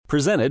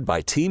Presented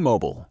by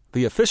T-Mobile,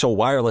 the official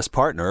wireless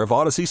partner of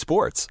Odyssey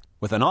Sports.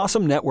 With an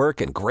awesome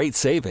network and great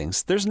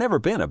savings, there's never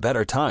been a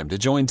better time to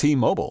join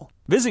T-Mobile.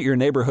 Visit your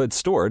neighborhood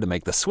store to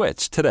make the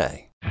switch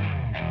today.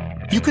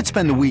 You could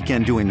spend the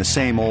weekend doing the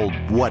same old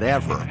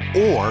whatever,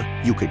 or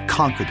you could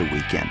conquer the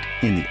weekend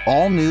in the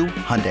all-new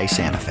Hyundai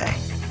Santa Fe.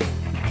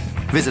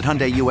 Visit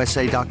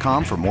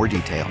HyundaiUSA.com for more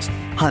details.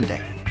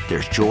 Hyundai,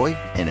 there's joy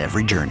in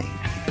every journey.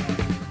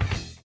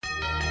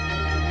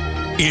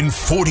 In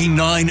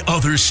 49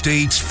 other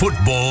states,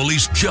 football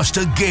is just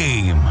a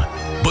game.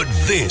 But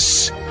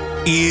this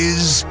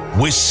is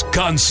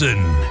Wisconsin.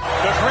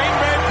 The Green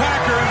Bay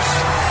Packers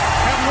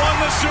have won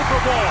the Super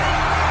Bowl.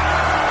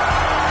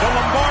 The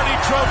Lombardi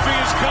Trophy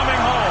is coming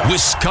home.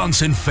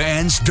 Wisconsin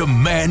fans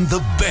demand the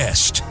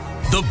best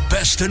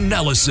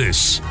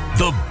analysis,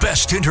 the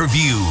best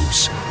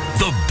interviews,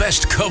 the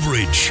best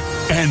coverage,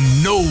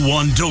 and no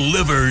one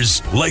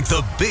delivers like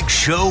the Big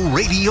Show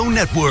Radio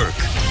Network.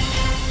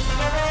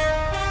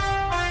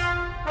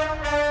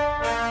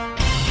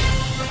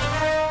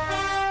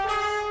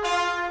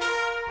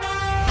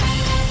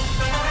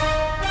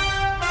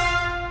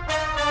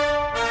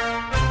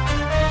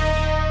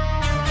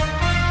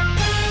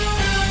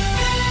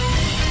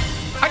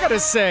 To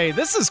say,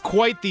 this is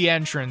quite the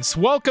entrance.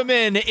 Welcome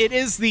in. It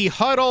is the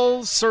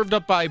Huddle, served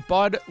up by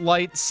Bud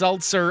Light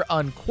Seltzer.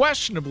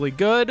 Unquestionably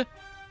good.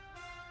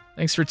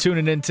 Thanks for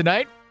tuning in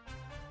tonight.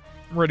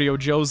 Radio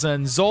Joe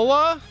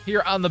Zanzola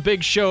here on the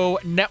Big Show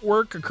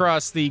Network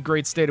across the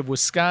great state of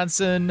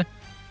Wisconsin.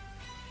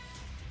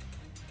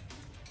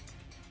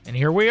 And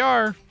here we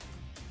are,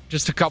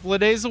 just a couple of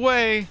days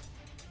away.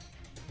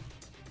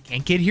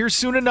 Can't get here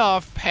soon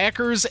enough.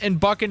 Packers and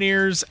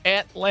Buccaneers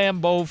at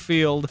Lambeau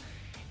Field.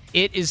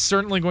 It is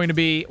certainly going to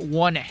be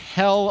one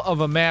hell of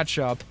a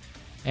matchup,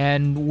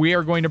 and we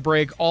are going to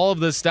break all of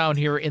this down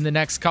here in the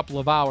next couple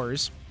of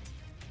hours.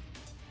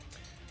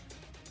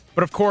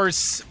 But of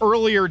course,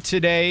 earlier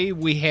today,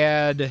 we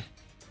had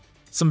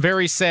some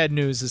very sad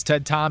news as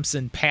Ted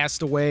Thompson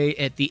passed away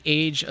at the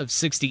age of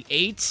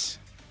 68.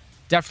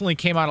 Definitely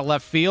came out of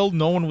left field.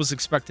 No one was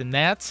expecting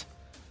that.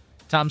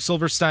 Tom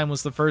Silverstein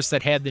was the first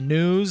that had the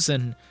news,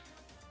 and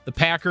the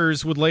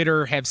Packers would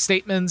later have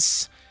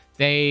statements.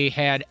 They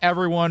had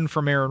everyone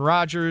from Aaron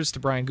Rodgers to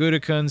Brian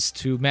Gutekunst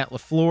to Matt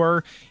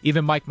LaFleur.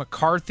 Even Mike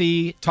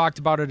McCarthy talked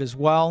about it as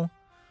well.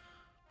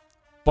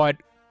 But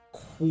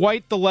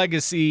quite the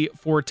legacy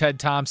for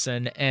Ted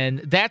Thompson, and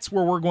that's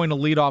where we're going to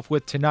lead off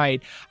with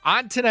tonight.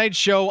 On tonight's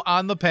show,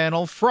 on the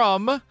panel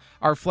from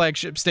our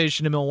flagship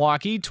station in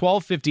Milwaukee,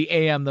 1250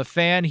 AM The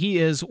Fan, he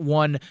is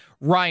one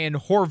Ryan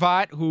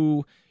Horvat,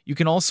 who you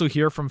can also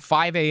hear from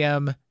 5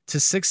 a.m. to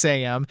 6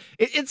 a.m.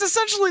 It's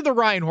essentially the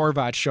Ryan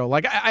Horvat show.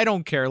 Like, I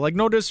don't care. Like,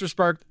 no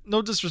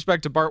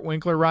disrespect to Bart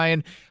Winkler,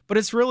 Ryan, but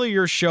it's really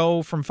your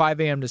show from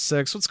 5 a.m. to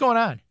 6. What's going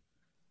on?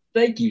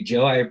 Thank you,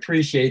 Joe. I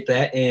appreciate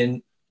that.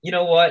 And you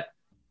know what?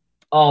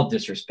 All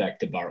disrespect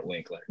to Bart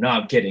Winkler. No,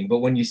 I'm kidding. But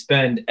when you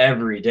spend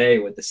every day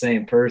with the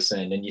same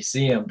person and you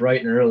see him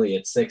bright and early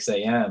at 6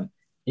 a.m.,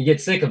 you get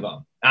sick of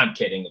him. I'm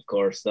kidding, of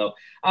course, though.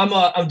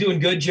 I'm doing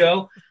good,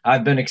 Joe.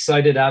 I've been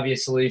excited,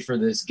 obviously, for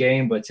this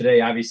game, but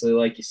today, obviously,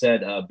 like you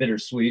said,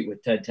 bittersweet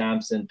with Ted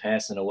Thompson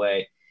passing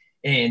away.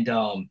 And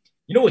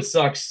you know what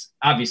sucks?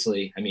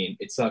 Obviously, I mean,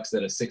 it sucks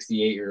that a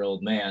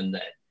 68-year-old man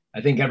that I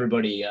think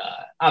everybody,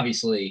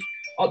 obviously,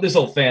 this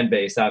whole fan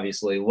base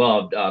obviously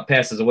loved,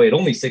 passes away at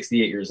only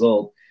 68 years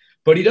old.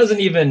 But he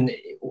doesn't even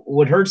 –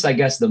 what hurts, I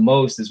guess, the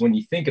most is when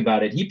you think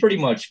about it, he pretty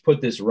much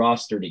put this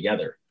roster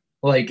together.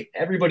 Like,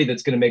 everybody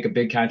that's going to make a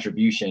big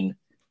contribution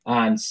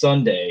on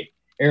Sunday,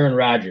 Aaron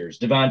Rodgers,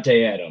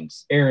 Devontae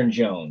Adams, Aaron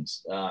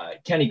Jones,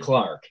 Kenny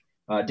Clark,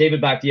 David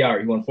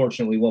Bakhtiari, who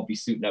unfortunately won't be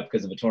suiting up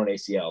because of a torn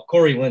ACL,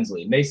 Corey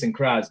Linsley, Mason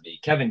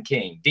Crosby, Kevin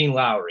King, Dean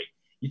Lowry.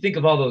 You think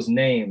of all those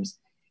names,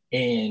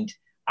 and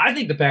I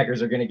think the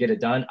Packers are going to get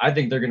it done. I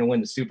think they're going to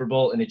win the Super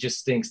Bowl, and it just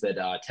stinks that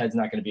Ted's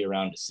not going to be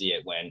around to see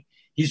it when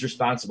he's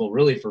responsible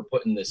really for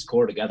putting this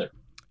core together.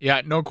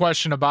 Yeah, no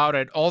question about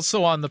it.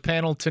 Also on the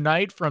panel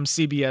tonight from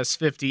CBS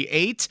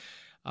 58,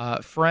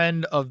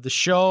 friend of the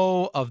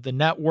show, of the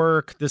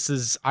network. This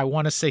is, I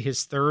want to say,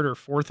 his third or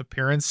fourth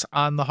appearance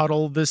on the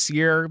Huddle this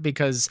year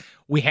because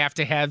we have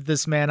to have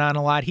this man on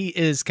a lot. He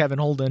is Kevin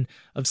Holden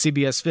of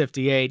CBS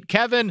 58.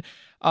 Kevin,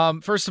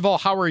 first of all,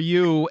 how are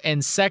you?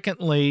 And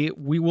secondly,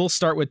 we will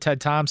start with Ted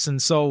Thompson.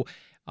 So,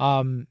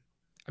 I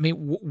mean,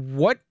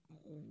 what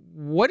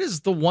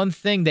is the one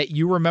thing that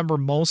you remember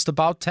most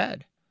about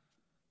Ted?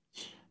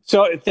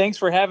 So thanks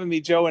for having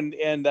me, Joe. And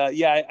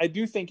yeah, I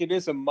do think it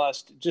is a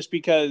must just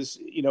because,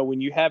 you know,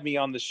 when you have me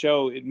on the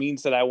show, it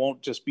means that I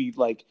won't just be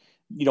like,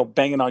 you know,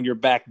 banging on your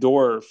back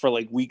door for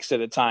like weeks at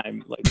a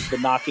time. Like the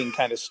knocking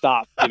kind of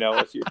stops, you know,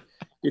 if you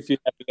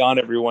have me on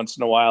every once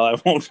in a while,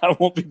 I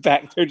won't be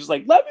back there just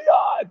like, let me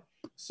on.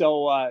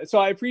 So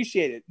I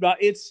appreciate it. But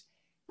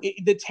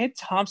the Ted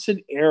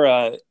Thompson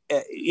era,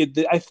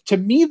 to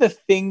me, the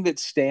thing that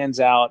stands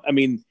out, I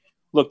mean,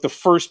 look, the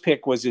first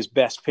pick was his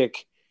best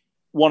pick.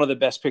 One of the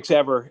best picks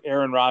ever.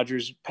 Aaron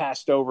Rodgers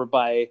passed over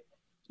by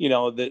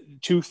the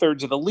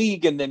 2/3 of the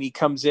league, and then he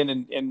comes in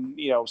and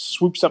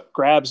swoops up,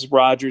 grabs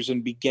Rodgers,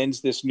 and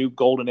begins this new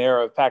golden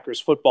era of Packers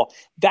football.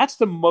 That's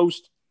the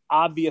most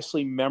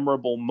obviously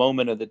memorable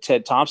moment of the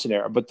Ted Thompson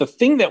era. But the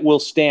thing that will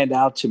stand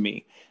out to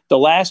me, the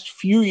last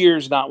few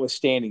years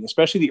notwithstanding,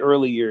 especially the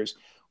early years,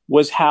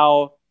 was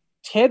how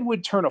Ted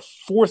would turn a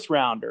 4th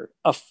rounder,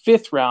 a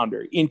 5th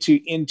rounder into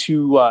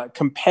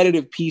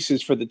competitive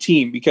pieces for the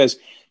team, because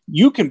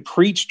you can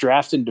preach,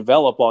 draft, and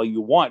develop all you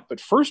want,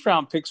 but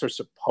 1st-round picks are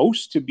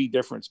supposed to be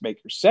difference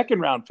makers.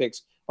 2nd-round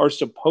picks are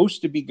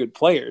supposed to be good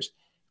players.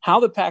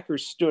 How the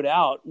Packers stood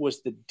out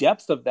was the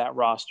depth of that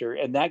roster,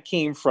 and that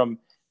came from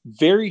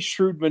very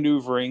shrewd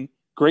maneuvering,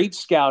 great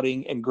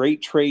scouting, and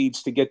great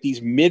trades to get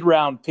these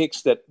mid-round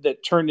picks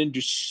that turned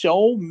into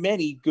so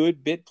many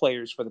good bit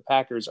players for the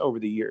Packers over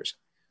the years.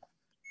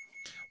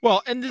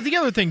 Well, and the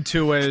other thing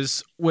too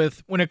is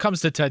when it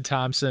comes to Ted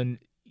Thompson,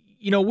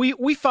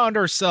 we found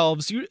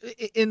ourselves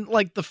in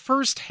like the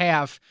first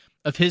half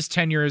of his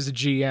tenure as a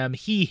GM,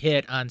 he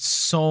hit on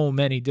so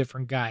many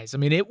different guys. I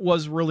mean, it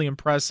was really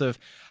impressive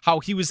how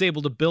he was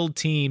able to build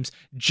teams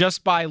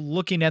just by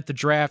looking at the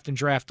draft and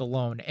draft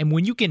alone. And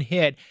when you can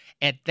hit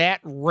at that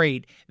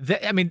rate,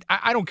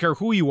 I don't care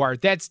who you are,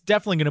 that's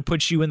definitely going to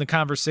put you in the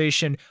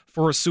conversation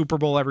for a Super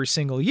Bowl every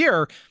single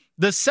year.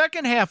 The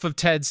second half of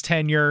Ted's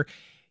tenure,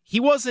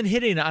 he wasn't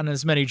hitting on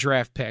as many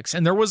draft picks,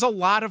 and there was a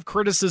lot of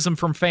criticism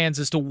from fans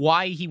as to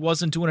why he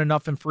wasn't doing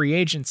enough in free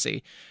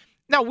agency.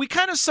 Now, we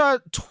kind of saw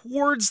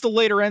towards the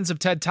later ends of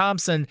Ted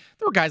Thompson,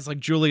 there were guys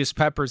like Julius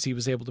Peppers he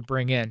was able to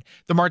bring in.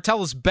 The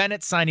Martellus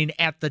Bennett signing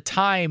at the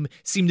time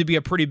seemed to be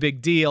a pretty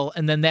big deal,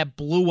 and then that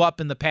blew up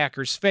in the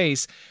Packers'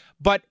 face.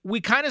 But we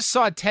kind of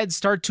saw Ted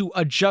start to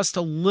adjust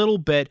a little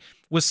bit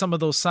with some of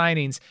those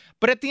signings.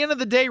 But at the end of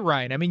the day,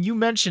 Ryan, I mean, you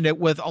mentioned it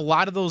with a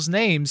lot of those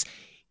names.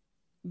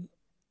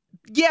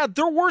 Yeah,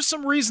 there were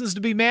some reasons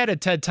to be mad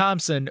at Ted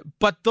Thompson,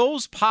 but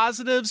those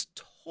positives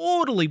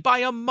totally by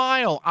a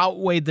mile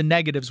outweighed the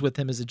negatives with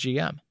him as a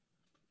GM.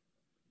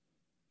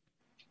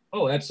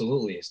 Oh,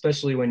 absolutely.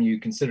 Especially when you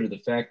consider the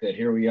fact that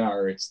here we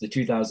are, it's the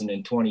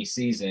 2020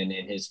 season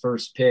and his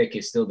first pick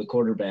is still the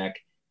quarterback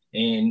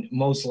and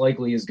most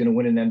likely is going to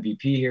win an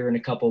MVP here in a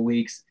couple of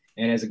weeks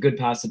and has a good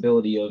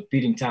possibility of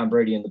beating Tom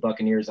Brady and the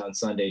Buccaneers on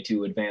Sunday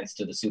to advance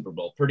to the Super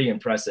Bowl. Pretty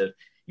impressive.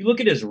 You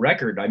look at his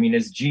record. I mean,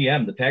 as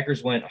GM, the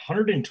Packers went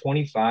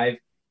 125,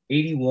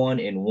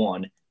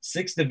 81-1,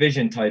 6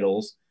 division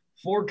titles,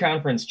 4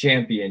 conference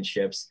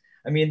championships.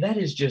 I mean, that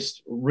is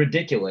just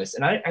ridiculous.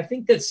 And I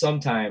think that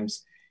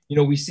sometimes,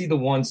 we see the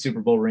 1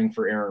 Super Bowl ring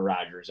for Aaron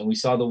Rodgers and we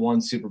saw the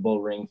 1 Super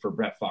Bowl ring for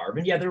Brett Favre.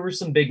 And yeah, there were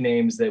some big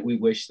names that we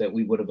wish that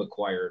we would have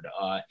acquired,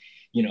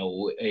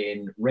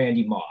 in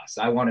Randy Moss.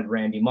 I wanted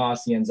Randy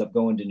Moss. He ends up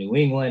going to New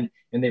England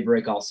and they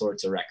break all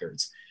sorts of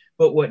records.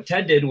 But what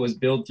Ted did was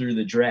build through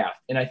the draft.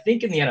 And I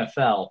think in the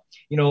NFL,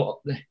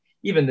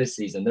 even this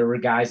season, there were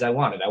guys I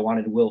wanted. I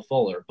wanted Will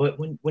Fuller. But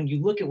when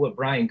you look at what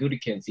Brian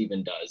Gutekunst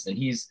even does, and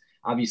he's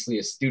obviously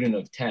a student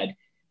of Ted,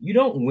 you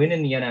don't win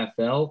in the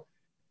NFL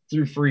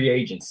through free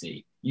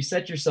agency. You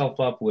set yourself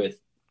up with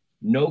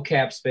no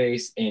cap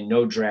space and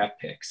no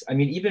draft picks. I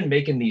mean, even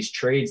making these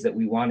trades that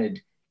we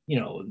wanted,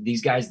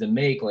 these guys to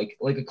make, like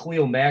a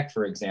Khalil Mack,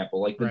 for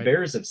example, like the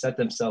Bears have set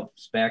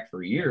themselves back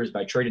for years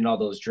by trading all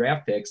those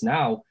draft picks.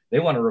 Now they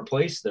want to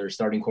replace their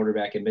starting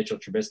quarterback in Mitchell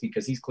Trubisky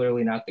because he's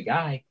clearly not the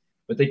guy.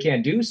 But they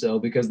can't do so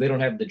because they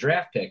don't have the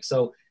draft pick.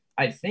 So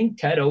I think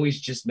Ted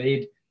always just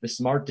made the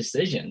smart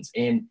decisions.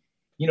 And,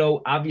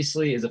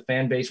 obviously as a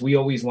fan base, we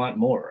always want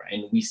more.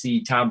 And we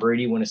see Tom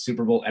Brady win a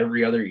Super Bowl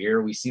every other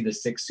year. We see the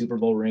 6 Super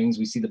Bowl rings.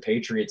 We see the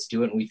Patriots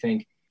do it. And we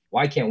think,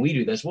 why can't we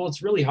do this? Well,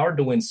 it's really hard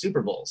to win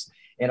Super Bowls.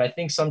 And I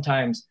think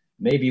sometimes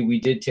maybe we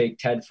did take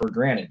Ted for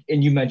granted.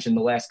 And you mentioned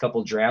the last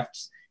couple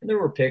drafts, and there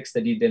were picks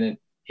that he didn't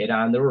hit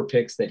on. There were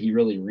picks that he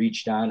really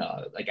reached on.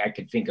 Like I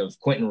could think of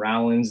Quentin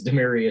Rollins,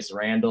 Demarius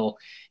Randall,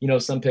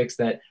 some picks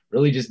that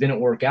really just didn't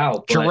work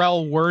out. But,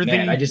 Jarrell Worthy.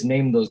 Man, I just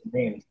named those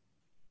names.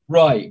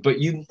 Right. But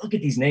you look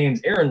at these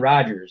names, Aaron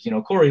Rodgers,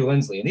 Corey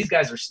Linsley, and these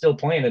guys are still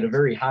playing at a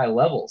very high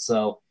level.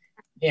 So,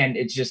 and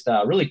it's just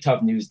really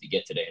tough news to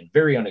get today and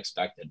very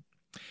unexpected.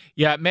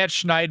 Yeah, Matt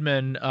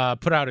Schneidman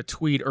put out a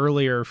tweet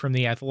earlier from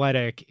The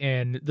Athletic,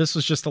 and this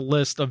was just a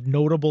list of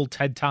notable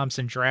Ted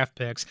Thompson draft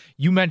picks.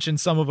 You mentioned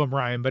some of them,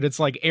 Ryan, but it's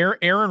like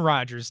Aaron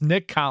Rodgers,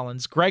 Nick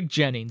Collins, Greg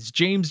Jennings,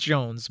 James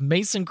Jones,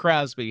 Mason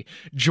Crosby,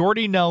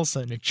 Jordy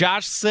Nelson,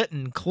 Josh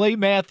Sitton, Clay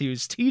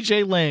Matthews,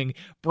 TJ Lang,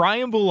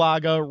 Brian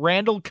Bulaga,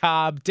 Randall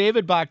Cobb,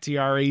 David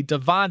Bakhtiari,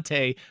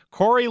 Devontae,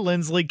 Corey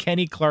Linsley,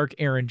 Kenny Clark,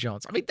 Aaron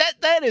Jones. I mean,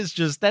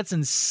 that's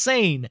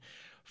insane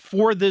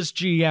for this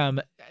GM.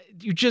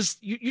 You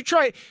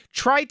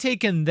try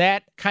taking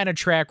that kind of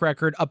track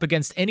record up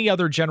against any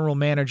other general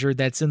manager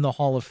that's in the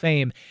Hall of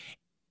Fame.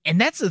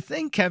 And that's the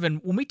thing, Kevin,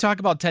 when we talk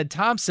about Ted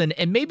Thompson,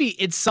 and maybe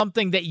it's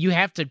something that you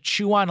have to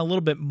chew on a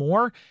little bit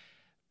more,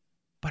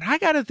 but I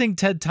got to think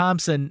Ted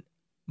Thompson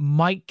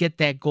might get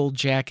that gold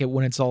jacket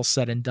when it's all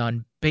said and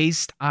done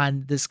based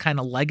on this kind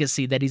of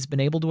legacy that he's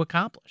been able to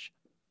accomplish.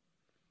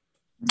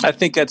 I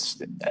think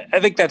that's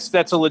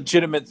a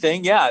legitimate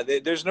thing. Yeah,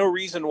 there's no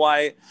reason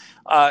why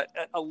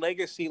a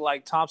legacy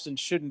like Thompson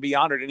shouldn't be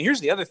honored. And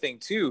here's the other thing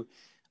too: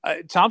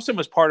 Thompson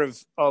was part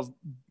of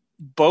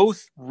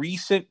both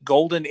recent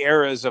golden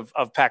eras of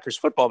Packers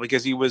football,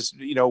 because he was,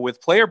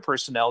 with player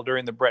personnel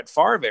during the Brett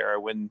Favre era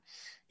when,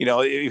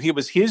 it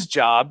was his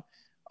job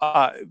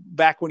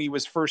back when he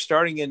was first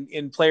starting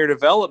in player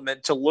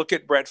development to look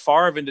at Brett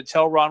Favre and to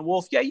tell Ron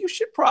Wolf, yeah, you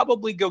should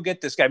probably go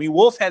get this guy. I mean,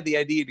 Wolf had the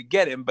idea to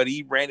get him, but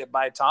he ran it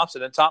by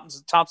Thompson, and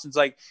Thompson's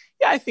like,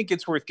 yeah, I think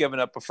it's worth giving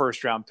up a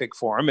first round pick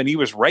for him. And he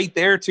was right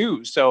there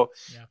too. So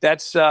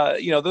that's,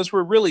 those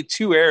were really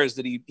two eras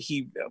that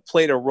he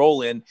played a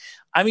role in.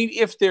 I mean,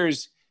 if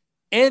there's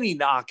any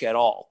knock at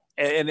all,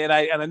 and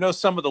I know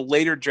some of the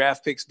later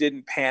draft picks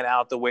didn't pan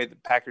out the way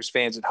that Packers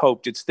fans had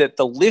hoped, it's that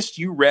the list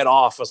you read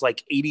off was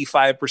like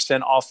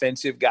 85%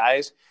 offensive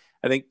guys.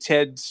 I think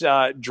Ted's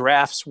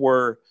drafts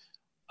were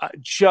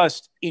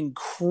just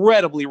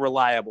incredibly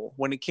reliable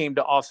when it came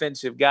to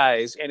offensive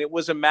guys. And it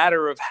was a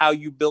matter of how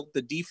you built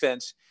the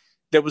defense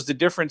that was the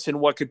difference in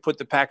what could put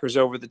the Packers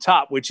over the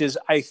top, which is,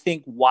 I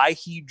think, why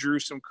he drew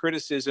some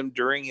criticism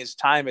during his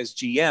time as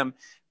GM,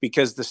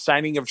 because the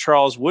signing of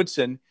Charles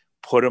Woodson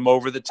put him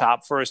over the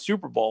top for a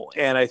Super Bowl.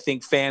 And I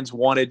think fans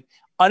wanted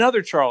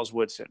another Charles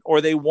Woodson, or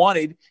they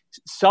wanted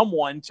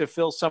someone to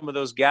fill some of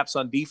those gaps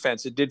on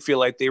defense. It did feel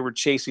like they were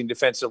chasing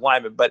defensive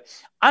linemen, but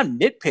I'm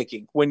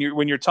nitpicking when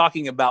you're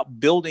talking about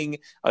building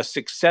a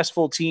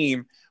successful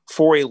team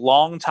for a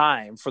long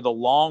time, for the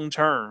long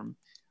term.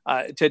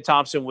 Ted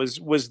Thompson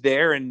was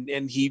there and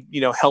he,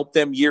 helped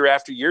them year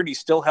after year, and he's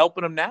still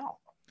helping them now.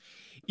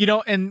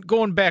 And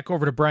going back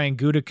over to Brian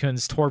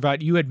Gutekunst,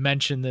 Torvald, you had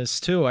mentioned this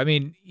too. I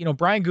mean,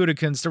 Brian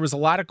Gutekunst, there was a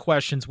lot of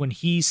questions when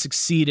he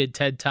succeeded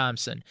Ted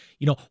Thompson.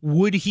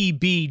 Would he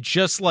be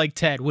just like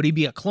Ted? Would he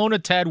be a clone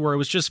of Ted where it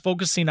was just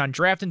focusing on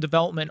draft and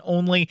development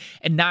only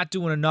and not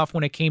doing enough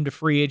when it came to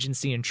free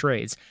agency and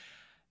trades?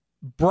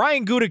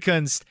 Brian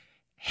Gutekunst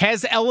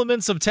has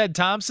elements of Ted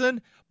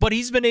Thompson, but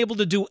he's been able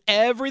to do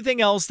everything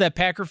else that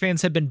Packer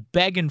fans have been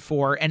begging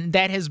for, and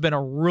that has been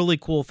a really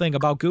cool thing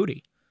about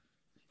Goody.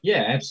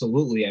 Yeah,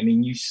 absolutely. I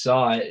mean, you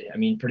saw it,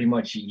 pretty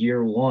much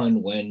year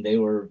one when they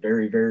were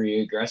very, very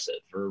aggressive,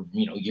 or,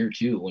 year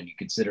two, when you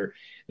consider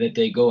that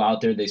they go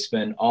out there, they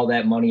spend all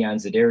that money on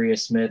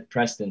Zadarius Smith,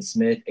 Preston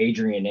Smith,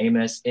 Adrian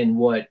Amos. And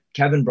what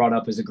Kevin brought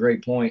up is a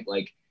great point.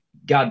 Like,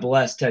 God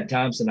bless Ted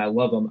Thompson. I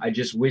love him. I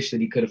just wish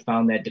that he could have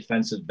found that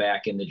defensive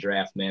back in the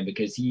draft, man,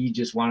 because he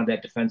just wanted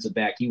that defensive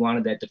back. He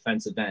wanted that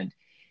defensive end.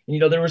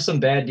 And, there were some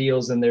bad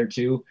deals in there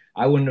too.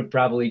 I wouldn't have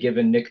probably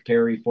given Nick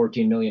Perry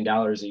 $14 million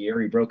a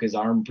year. He broke his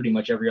arm pretty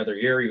much every other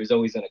year. He was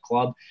always in a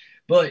club.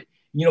 But,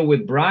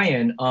 with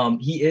Brian,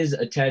 he is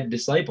a Ted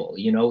disciple.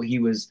 He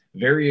was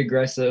very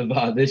aggressive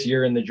this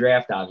year in the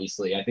draft,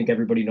 obviously. I think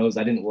everybody knows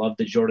I didn't love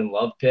the Jordan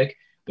Love pick,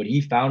 but he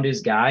found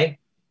his guy.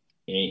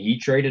 And he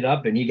traded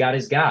up and he got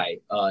his guy.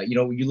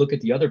 You look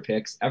at the other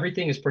picks,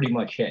 everything is pretty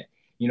much hit.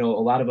 A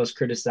lot of us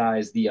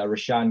criticize the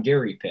Rashawn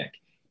Gary pick.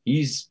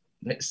 He's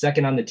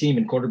second on the team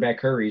in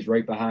quarterback hurries,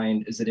 right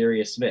behind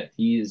Zadarius Smith.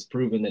 He has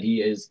proven that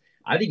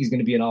I think he's going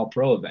to be an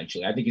all-pro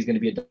eventually. I think he's going to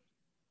be a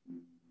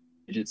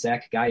digit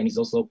sack guy, and he's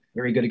also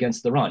very good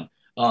against the run.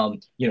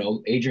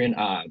 Adrian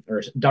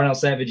or Darnell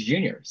Savage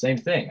Jr., same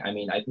thing.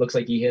 It looks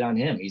like he hit on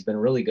him. He's been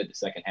really good the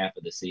second half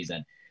of the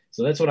season.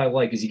 So that's what I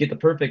like, is you get the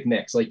perfect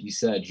mix, like you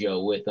said,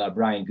 Joe, with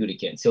Brian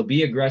Gutekunst. He'll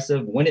be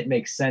aggressive when it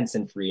makes sense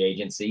in free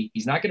agency.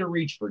 He's not going to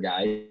reach for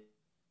guys.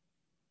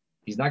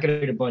 He's not going to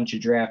get a bunch of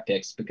draft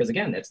picks because,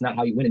 again, that's not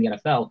how you win in the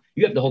NFL.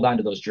 You have to hold on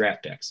to those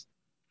draft picks.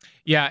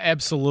 Yeah,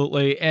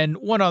 absolutely. And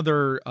one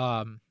other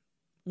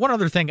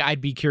thing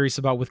I'd be curious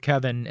about with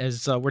Kevin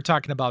is we're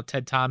talking about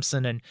Ted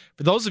Thompson. And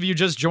for those of you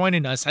just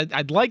joining us,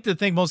 I'd like to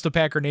think most of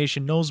Packer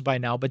Nation knows by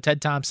now, but Ted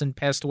Thompson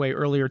passed away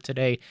earlier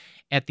today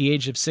at the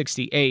age of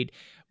 68.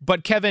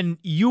 But Kevin,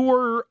 you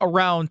were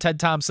around Ted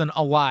Thompson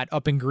a lot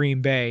up in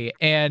Green Bay.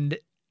 And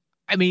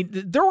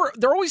there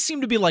always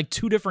seemed to be like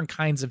two different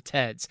kinds of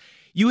Teds.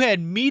 You had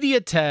media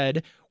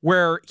Ted,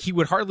 where he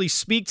would hardly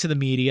speak to the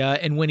media,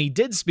 and when he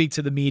did speak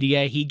to the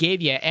media, he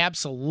gave you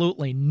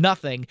absolutely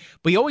nothing,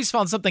 but he always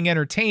found something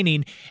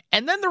entertaining.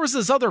 And then there was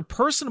this other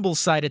personable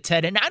side of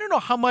Ted, and I don't know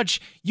how much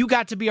you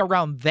got to be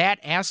around that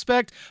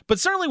aspect, but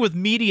certainly with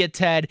media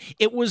Ted,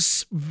 it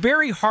was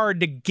very hard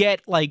to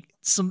get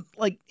some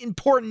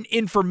important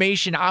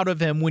information out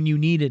of him when you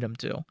needed him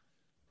to.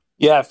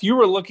 Yeah, if you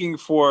were looking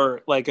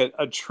for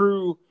a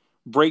true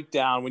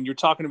breakdown, when you're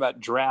talking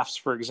about drafts,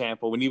 for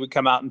example, when he would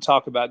come out and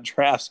talk about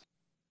drafts,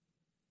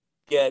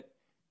 get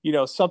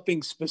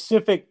something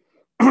specific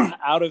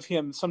out of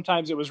him,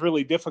 sometimes it was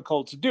really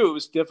difficult to do. It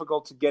was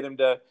difficult to get him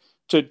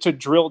to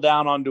drill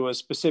down onto a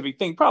specific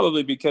thing,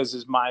 probably because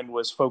his mind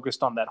was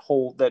focused on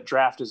that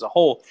draft as a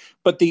whole.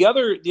 But the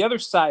other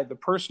side, the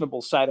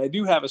personable side, I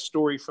do have a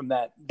story from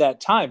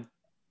that time.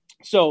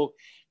 So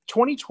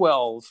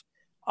 2012,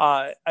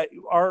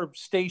 our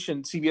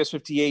station, CBS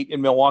 58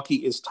 in Milwaukee,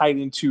 is tied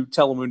into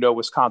Telemundo,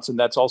 Wisconsin.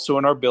 That's also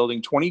in our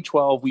building.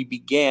 2012, we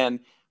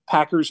began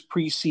Packers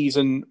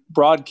preseason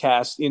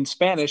broadcast in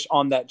Spanish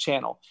on that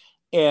channel.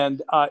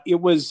 And it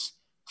was,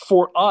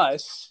 for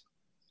us,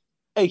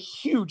 a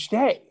huge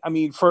day. I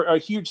mean, for a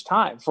huge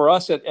time for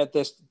us at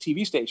this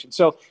TV station.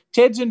 So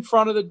Ted's in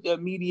front of the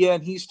media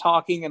and he's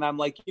talking, and I'm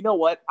like, you know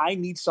what? I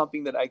need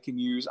something that I can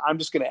use. I'm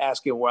just going to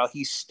ask him while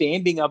he's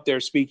standing up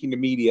there speaking to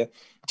media.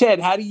 Ted,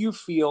 how do you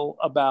feel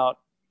about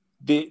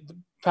the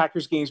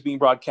Packers games being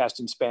broadcast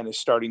in Spanish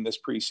starting this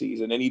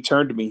preseason? And he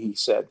turned to me, he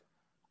said,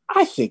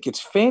 I think it's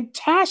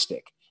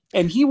fantastic.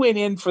 And he went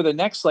in for the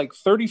next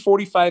 30,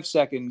 45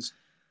 seconds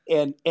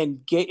and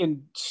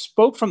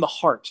spoke from the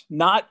heart,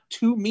 not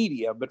to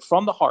media, but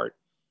from the heart,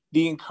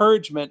 the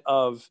encouragement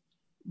of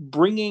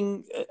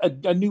bringing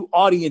a new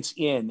audience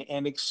in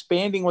and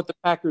expanding what the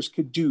Packers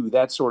could do,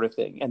 that sort of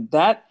thing. And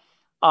that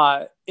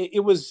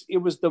it was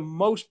the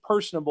most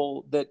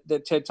personable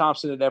that Ted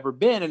Thompson had ever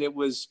been. And it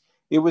was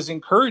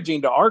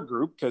encouraging to our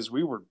group because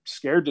we were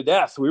scared to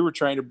death. We were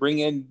trying to bring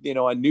in,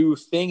 a new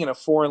thing in a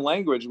foreign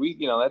language.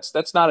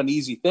 That's not an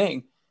easy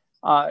thing.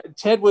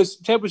 Ted was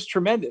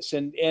tremendous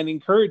and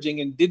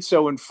encouraging, and did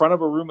so in front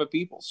of a room of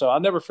people. So I'll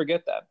never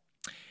forget that.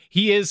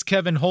 He is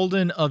Kevin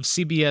Holden of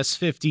CBS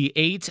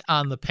 58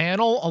 on the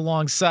panel,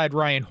 alongside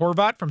Ryan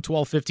Horvat from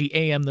 1250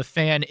 AM The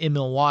Fan in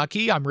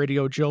Milwaukee. I'm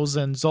Radio Joe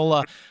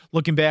Zanzola,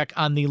 looking back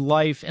on the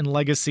life and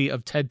legacy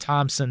of Ted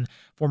Thompson,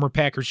 former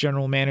Packers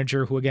general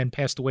manager, who again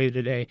passed away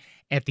today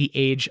at the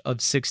age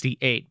of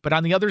 68. But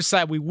on the other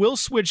side, we will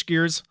switch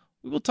gears.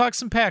 We will talk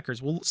some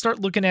Packers. We'll start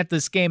looking at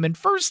this game. And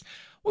first,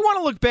 we want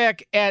to look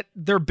back at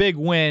their big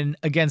win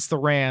against the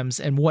Rams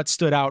and what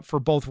stood out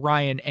for both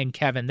Ryan and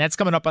Kevin. That's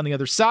coming up on the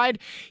other side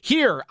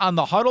here on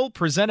The Huddle,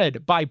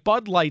 presented by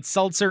Bud Light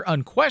Seltzer.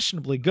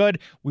 Unquestionably good.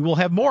 We will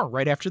have more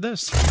right after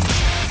this.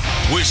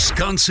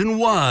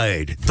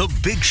 Wisconsin-wide, the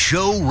Big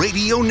Show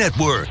Radio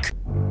Network.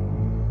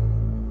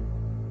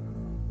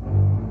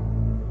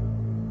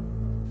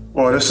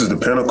 Well, this is the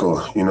pinnacle.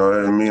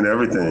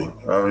 Everything.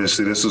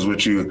 Obviously, this is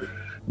what you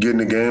get in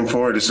the game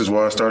for. This is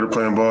why I started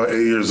playing ball at 8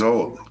 years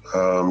old.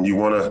 You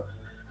want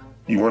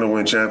to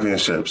win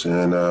championships,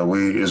 and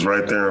it's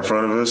right there in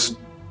front of us.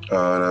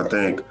 And I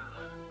think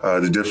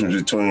the difference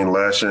between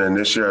last year and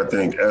this year, I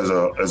think as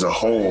a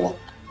whole,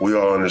 we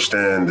all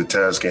understand the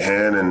task at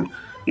hand. And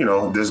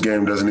this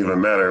game doesn't even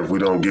matter if we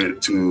don't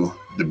get to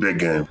the big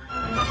game.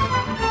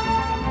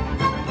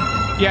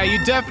 Yeah,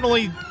 you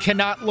definitely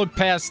cannot look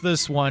past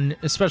this one,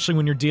 especially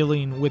when you're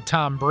dealing with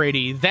Tom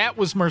Brady. That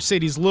was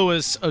Mercedes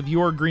Lewis of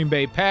your Green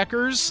Bay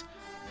Packers.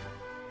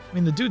 I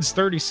mean, the dude's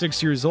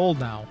 36 years old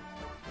now,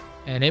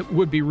 and it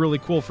would be really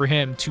cool for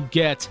him to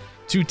get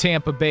to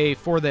Tampa Bay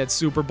for that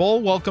Super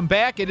Bowl. Welcome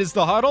back. It is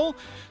The Huddle,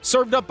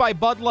 served up by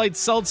Bud Light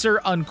Seltzer,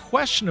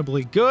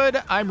 unquestionably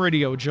good. I'm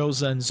Radio Joe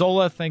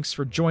Zanzola. Thanks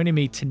for joining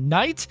me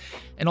tonight.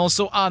 And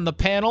also on the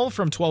panel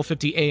from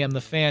 1250 AM The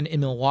Fan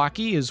in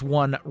Milwaukee is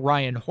one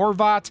Ryan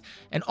Horvat,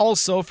 and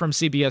also from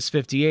CBS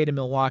 58 in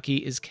Milwaukee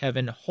is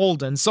Kevin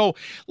Holden. So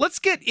let's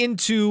get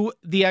into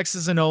the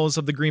X's and O's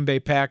of the Green Bay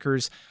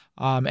Packers.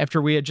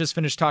 After we had just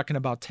finished talking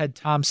about Ted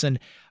Thompson.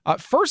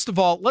 First of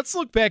all, let's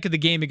look back at the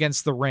game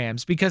against the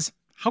Rams, because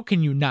how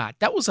can you not?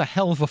 That was a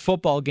hell of a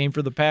football game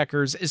for the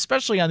Packers,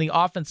 especially on the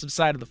offensive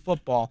side of the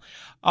football.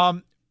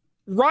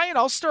 Ryan,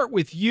 I'll start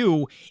with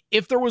you.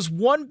 If there was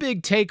one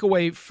big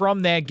takeaway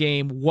from that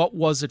game, what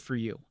was it for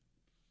you?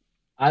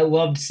 I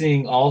loved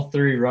seeing all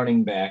three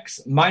running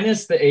backs,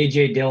 minus the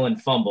A.J. Dillon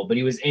fumble, but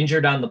he was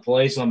injured on the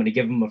play, so I'm going to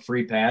give him a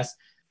free pass.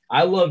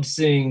 I loved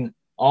seeing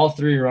all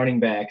three running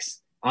backs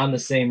on the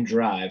same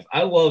drive.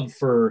 I love,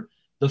 for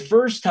the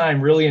first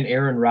time really in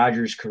Aaron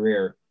Rodgers'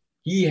 career,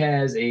 he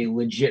has a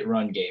legit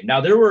run game. Now,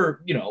 there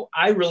were,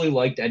 I really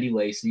liked Eddie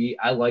Lacy.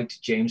 I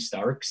liked James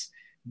Starks,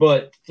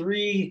 but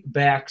three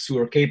backs who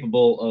are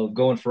capable of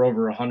going for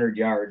over 100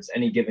 yards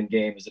any given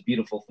game is a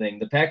beautiful thing.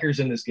 The Packers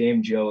in this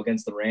game, Joe,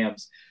 against the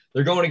Rams,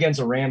 they're going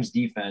against a Rams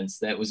defense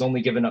that was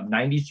only giving up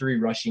 93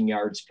 rushing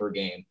yards per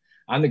game.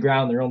 On the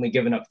ground, they're only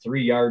giving up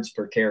 3 yards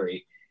per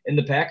carry. And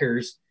the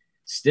Packers,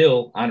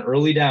 still on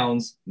early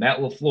downs, Matt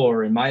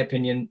LaFleur, in my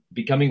opinion,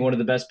 becoming one of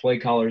the best play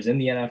callers in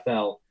the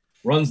NFL,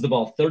 runs the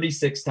ball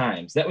 36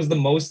 times. That was the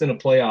most in a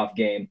playoff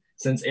game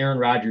since Aaron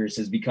Rodgers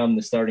has become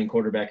the starting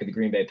quarterback of the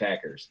Green Bay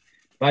Packers.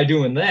 By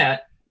doing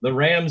that, the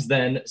Rams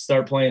then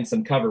start playing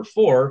some cover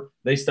 4.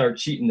 They start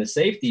cheating the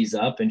safeties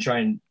up and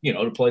trying,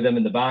 to play them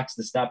in the box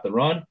to stop the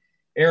run.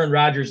 Aaron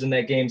Rodgers in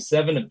that game,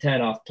 7 of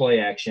 10 off play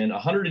action,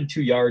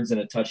 102 yards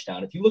and a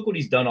touchdown. If you look what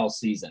he's done all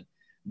season,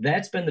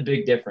 that's been the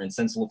big difference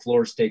since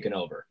LaFleur's taken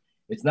over.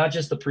 It's not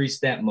just the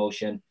pre-snap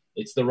motion,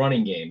 it's the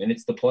running game, and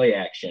it's the play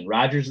action.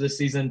 Rodgers this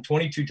season,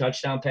 22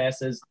 touchdown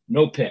passes,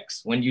 no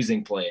picks when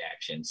using play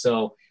action.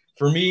 So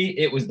for me,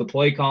 it was the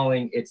play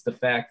calling. It's the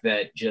fact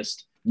that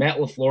just Matt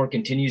LaFleur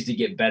continues to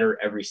get better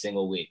every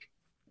single week.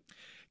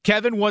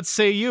 Kevin, what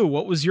say you?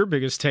 What was your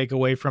biggest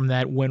takeaway from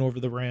that win over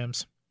the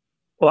Rams?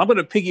 Well, I'm going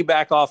to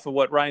piggyback off of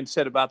what Ryan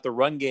said about the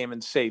run game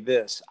and say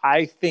this.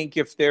 I think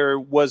if there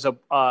was a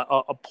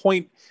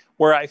point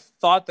Where I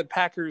thought the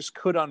Packers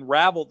could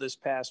unravel this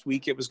past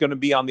week, it was going to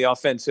be on the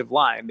offensive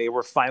line. They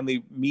were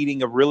finally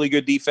meeting a really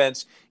good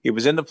defense. It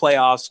was in the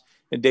playoffs,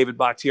 and David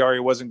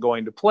Bakhtiari wasn't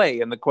going to play.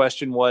 And the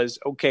question was,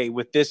 okay,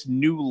 with this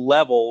new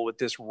level, with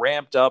this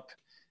ramped up,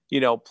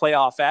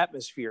 playoff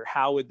atmosphere,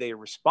 how would they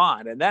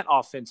respond? And that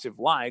offensive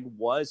line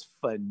was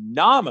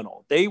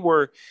phenomenal. They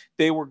were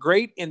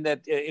great in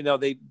that,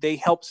 they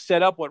helped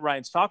set up what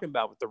Ryan's talking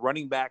about with the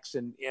running backs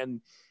and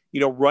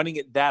running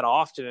it that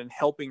often and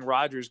helping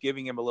Rodgers,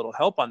 giving him a little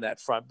help on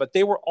that front. But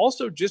they were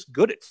also just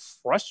good at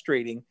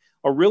frustrating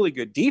a really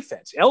good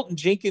defense. Elton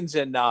Jenkins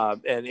and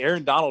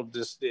Aaron Donald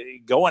just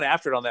going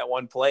after it on that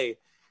one play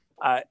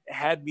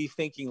had me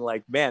thinking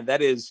like, man,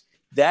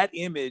 that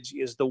image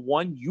is the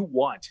one you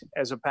want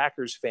as a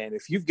Packers fan.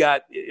 If you've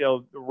got,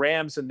 the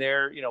Rams and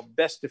their,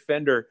 best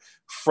defender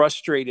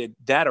frustrated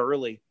that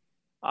early,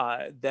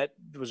 that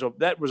was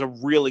a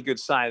really good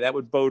sign. That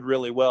would bode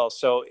really well.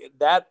 So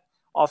that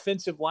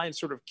offensive line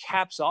sort of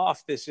caps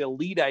off this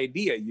elite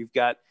idea. You've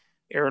got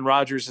Aaron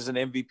Rodgers as an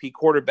MVP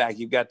quarterback.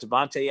 You've got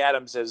Devontae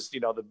Adams as,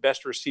 the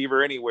best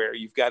receiver anywhere.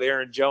 You've got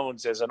Aaron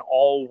Jones as an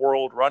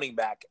all-world running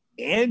back.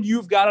 And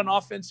you've got an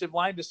offensive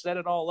line to set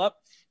it all up.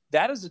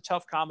 That is a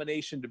tough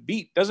combination to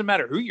beat. Doesn't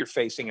matter who you're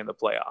facing in the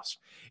playoffs.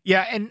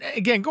 Yeah, and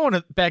again,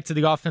 going back to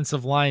the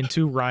offensive line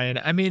too,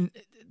 Ryan, I mean,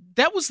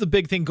 that was the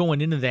big thing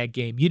going into that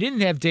game. You didn't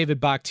have David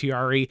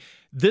Bakhtiari.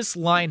 This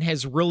line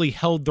has really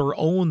held their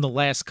own the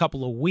last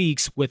couple of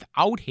weeks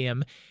without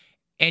him,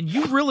 and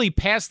you really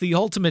passed the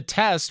ultimate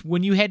test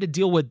when you had to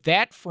deal with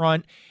that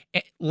front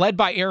led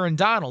by Aaron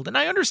Donald. And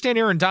I understand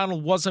Aaron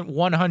Donald wasn't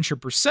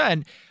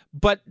 100%,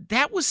 but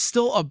that was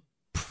still a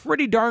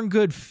pretty darn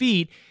good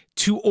feat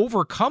to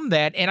overcome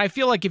that. And I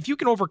feel like if you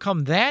can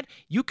overcome that,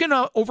 you can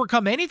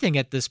overcome anything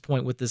at this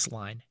point with this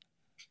line.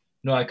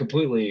 No, I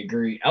completely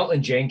agree.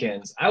 Elton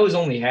Jenkins, I was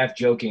only half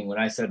joking when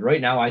I said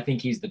right now I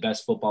think he's the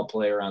best football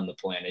player on the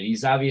planet.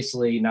 He's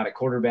obviously not a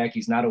quarterback.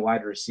 He's not a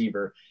wide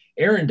receiver.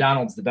 Aaron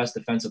Donald's the best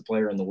defensive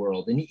player in the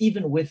world. And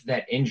even with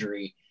that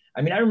injury,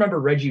 I mean, I remember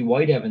Reggie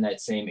White having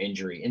that same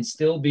injury and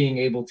still being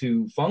able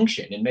to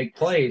function and make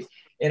plays.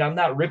 And I'm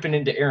not ripping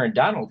into Aaron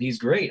Donald. He's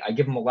great. I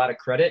give him a lot of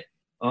credit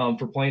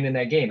for playing in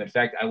that game. In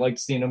fact, I liked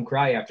seeing him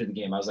cry after the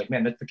game. I was like,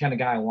 man, that's the kind of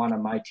guy I want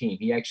on my team.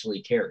 He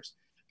actually cares.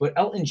 But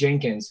Elton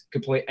Jenkins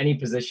could play any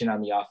position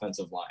on the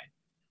offensive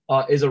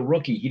line. As a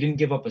rookie, he didn't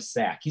give up a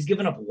sack. He's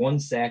given up one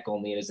sack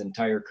only in his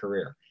entire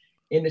career.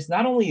 And it's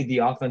not only the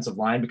offensive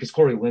line, because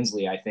Corey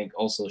Linsley, I think,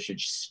 also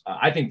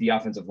I think the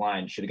offensive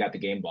line should have got the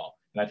game ball.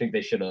 And I think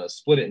they should have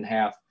split it in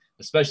half,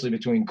 especially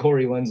between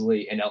Corey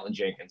Linsley and Elton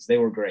Jenkins. They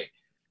were great.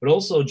 But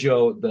also,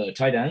 Joe, the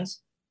tight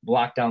ends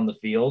block down the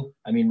field.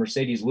 I mean,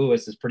 Mercedes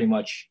Lewis is pretty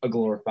much a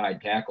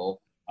glorified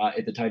tackle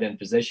at the tight end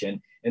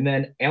position. And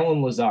then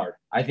Allen Lazard,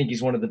 I think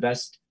he's one of the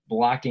best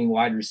blocking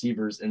wide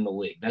receivers in the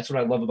league. That's what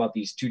I love about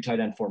these two tight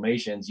end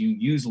formations. You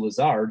use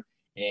Lazard,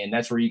 and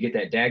that's where you get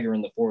that dagger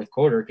in the fourth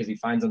quarter because he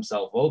finds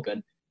himself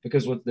open.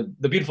 Because what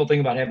the beautiful thing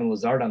about having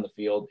Lazard on the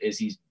field is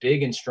he's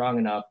big and strong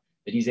enough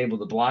that he's able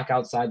to block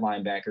outside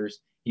linebackers.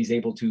 He's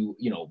able to,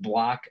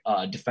 block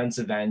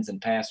defensive ends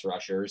and pass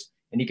rushers,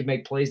 and he can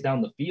make plays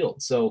down the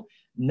field. So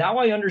now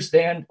I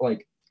understand,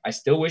 I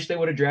still wish they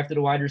would have drafted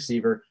a wide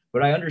receiver,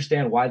 but I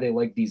understand why they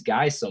like these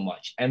guys so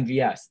much.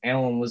 MVS,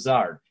 Allen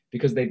Lazard,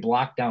 because they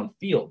block down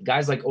field.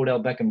 Guys like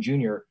Odell Beckham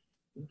Jr.,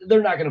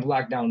 they're not going to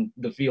block down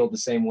the field the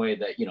same way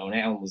that, an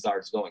Allen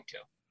Lazard's going to.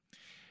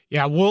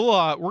 Yeah,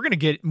 we're going to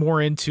get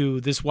more into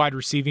this wide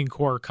receiving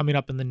core coming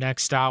up in the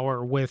next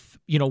hour with,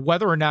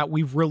 whether or not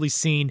we've really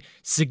seen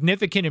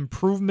significant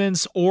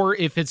improvements or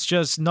if it's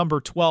just number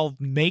 12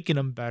 making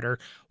them better.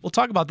 We'll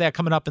talk about that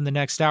coming up in the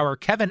next hour.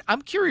 Kevin,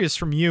 I'm curious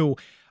from you,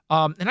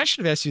 and I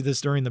should have asked you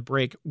this during the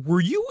break.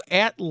 Were you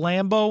at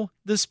Lambeau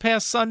this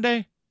past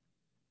Sunday?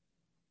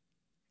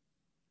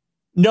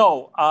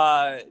 No,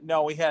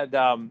 we had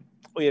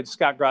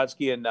Scott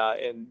Grodsky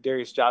and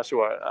Darius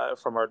Joshua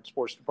from our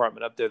sports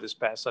department up there this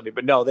past Sunday.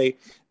 But no, they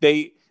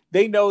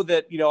know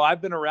that,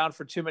 I've been around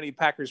for too many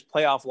Packers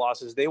playoff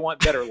losses. They want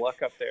better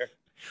luck up there.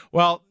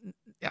 Well,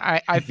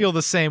 I feel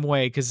the same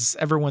way because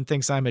everyone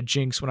thinks I'm a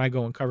jinx when I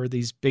go and cover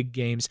these big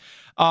games.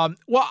 Well,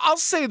 I'll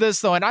say this,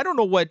 though, and I don't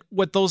know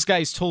what those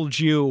guys told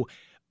you,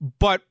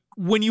 but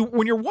when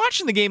you're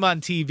watching the game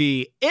on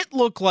TV, it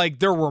looked like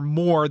there were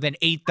more than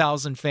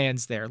 8,000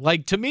 fans there.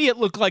 Like, to me, it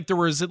looked like there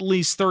was at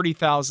least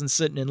 30,000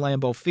 sitting in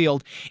Lambeau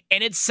Field,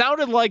 and it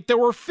sounded like there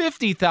were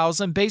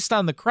 50,000 based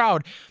on the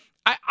crowd.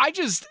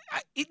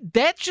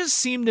 That just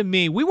seemed to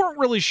me, we weren't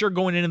really sure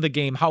going into the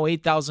game how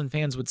 8,000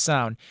 fans would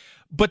sound,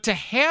 but to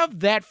have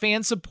that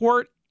fan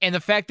support and the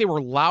fact they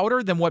were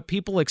louder than what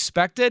people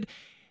expected,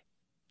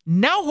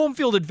 now home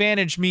field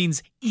advantage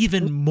means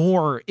even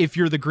more if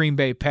you're the Green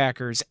Bay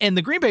Packers. And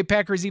the Green Bay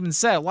Packers even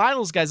said, a lot of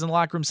those guys in the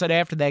locker room said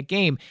after that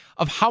game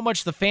of how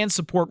much the fan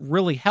support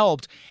really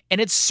helped.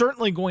 And it's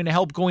certainly going to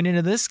help going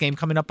into this game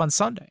coming up on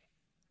Sunday.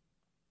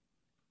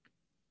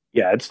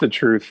 Yeah, it's the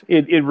truth.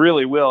 It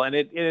really will. And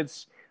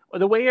it's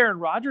the way Aaron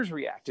Rodgers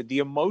reacted, the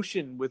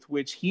emotion with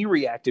which he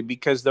reacted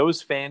because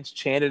those fans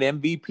chanted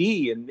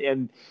MVP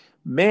and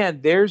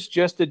man, there's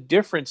just a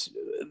difference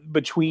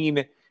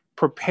between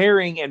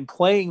preparing and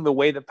playing the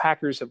way the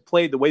Packers have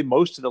played, the way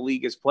most of the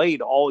league has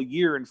played all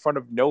year in front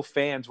of no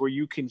fans, where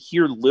you can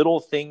hear little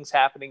things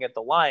happening at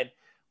the line,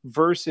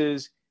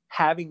 versus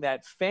having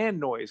that fan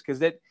noise, because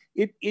that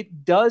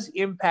it does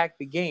impact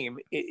the game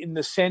in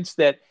the sense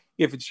that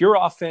if it's your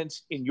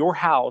offense in your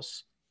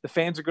house, the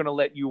fans are going to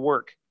let you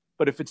work.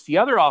 But if it's the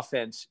other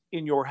offense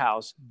in your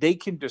house, they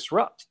can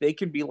disrupt. They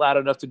can be loud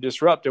enough to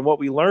disrupt. And what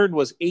we learned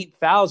was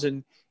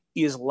 8,000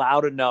 is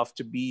loud enough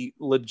to be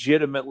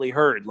legitimately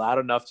heard, loud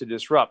enough to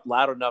disrupt,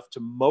 loud enough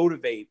to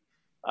motivate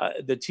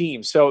the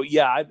team. So,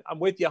 yeah, I'm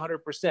with you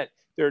 100%.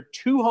 There are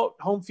two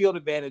home field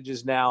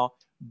advantages now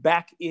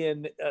back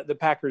in the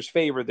Packers'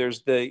 favor.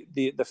 There's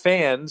the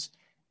fans,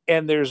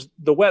 and there's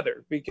the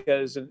weather,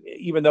 because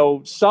even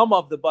though some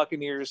of the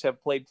Buccaneers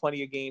have played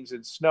plenty of games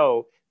in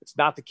snow, it's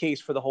not the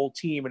case for the whole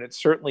team, and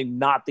it's certainly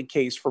not the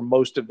case for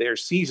most of their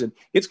season.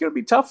 It's going to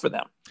be tough for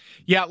them.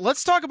 Yeah,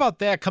 let's talk about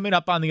that coming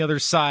up on the other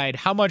side.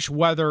 How much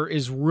weather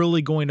is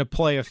really going to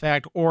play a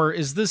fact, or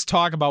is this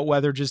talk about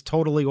weather just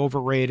totally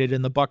overrated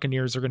and the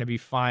Buccaneers are going to be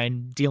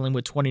fine dealing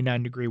with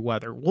 29-degree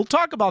weather? We'll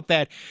talk about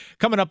that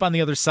coming up on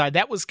the other side.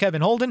 That was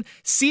Kevin Holden,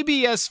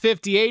 CBS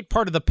 58,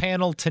 part of the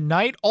panel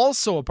tonight.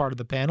 Also a part of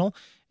the panel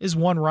is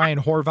one Ryan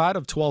Horvat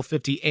of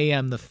 1250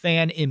 AM The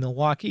Fan in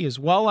Milwaukee as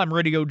well. I'm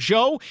Radio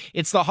Joe.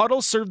 It's The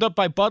Huddle, served up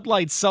by Bud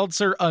Light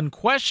Seltzer,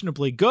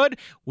 unquestionably good.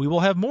 We will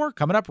have more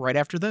coming up right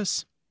after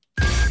this.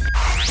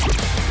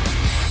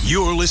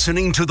 You're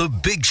listening to the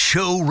Big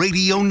Show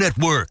Radio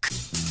Network.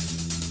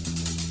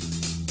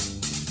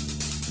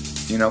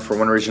 You know, for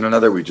one reason or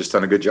another, we've just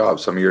done a good job.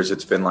 Some years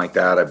it's been like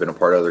that. I've been a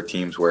part of other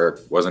teams where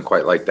it wasn't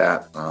quite like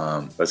that.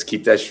 Let's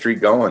keep that streak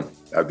going.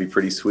 That'd be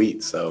pretty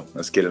sweet. So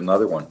let's get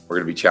another one. We're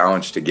going to be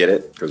challenged to get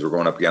it because we're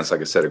going up against,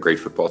 like I said, a great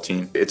football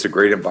team. It's a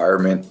great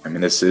environment. I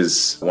mean, this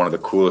is one of the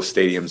coolest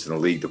stadiums in the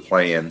league to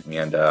play in.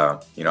 And,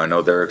 I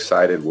know they're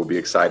excited. We'll be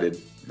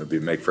excited.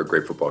 It'll make for a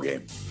great football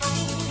game.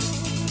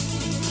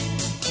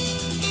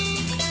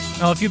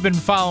 Well, if you've been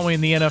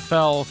following the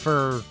NFL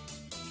for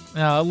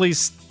at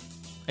least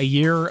a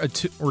year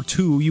or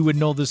two, you would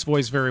know this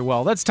voice very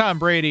well. That's Tom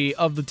Brady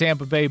of the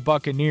Tampa Bay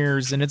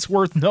Buccaneers, and it's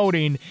worth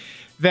noting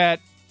that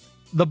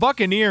the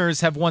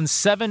Buccaneers have won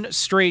 7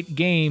 straight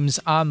games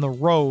on the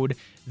road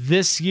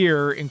this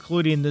year,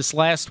 including this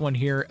last one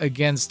here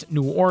against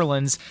New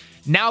Orleans.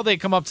 Now they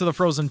come up to the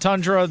frozen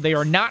tundra. They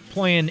are not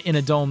playing in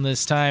a dome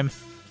this time.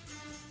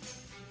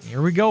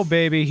 Here we go,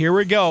 baby. Here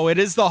we go. It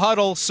is The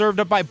Huddle,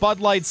 served up by Bud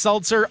Light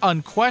Seltzer,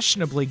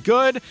 unquestionably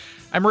good.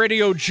 I'm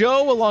Radio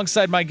Joe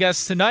alongside my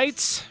guest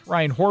tonight,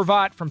 Ryan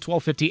Horvat from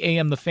 1250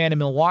 AM The Fan in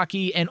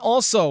Milwaukee, and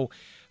also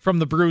from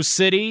the Brew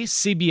City,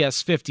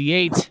 CBS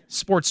 58,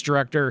 sports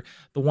director,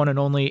 the one and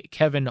only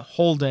Kevin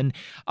Holden.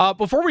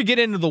 Before we get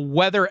into the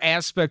weather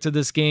aspect of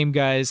this game,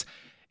 guys,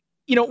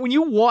 you know, when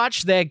you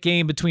watch that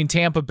game between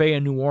Tampa Bay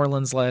and New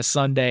Orleans last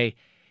Sunday,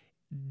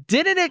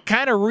 didn't it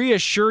kind of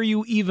reassure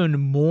you even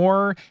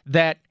more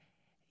that,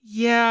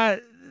 yeah,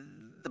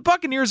 the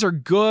Buccaneers are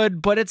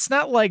good, but it's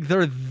not like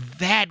they're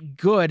that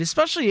good,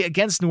 especially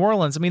against New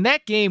Orleans? I mean,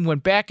 that game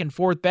went back and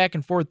forth, back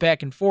and forth,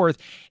 back and forth.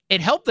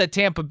 It helped that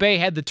Tampa Bay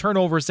had the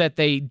turnovers that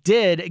they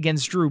did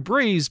against Drew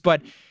Brees.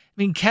 But, I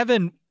mean,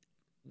 Kevin,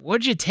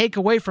 what'd you take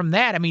away from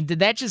that? I mean, did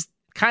that just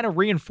kind of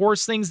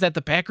reinforce things that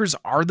the Packers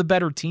are the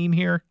better team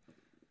here?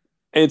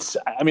 I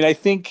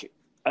think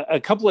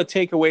a couple of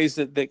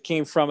takeaways that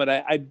came from it.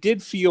 I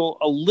did feel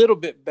a little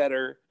bit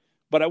better,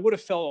 but I would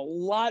have felt a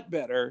lot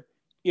better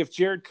if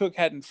Jared Cook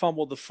hadn't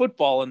fumbled the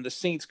football and the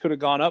Saints could have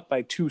gone up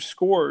by 2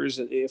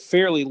 scores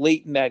fairly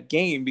late in that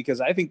game,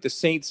 because I think the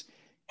Saints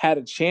had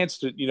a chance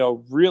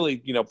to, really,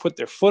 put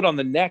their foot on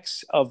the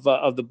necks of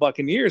the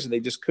Buccaneers, and they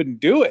just couldn't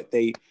do it.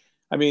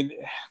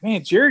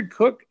 Jared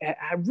Cook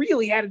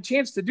really had a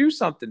chance to do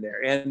something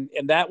there. And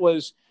that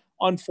was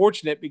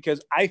unfortunate,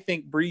 because I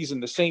think Brees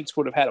and the Saints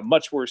would have had a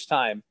much worse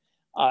time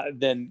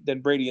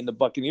than Brady and the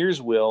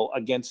Buccaneers will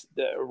against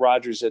the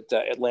Rodgers at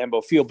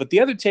Lambeau Field. But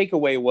the other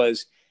takeaway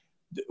was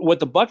what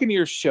the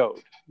Buccaneers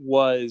showed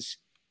was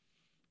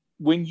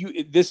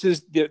this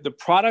is the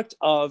product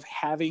of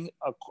having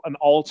an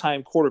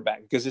all-time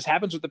quarterback, because this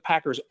happens with the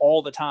Packers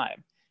all the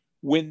time.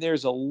 When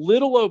there's a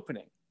little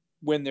opening,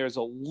 when there's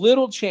a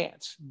little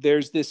chance,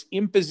 there's this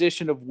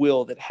imposition of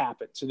will that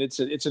happens. And it's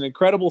an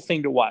incredible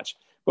thing to watch.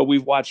 But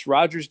we've watched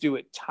Rodgers do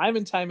it time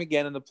and time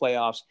again in the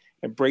playoffs,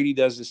 and Brady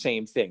does the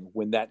same thing.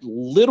 When that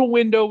little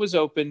window was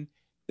open,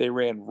 they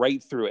ran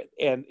right through it.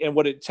 And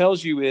what it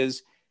tells you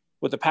is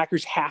what the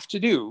Packers have to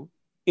do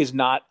is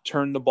not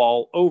turn the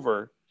ball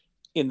over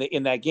in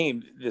that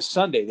game this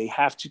Sunday. They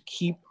have to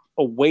keep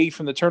away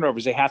from the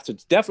turnovers. They have to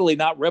definitely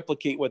not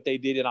replicate what they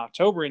did in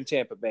October in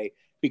Tampa Bay,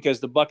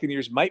 because the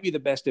Buccaneers might be the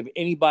best of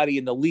anybody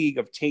in the league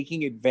of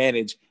taking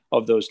advantage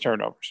of those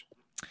turnovers.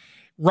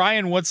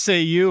 Ryan, what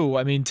say you?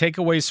 I mean,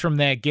 takeaways from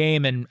that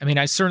game, and I mean,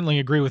 I certainly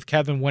agree with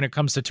Kevin when it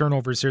comes to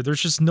turnovers here.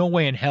 There's just no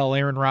way in hell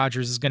Aaron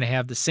Rodgers is going to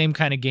have the same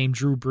kind of game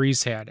Drew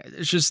Brees had.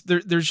 It's just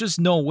there's just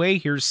no way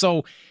here. So,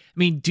 I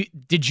mean,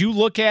 did you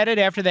look at it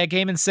after that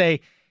game and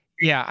say,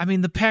 Yeah, I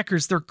mean, the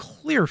Packers, they're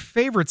clear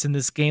favorites in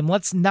this game.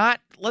 Let's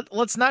not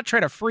try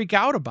to freak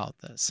out about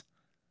this.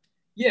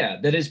 Yeah,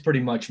 that is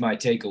pretty much my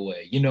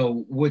takeaway.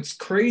 What's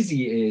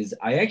crazy is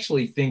I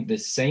actually think the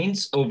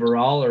Saints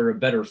overall are a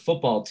better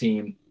football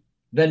team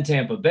than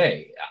Tampa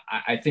Bay.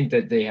 I think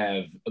that they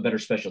have a better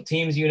special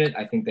teams unit.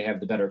 I think they have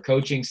the better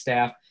coaching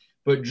staff.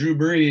 But Drew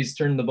Brees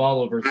turned the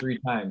ball over 3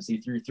 times. He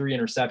threw 3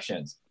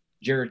 interceptions.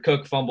 Jared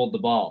Cook fumbled the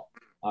ball.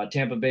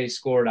 Tampa Bay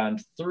scored on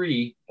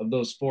 3 of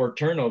those 4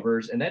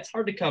 turnovers, and that's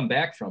hard to come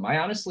back from. I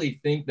honestly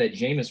think that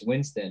Jameis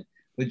Winston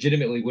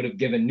legitimately would have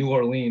given New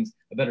Orleans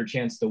a better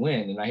chance to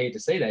win. And I hate to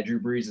say that. Drew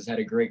Brees has had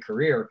a great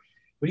career,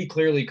 but he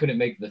clearly couldn't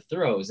make the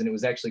throws, and it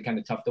was actually kind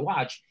of tough to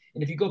watch.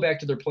 And if you go back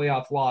to their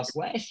playoff loss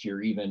last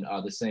year, even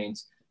the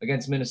Saints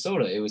against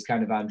Minnesota, it was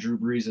kind of on Drew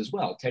Brees as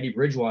well. Teddy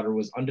Bridgewater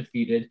was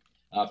undefeated,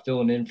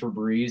 filling in for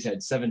Brees,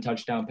 had 7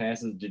 touchdown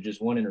passes to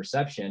just 1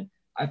 interception.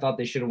 I thought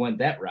they should have went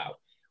that route.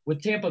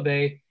 With Tampa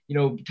Bay,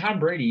 Tom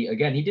Brady,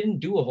 again, he didn't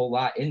do a whole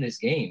lot in this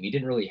game. He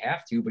didn't really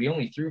have to, but he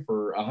only threw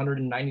for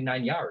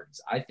 199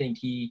 yards. I think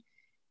he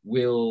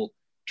will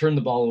turn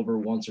the ball over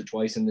once or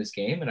twice in this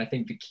game, and I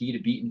think the key to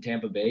beating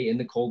Tampa Bay in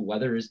the cold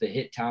weather is to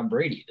hit Tom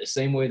Brady, the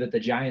same way that the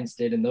Giants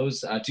did in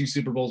those 2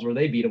 Super Bowls where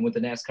they beat him with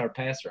the NASCAR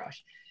pass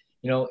rush.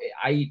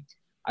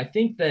 I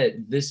think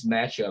that this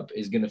matchup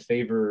is going to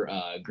favor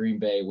Green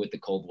Bay with the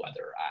cold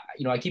weather.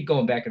 I keep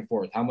going back and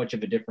forth. How much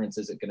of a difference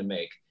is it going to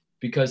make?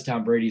 Because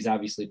Tom Brady's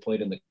obviously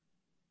played in the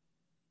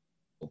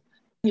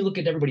 – you look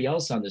at everybody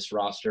else on this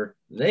roster,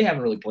 they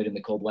haven't really played in the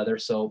cold weather,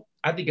 so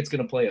I think it's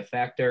going to play a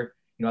factor.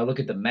 I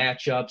look at the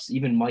matchups.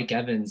 Even Mike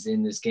Evans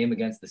in this game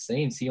against the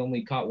Saints, he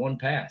only caught 1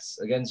 pass.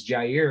 Against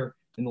Jair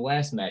in the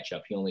last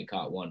matchup, he only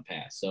caught 1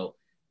 pass. So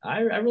I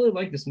really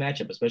like this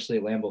matchup, especially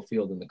at Lambeau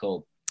Field in the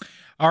cold.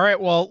 All right,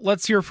 well,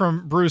 let's hear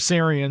from Bruce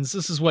Arians.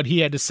 This is what he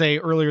had to say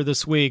earlier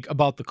this week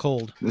about the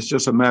cold. It's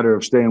just a matter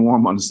of staying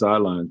warm on the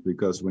sidelines,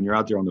 because when you're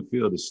out there on the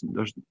field,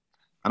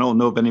 I don't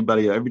know if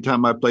anybody – every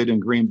time I played in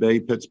Green Bay,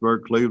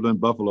 Pittsburgh,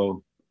 Cleveland,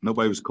 Buffalo,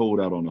 nobody was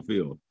cold out on the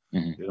field.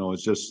 Mm-hmm.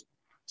 It's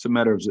a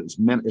matter of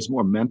it's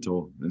more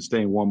mental than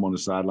staying warm on the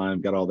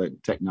sideline. Got all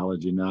that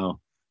technology now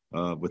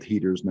with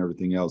heaters and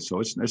everything else. So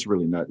it's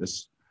really not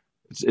it's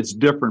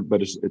different,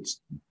 but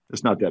it's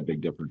not that big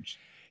difference.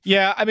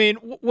 Yeah, I mean,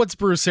 what's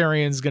Bruce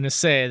Arians going to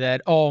say?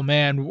 That, oh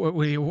man,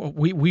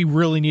 we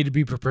really need to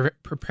be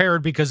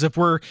prepared, because if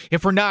we're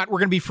not, we're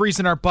going to be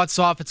freezing our butts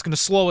off. It's going to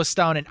slow us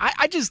down. And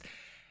I just,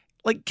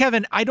 like,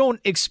 Kevin, I don't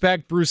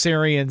expect Bruce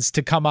Arians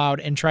to come out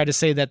and try to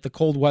say that the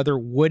cold weather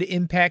would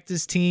impact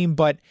his team,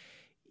 but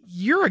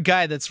you're a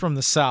guy that's from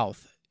the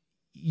South.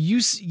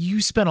 You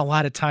spent a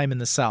lot of time in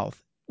the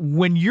South.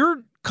 When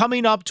you're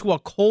coming up to a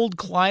cold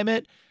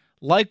climate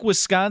like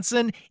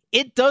Wisconsin,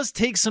 it does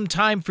take some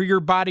time for your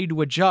body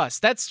to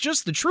adjust. That's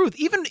just the truth.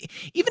 Even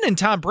in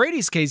Tom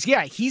Brady's case,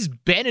 yeah, he's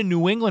been in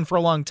New England for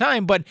a long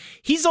time, but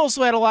he's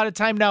also had a lot of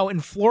time now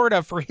in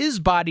Florida for his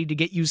body to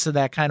get used to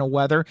that kind of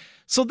weather.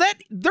 So that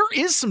there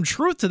is some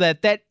truth to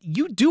that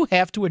you do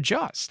have to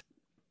adjust.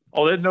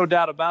 Oh, there's no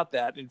doubt about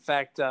that. In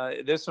fact,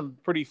 there's some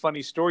pretty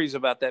funny stories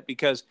about that,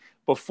 because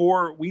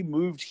before we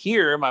moved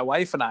here, my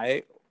wife and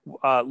I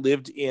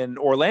lived in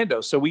Orlando.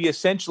 So we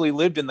essentially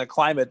lived in the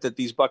climate that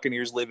these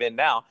Buccaneers live in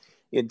now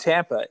in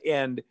Tampa.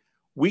 And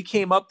we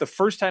came up, the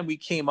first time we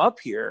came up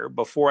here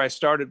before I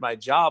started my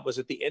job was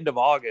at the end of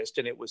August,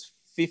 and it was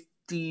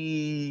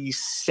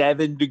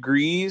 57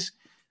 degrees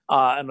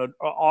on an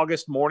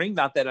August morning.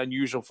 Not that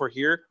unusual for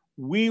here.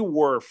 We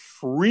were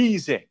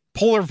freezing.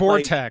 Polar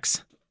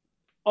vortex.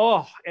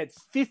 At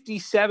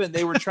 57,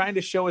 they were trying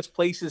to show us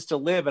places to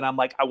live. And I'm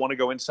like, I want to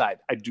go inside.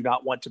 I do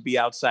not want to be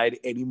outside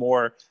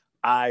anymore.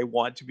 I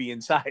want to be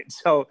inside.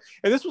 So,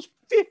 and this was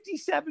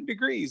 57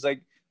 degrees.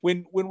 Like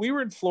when we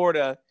were in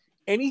Florida,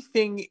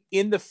 anything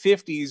in the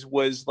 50s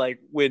was like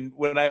when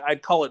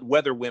I'd call it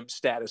weather wimp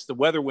status. The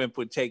weather wimp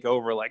would take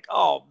over, like,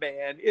 oh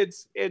man,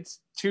 it's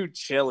too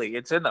chilly.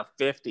 It's in the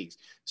 50s.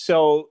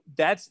 So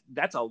that's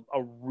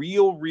a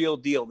real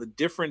deal. The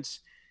difference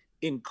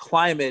in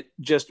climate,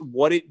 just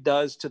what it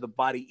does to the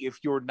body if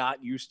you're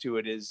not used to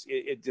it is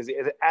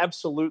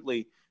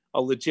absolutely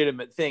a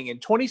legitimate thing.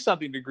 And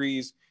 20-something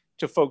degrees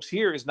to folks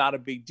here is not a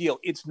big deal.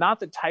 It's not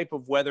the type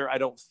of weather, I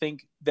don't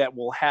think, that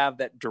will have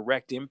that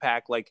direct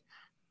impact. Like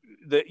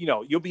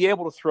you'll be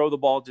able to throw the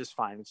ball just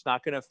fine. It's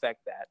not going to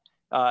affect that.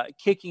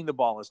 Kicking the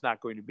ball is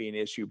not going to be an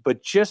issue,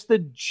 but just the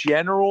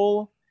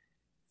general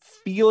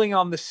feeling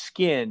on the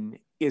skin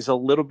is a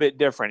little bit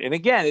different. And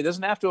again, it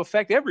doesn't have to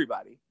affect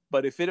everybody,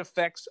 but if it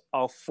affects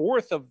a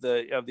fourth of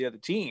the other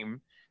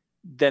team,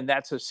 then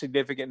that's a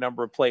significant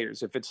number of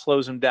players. If it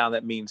slows them down,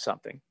 that means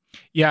something.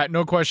 Yeah,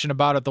 no question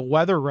about it. The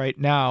weather right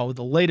now,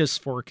 the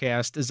latest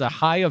forecast is a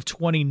high of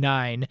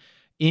 29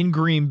 in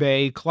Green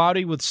Bay,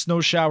 cloudy with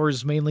snow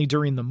showers mainly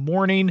during the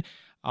morning.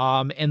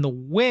 And the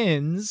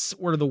winds,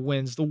 what are the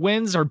winds? The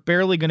winds are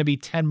barely going to be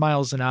 10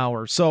 miles an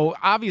hour. So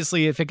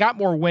obviously, if it got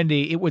more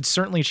windy, it would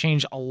certainly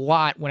change a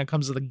lot when it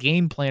comes to the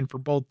game plan for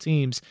both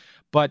teams.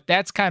 but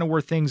that's kind of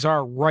where things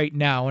are right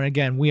now. And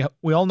again, we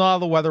all know how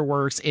the weather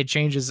works. It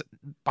changes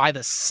by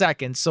the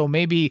second, so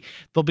maybe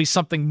there'll be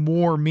something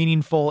more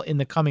meaningful in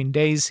the coming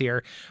days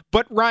here.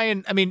 But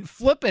Ryan, I mean,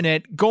 flipping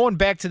it, going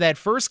back to that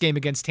first game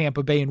against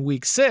Tampa Bay in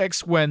Week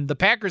 6, when the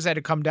Packers had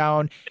to come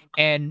down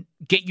and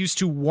get used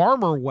to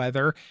warmer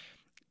weather,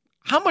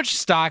 how much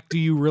stock do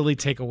you really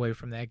take away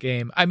from that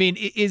game? I mean,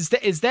 is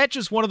that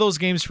just one of those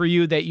games for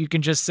you that you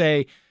can just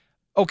say,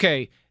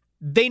 okay,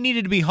 they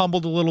needed to be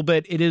humbled a little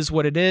bit, it is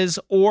what it is,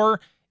 or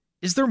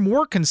is there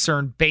more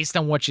concern based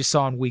on what you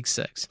saw in Week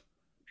 6?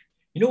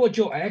 You know what,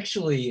 Joe?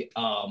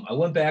 I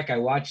went back, I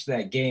watched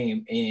that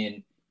game,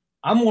 and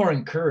I'm more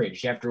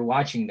encouraged after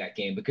watching that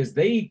game because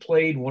they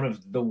played one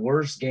of the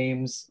worst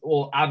games.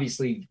 Well,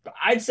 obviously,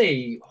 I'd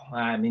say,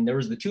 there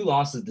was the 2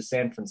 losses to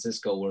San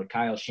Francisco where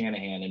Kyle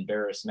Shanahan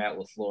embarrassed Matt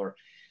LaFleur.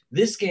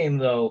 This game,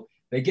 though,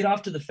 they get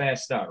off to the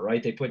fast start,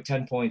 right? They put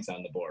 10 points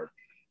on the board.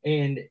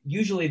 And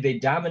usually they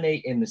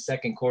dominate in the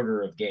second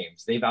quarter of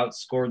games. They've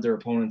outscored their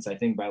opponents, I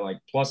think, by like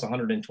plus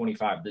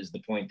 125 is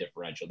the point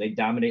differential. They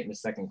dominate in the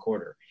second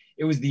quarter.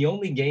 It was the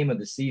only game of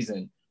the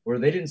season where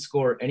they didn't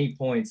score any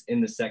points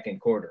in the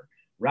second quarter.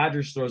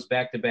 Rodgers throws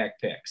back-to-back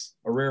picks,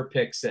 a rare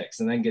pick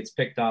 6, and then gets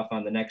picked off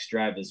on the next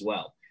drive as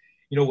well.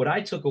 You know, what I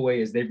took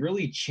away is they've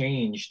really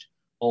changed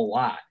a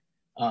lot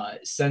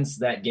since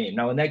that game.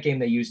 Now, in that game,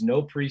 they used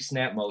no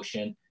pre-snap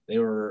motion. They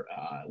were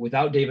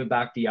without David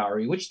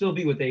Bakhtiari, which they'll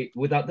be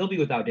without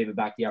David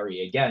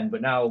Bakhtiari again.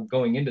 But now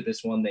going into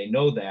this one, they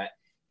know that.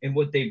 And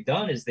what they've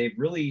done is they've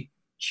really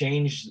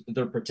changed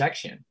their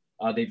protection.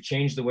 They've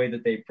changed the way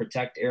that they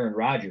protect Aaron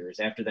Rodgers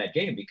after that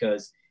game,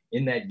 because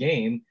in that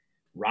game,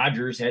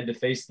 Rodgers had to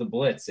face the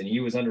blitz, and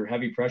he was under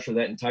heavy pressure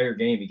that entire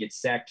game. He gets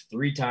sacked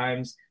 3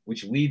 times,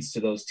 which leads to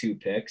those 2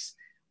 picks.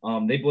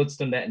 They blitzed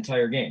him that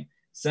entire game.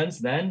 Since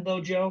then,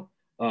 though, Joe,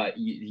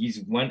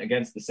 he's went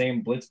against the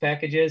same blitz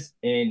packages,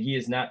 and he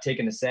has not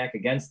taken a sack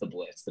against the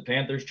blitz. The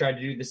Panthers tried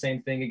to do the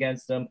same thing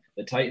against them.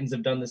 The Titans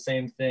have done the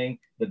same thing.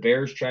 The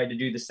Bears tried to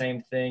do the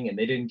same thing, and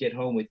they didn't get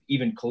home with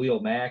even Khalil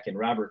Mack and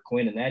Robert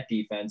Quinn in that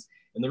defense.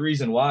 And the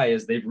reason why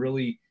is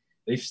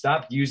they've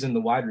stopped using the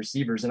wide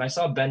receivers. And I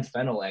saw Ben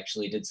Fennell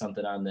actually did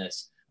something on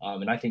this,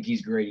 and I think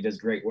he's great. He does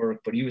great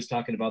work, but he was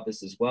talking about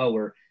this as well,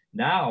 where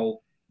now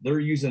they're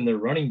using their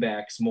running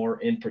backs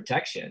more in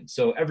protection.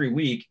 So every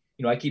week,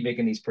 I keep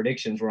making these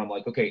predictions where I'm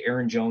like, okay,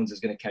 Aaron Jones is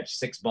going to catch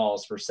 6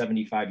 balls for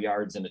 75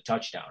 yards and a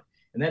touchdown.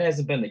 And that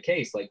hasn't been the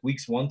case. Like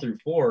weeks 1 through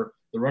 4,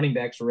 the running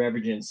backs were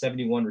averaging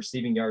 71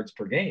 receiving yards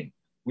per game.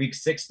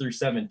 Weeks 6 through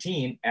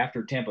 17,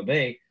 after Tampa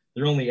Bay,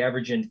 they're only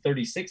averaging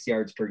 36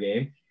 yards per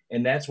game.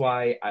 And that's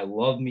why I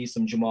love me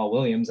some Jamal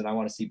Williams, and I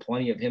want to see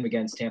plenty of him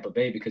against Tampa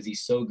Bay because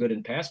he's so good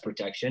in pass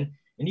protection.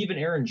 And even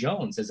Aaron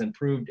Jones has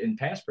improved in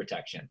pass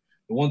protection.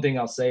 The one thing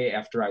I'll say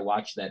after I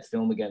watched that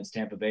film against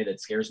Tampa Bay that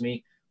scares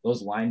me,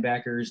 those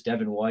linebackers,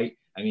 Devin White,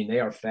 they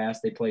are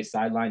fast. They play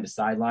sideline to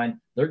sideline.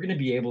 They're going to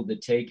be able to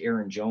take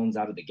Aaron Jones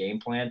out of the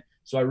game plan.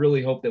 So I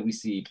really hope that we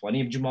see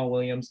plenty of Jamal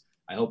Williams.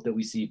 I hope that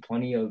we see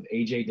plenty of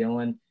A.J.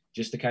 Dillon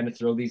just to kind of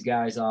throw these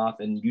guys off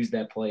and use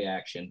that play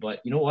action. But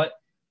you know what?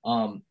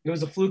 It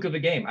was a fluke of a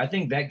game. I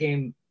think that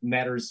game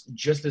matters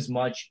just as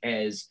much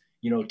as,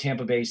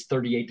 Tampa Bay's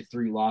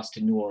 38-3 loss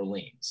to New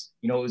Orleans.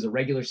 It was a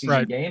regular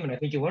season game, and I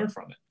think you learned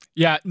from it.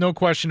 Yeah, no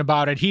question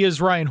about it. He is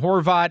Ryan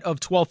Horvat of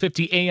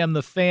 1250 AM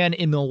The Fan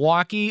in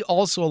Milwaukee,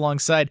 also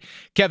alongside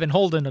Kevin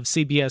Holden of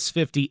CBS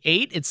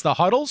 58. It's The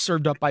Huddle,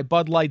 served up by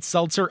Bud Light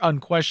Seltzer,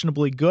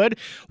 unquestionably good.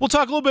 We'll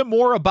talk a little bit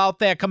more about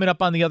that coming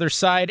up on the other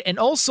side, and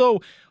also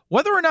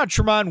whether or not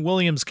Tramon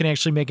Williams can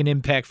actually make an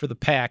impact for the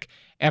Pack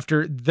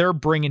after they're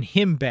bringing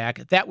him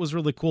back. That was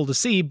really cool to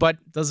see, but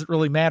does it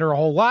really matter a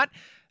whole lot?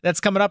 That's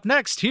coming up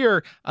next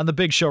here on the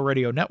Big Show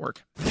Radio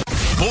Network.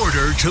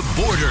 Border to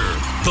Border,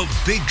 the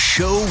Big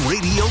Show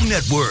Radio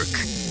Network.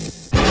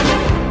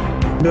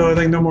 No, I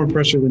think no more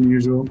pressure than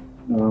usual.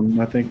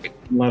 I think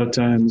a lot of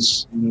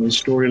times,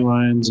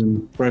 storylines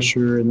and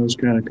pressure and those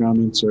kind of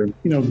comments are,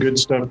 good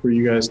stuff for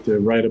you guys to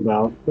write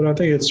about. But I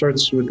think it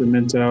starts with the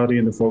mentality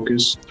and the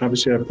focus.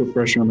 Obviously, I put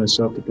pressure on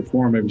myself to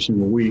perform every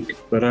single week,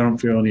 but I don't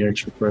feel any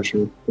extra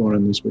pressure going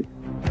in this week.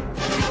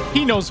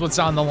 He knows what's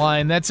on the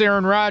line. That's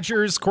Aaron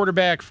Rodgers,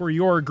 quarterback for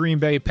your Green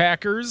Bay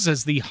Packers,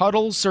 as the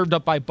Huddle, served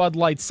up by Bud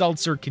Light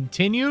Seltzer,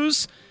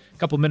 continues. A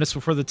couple minutes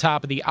before the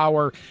top of the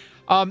hour.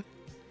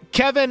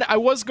 Kevin, I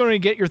was going to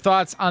get your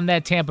thoughts on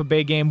that Tampa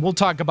Bay game. We'll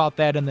talk about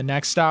that in the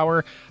next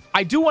hour.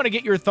 I do want to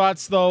get your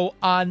thoughts, though,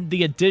 on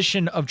the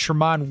addition of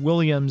Tramon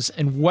Williams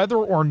and whether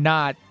or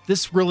not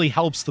this really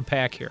helps the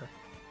Pack here.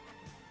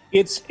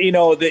 It's,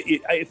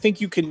 I think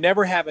you can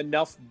never have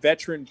enough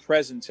veteran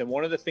presence. And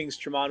one of the things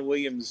Tramon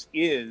Williams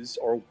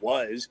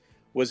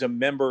was a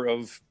member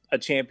of a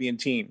champion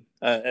team,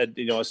 a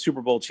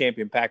Super Bowl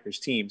champion Packers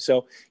team.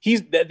 So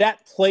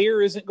that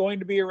player isn't going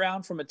to be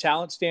around from a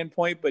talent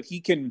standpoint, but he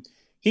can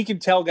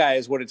tell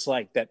guys what it's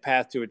like, that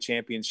path to a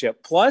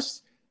championship.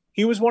 Plus,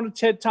 he was one of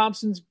Ted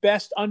Thompson's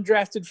best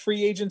undrafted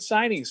free agent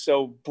signings.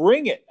 So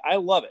bring it. I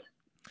love it.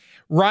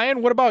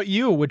 Ryan, what about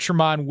you with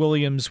Tramon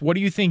Williams? What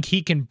do you think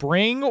he can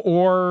bring,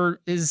 or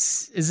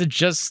is it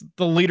just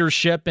the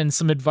leadership and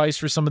some advice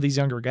for some of these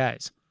younger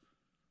guys?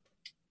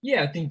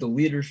 Yeah, I think the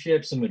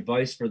leadership, some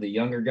advice for the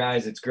younger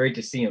guys. It's great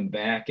to see him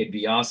back. It'd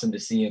be awesome to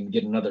see him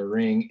get another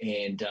ring.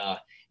 And,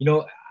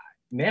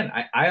 man,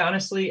 I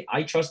honestly,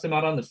 I trust him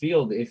out on the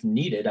field if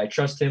needed. I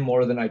trust him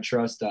more than I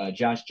trust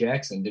Josh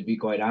Jackson, to be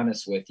quite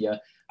honest with you.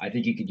 I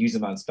think you could use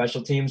him on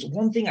special teams.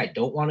 One thing I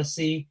don't want to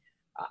see,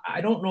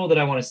 I don't know that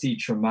I want to see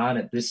Tramon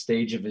at this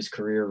stage of his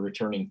career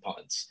returning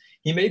punts.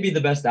 He may be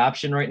the best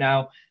option right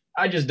now.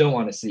 I just don't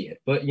want to see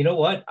it. But you know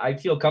what? I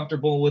feel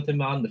comfortable with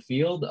him on the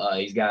field.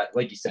 He's got,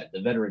 like you said, the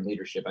veteran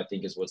leadership, I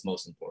think, is what's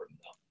most important,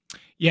 though.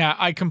 Yeah,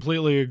 I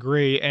completely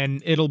agree.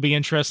 And it'll be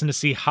interesting to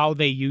see how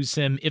they use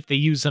him, if they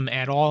use him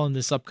at all in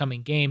this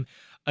upcoming game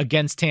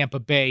against Tampa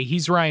Bay.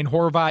 He's Ryan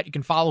Horvat. You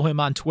can follow him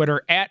on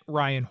Twitter at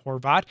Ryan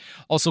Horvat.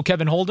 Also,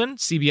 Kevin Holden,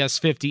 CBS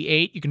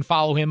 58. You can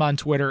follow him on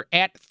Twitter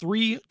at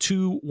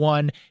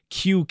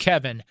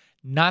 321QKevin.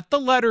 Not the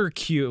letter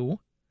Q,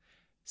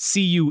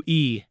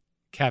 CUE,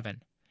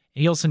 Kevin.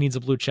 He also needs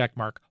a blue check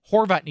mark.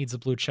 Horvat needs a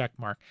blue check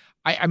mark.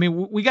 I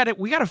mean, we got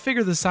to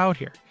figure this out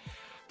here.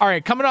 All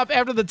right, coming up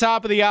after the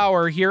top of the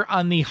hour here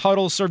on the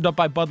Huddle, served up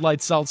by Bud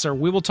Light Seltzer,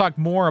 we will talk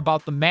more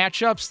about the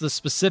matchups, the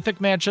specific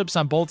matchups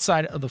on both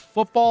sides of the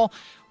football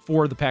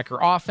for the Packer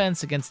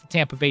offense against the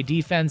Tampa Bay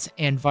defense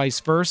and vice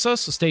versa.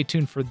 So stay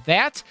tuned for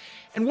that.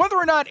 And whether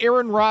or not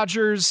Aaron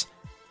Rodgers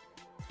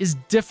is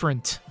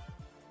different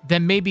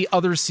than maybe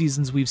other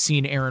seasons we've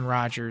seen Aaron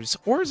Rodgers,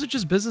 or is it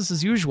just business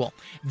as usual?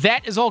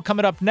 That is all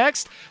coming up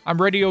next. I'm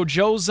Radio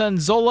Joe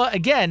Zanzola.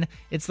 Again,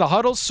 it's the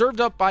Huddle,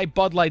 served up by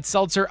Bud Light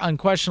Seltzer,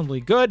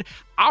 unquestionably good.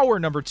 Hour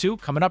number 2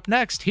 coming up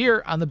next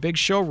here on the Big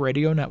Show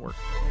Radio Network.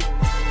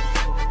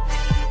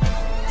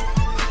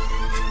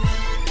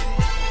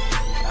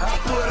 I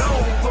put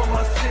on for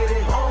my city,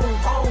 on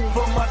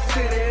for my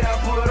city. I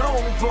put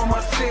on for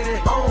my city,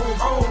 on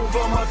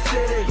for my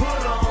city.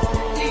 Put on.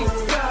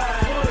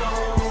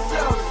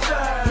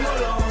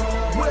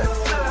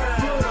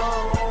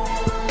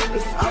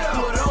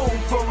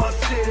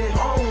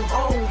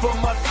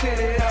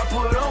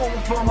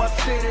 For my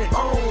city,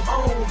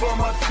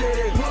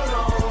 put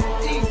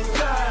on, east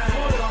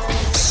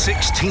side.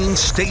 16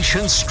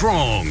 stations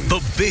strong, the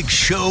Big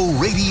Show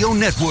Radio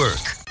Network.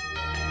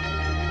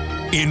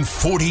 In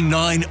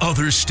 49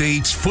 other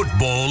states,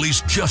 football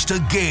is just a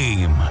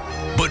game.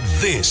 But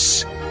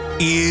this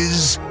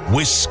is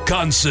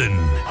Wisconsin. The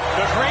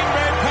Green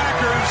Bay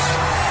Packers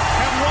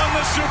have won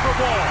the Super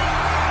Bowl.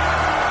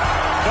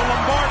 The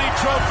Lombardi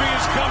Trophy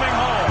is coming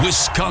home.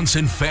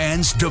 Wisconsin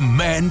fans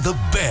demand the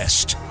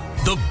best.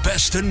 The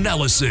best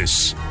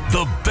analysis,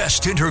 the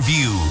best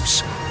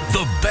interviews,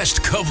 the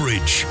best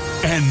coverage,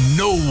 and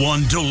no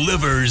one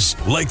delivers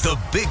like the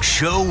Big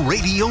Show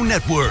Radio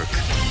Network.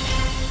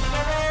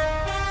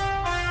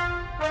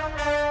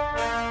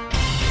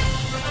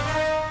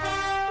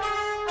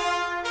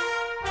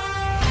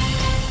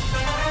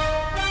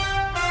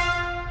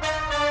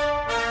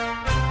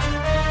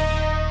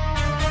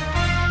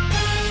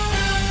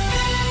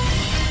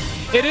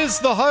 It is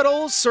the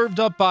Huddle, served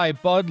up by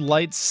Bud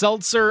Light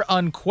Seltzer,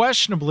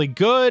 unquestionably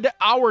good.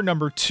 Hour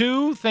number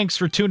 2. Thanks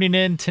for tuning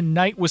in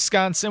tonight,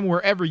 Wisconsin,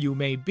 wherever you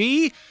may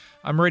be.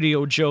 I'm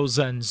Radio Joe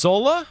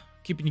Zanzola,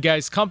 keeping you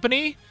guys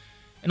company.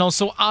 And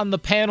also on the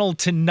panel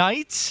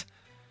tonight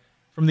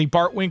from the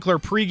Bart Winkler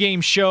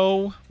pregame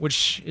show,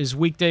 which is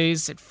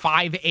weekdays at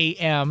 5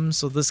 a.m.,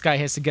 so this guy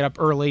has to get up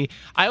early.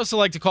 I also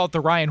like to call it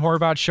the Ryan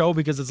Horvat show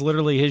because it's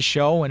literally his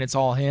show and it's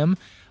all him.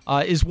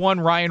 Is one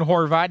Ryan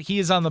Horvat. He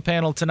is on the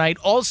panel tonight.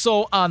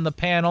 Also on the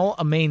panel,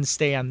 a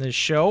mainstay on this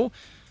show. I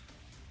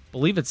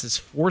believe it's his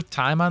 4th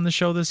time on the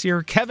show this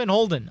year. Kevin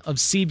Holden of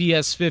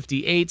CBS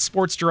 58,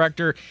 sports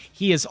director.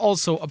 He is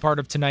also a part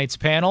of tonight's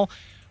panel.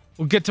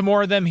 We'll get to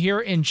more of them here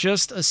in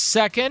just a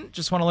second.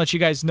 Just want to let you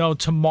guys know,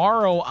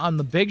 tomorrow on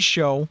the Big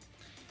Show,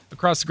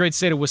 across the great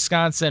state of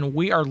Wisconsin,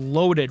 we are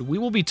loaded. We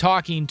will be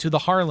talking to the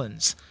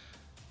Harlans.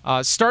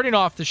 Starting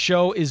off the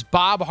show is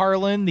Bob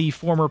Harlan, the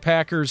former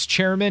Packers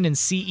chairman and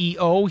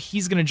CEO.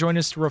 He's going to join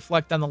us to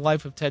reflect on the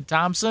life of Ted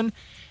Thompson.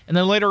 And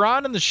then later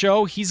on in the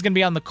show, he's going to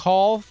be on the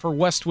call for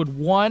Westwood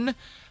One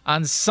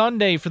on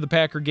Sunday for the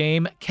Packer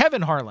game.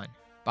 Kevin Harlan,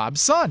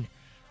 Bob's son.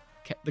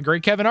 The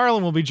great Kevin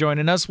Harlan will be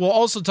joining us. We'll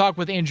also talk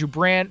with Andrew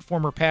Brandt,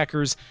 former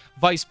Packers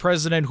vice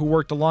president who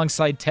worked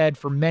alongside Ted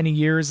for many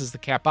years as the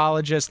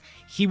capologist.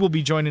 He will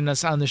be joining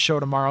us on the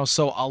show tomorrow,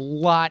 so a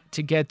lot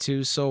to get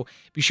to. So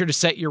be sure to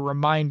set your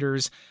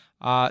reminders.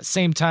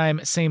 Same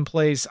time, same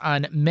place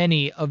on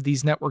many of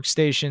these network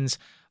stations.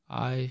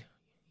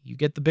 You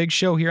get the Big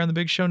Show here on the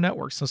Big Show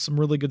Network, so some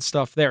really good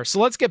stuff there. So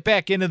let's get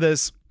back into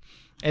this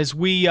as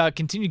we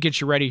continue to get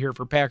you ready here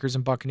for Packers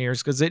and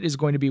Buccaneers, because it is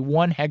going to be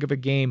one heck of a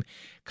game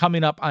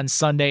coming up on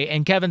Sunday.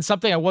 And Kevin,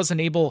 something I wasn't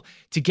able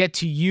to get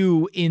to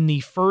you in the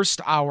first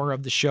hour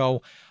of the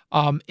show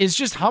is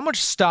just how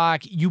much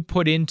stock you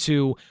put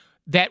into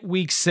that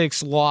Week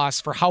 6 loss,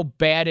 for how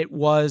bad it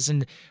was,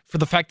 and for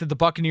the fact that the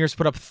Buccaneers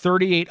put up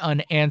 38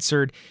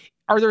 unanswered.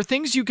 Are there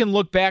things you can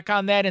look back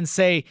on that and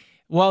say,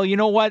 well, you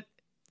know what?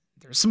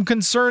 There's some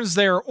concerns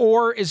there,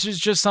 or is this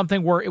just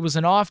something where it was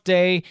an off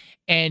day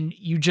and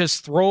you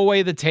just throw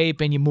away the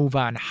tape and you move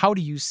on? How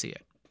do you see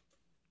it?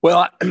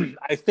 Well,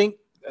 I think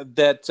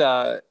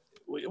that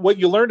what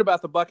you learned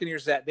about the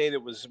Buccaneers that day that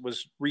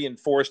was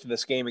reinforced in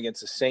this game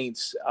against the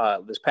Saints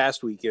this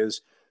past week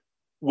is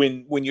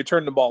when you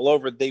turn the ball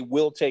over, they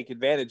will take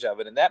advantage of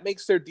it. And that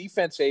makes their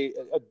defense a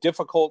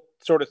difficult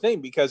sort of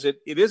thing, because it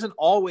isn't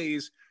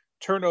always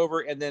turnover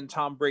and then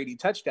Tom Brady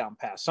touchdown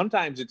pass.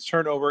 Sometimes it's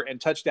turnover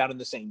and touchdown in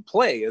the same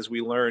play, as we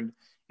learned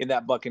in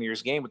that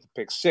Buccaneers game with the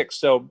pick six.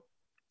 So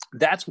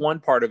that's one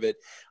part of it.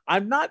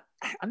 I'm not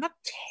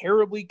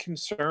terribly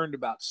concerned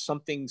about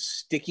something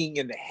sticking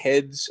in the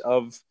heads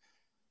of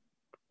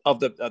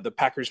the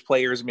Packers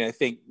players. I mean, I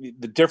think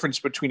the difference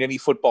between any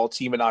football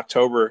team in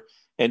October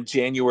and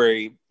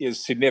January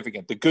is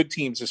significant. The good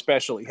teams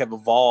especially have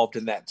evolved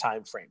in that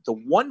time frame. The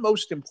one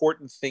most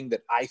important thing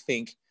that I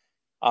think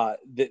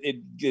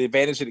the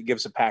advantage that it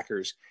gives the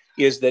Packers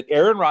is that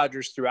Aaron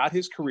Rodgers throughout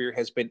his career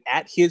has been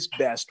at his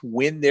best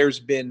when there's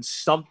been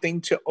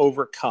something to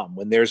overcome,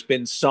 when there's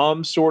been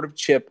some sort of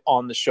chip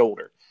on the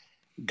shoulder,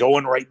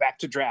 going right back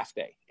to draft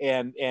day.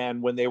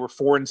 And when they were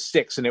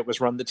 4-6 and it was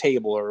run the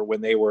table, or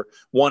when they were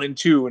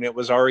 1-2 and it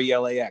was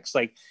RELAX,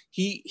 like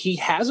he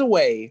has a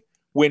way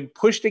when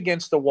pushed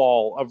against the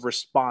wall of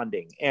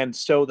responding. And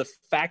so the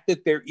fact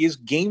that there is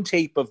game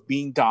tape of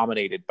being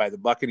dominated by the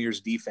Buccaneers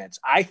defense,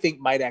 I think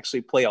might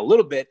actually play a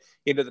little bit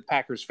into the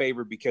Packers'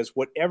 favor, because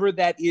whatever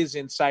that is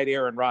inside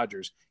Aaron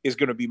Rodgers is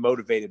going to be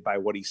motivated by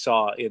what he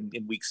saw in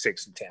week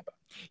 6 in Tampa.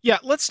 Yeah,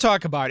 let's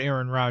talk about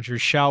Aaron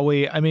Rodgers, shall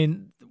we? I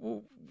mean,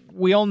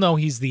 we all know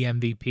he's the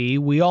MVP.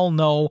 We all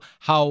know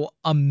how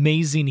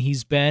amazing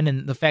he's been,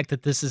 and the fact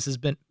that this has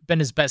been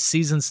his best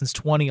season since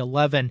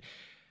 2011.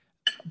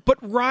 But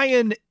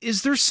Ryan,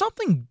 is there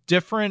something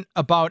different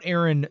about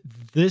Aaron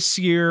this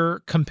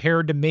year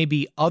compared to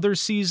maybe other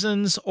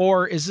seasons?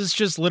 Or is this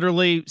just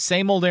literally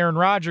same old Aaron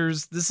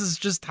Rodgers? This is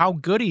just how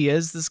good he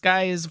is. This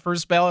guy is a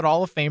first ballot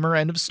Hall of Famer,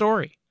 end of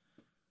story.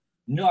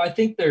 No, I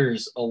think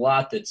there's a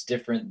lot that's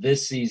different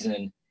this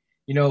season.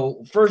 You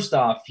know, first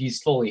off,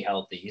 he's fully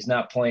healthy. He's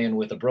not playing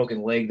with a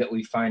broken leg that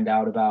we find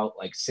out about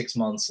like 6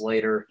 months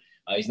later.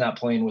 He's not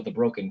playing with a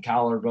broken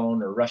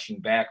collarbone or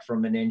rushing back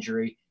from an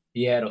injury.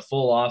 He had a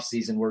full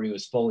offseason where he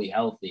was fully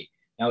healthy.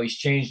 Now he's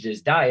changed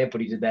his diet, but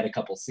he did that a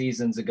couple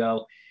seasons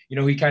ago. You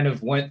know, he kind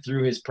of went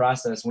through his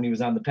process when he was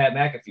on the Pat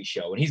McAfee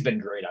show, and he's been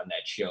great on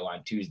that show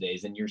on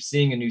Tuesdays. And you're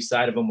seeing a new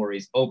side of him where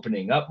he's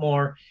opening up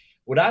more.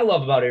 What I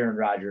love about Aaron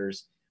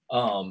Rodgers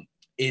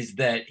is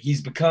that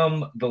he's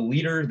become the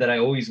leader that I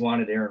always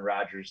wanted Aaron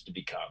Rodgers to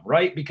become,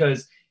 right?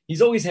 Because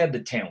he's always had the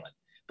talent.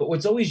 But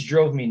what's always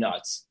drove me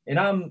nuts, and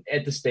I'm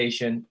at the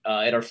station,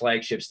 at our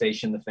flagship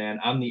station, The Fan,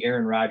 I'm the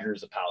Aaron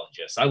Rodgers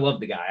apologist. I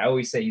love the guy. I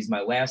always say he's my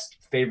last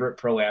favorite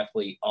pro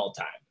athlete all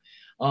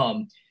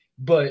time.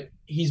 But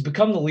he's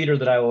become the leader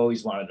that I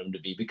always wanted him to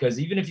be, because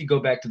even if you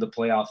go back to the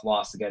playoff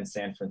loss against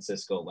San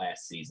Francisco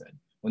last season,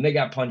 when they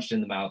got punched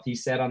in the mouth, he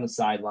sat on the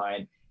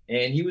sideline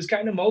and he was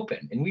kind of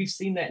moping. And we've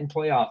seen that in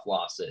playoff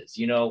losses.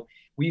 You know,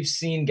 we've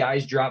seen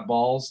guys drop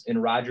balls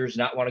and Rodgers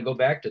not want to go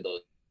back to those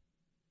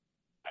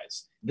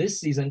guys.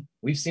 This season,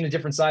 we've seen a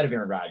different side of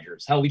Aaron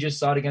Rodgers. Hell, we just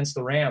saw it against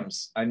the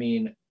Rams. I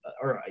mean,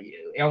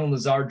 Allen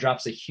Lazard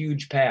drops a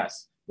huge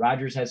pass.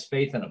 Rodgers has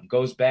faith in him,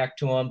 goes back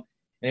to him,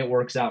 and it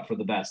works out for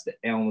the best.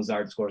 Allen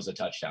Lazard scores a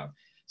touchdown.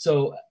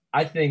 So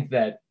I think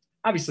that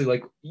obviously,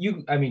 like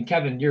you, I mean,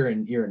 Kevin, you're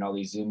in all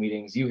these Zoom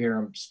meetings. You hear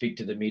him speak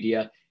to the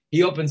media.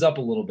 He opens up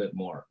a little bit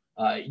more.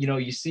 You know,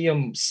 you see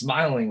him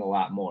smiling a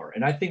lot more.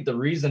 And I think the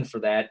reason for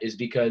that is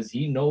because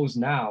he knows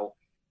now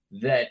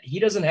that he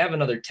doesn't have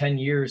another 10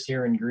 years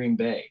here in Green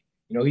Bay.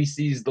 You know, he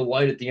sees the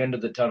light at the end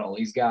of the tunnel.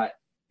 He's got,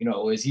 you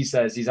know, as he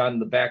says, he's on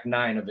the back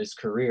nine of his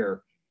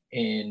career.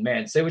 And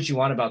man, say what you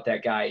want about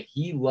that guy.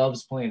 He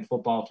loves playing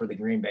football for the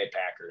Green Bay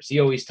Packers. He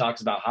always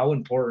talks about how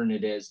important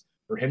it is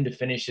for him to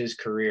finish his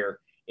career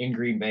in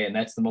Green Bay. And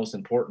that's the most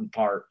important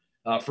part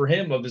for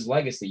him of his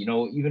legacy, you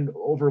know, even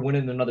over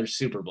winning another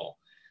Super Bowl.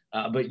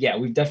 But yeah,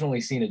 we've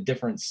definitely seen a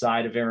different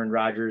side of Aaron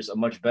Rodgers, a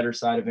much better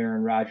side of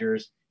Aaron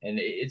Rodgers. And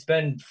it's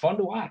been fun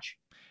to watch.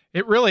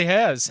 It really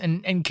has.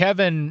 And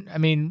Kevin, I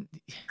mean,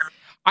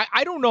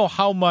 I don't know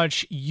how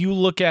much you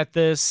look at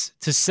this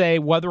to say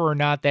whether or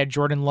not that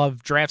Jordan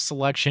Love draft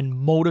selection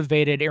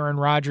motivated Aaron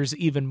Rodgers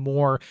even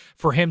more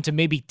for him to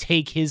maybe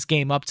take his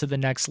game up to the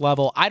next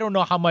level. I don't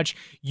know how much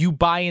you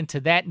buy into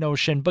that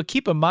notion, but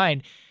keep in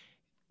mind,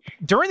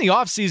 during the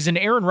offseason,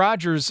 Aaron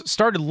Rodgers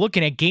started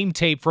looking at game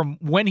tape from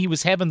when he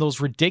was having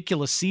those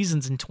ridiculous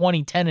seasons in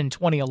 2010 and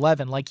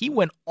 2011. Like, he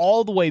went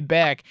all the way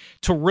back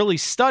to really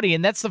study,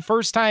 and that's the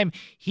first time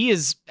he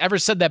has ever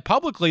said that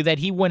publicly, that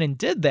he went and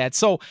did that.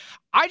 So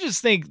I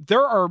just think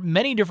there are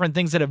many different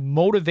things that have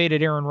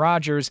motivated Aaron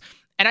Rodgers,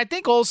 and I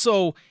think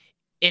also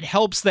it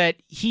helps that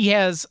he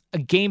has a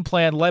game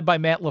plan led by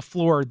Matt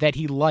LaFleur that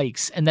he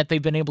likes and that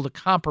they've been able to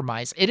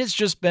compromise. It has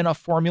just been a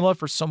formula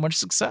for so much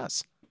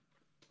success.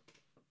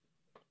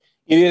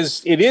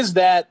 It is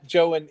that,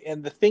 Joe,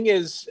 and the thing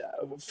is,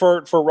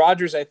 for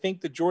Rodgers, I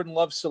think the Jordan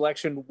Love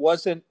selection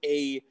wasn't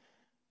a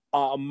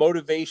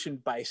motivation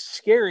by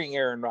scaring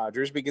Aaron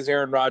Rodgers, because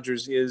Aaron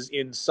Rodgers is,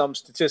 in some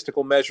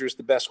statistical measures,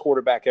 the best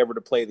quarterback ever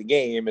to play the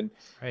game, and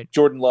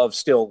Jordan Love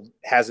still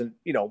hasn't,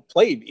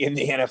 played in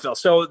the NFL.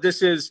 So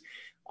this is,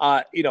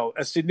 a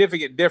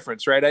significant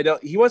difference, right?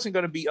 He wasn't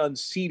going to be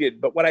unseated,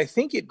 but what I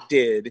think it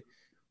did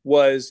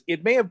was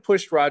it may have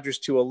pushed Rodgers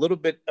to a little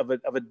bit of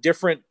a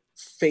different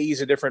phase,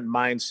 a different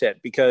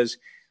mindset, because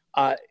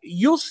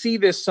you'll see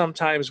this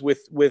sometimes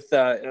with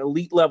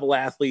elite level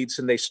athletes,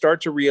 and they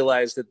start to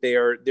realize that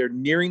they're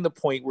nearing the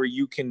point where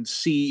you can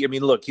see,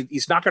 look,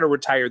 he's not going to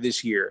retire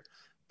this year,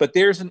 but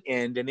there's an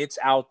end, and it's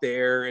out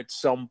there at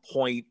some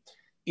point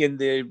in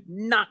the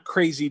not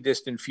crazy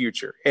distant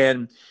future.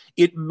 And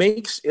it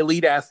makes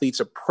elite athletes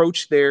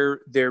approach their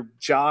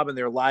job and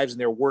their lives and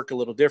their work a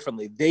little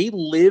differently. They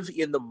live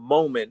in the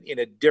moment in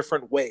a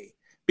different way,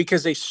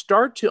 because they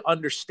start to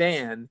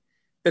understand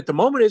that the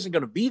moment isn't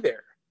going to be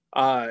there,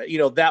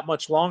 that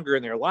much longer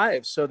in their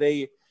lives. So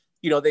they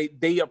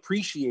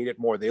appreciate it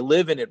more. They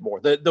live in it more.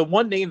 The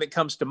one name that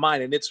comes to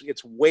mind, and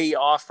it's way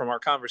off from our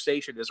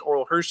conversation, is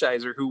Orel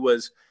Hershiser, who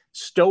was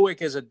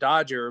stoic as a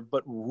Dodger,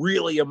 but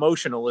really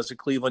emotional as a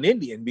Cleveland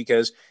Indian,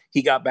 because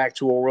he got back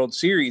to a World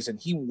Series and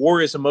he wore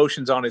his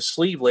emotions on his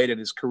sleeve late in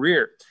his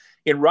career.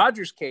 In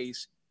Rodgers'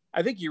 case,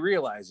 I think he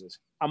realizes,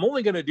 I'm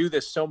only going to do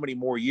this so many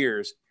more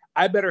years.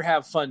 I better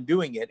have fun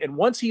doing it. And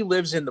once he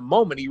lives in the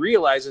moment, he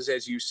realizes,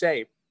 as you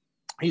say,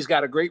 he's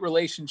got a great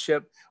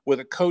relationship with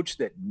a coach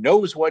that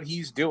knows what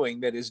he's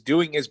doing, that is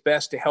doing his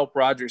best to help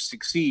Rodgers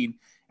succeed.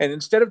 And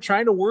instead of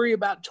trying to worry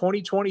about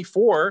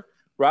 2024,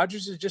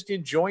 Rodgers is just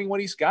enjoying what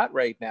he's got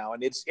right now.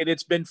 And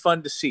it's been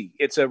fun to see.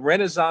 It's a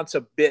renaissance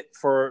a bit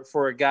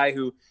for a guy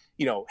who,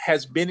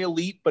 has been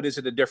elite, but is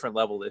at a different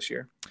level this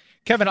year.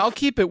 Kevin, I'll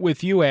keep it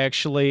with you,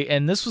 actually.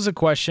 And this was a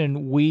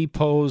question we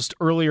posed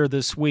earlier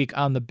this week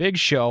on The Big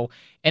Show.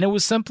 And it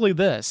was simply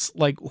this,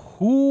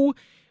 who,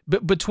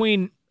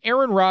 between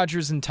Aaron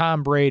Rodgers and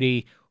Tom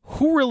Brady,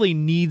 who really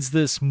needs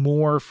this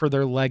more for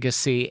their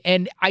legacy?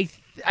 And I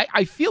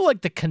feel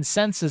like the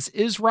consensus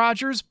is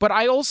Rodgers, but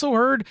I also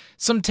heard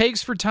some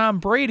takes for Tom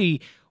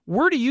Brady.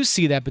 Where do you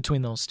see that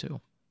between those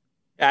two?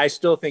 I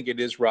still think it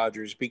is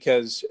Rodgers,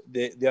 because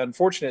the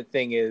unfortunate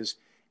thing is,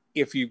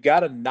 if you've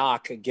got a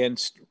knock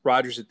against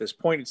Rodgers at this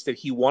point, it's that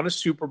he won a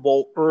Super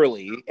Bowl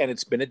early, and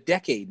it's been a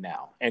decade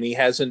now, and he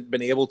hasn't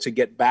been able to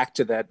get back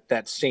to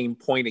that same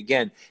point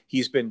again.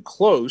 He's been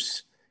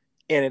close,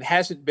 and it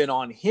hasn't been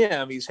on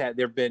him.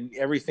 There've been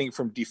everything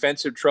from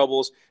defensive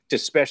troubles to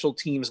special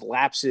teams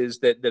lapses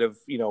that have,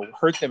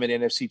 hurt them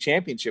in NFC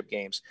championship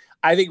games.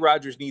 I think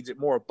Rodgers needs it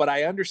more, but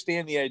I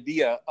understand the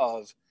idea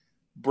of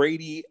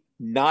Brady,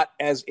 not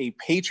as a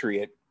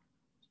Patriot,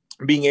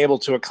 being able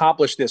to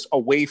accomplish this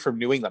away from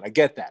New England. I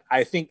get that.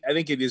 I think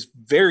it is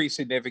very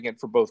significant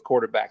for both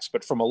quarterbacks,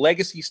 but from a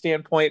legacy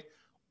standpoint,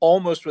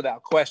 almost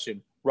without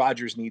question,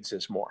 Rodgers needs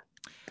this more.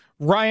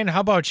 Ryan,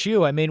 how about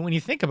you? When you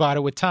think about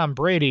it with Tom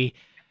Brady,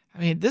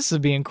 this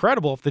would be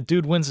incredible if the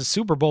dude wins a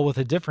Super Bowl with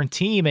a different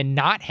team and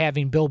not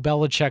having Bill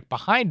Belichick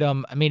behind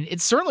him. It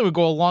certainly would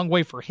go a long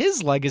way for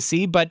his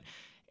legacy, but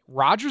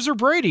Rodgers or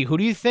Brady, who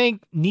do you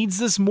think needs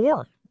this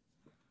more?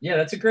 Yeah,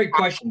 that's a great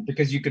question,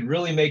 because you could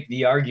really make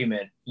the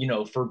argument,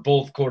 for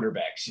both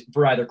quarterbacks,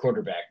 for either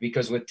quarterback,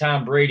 because with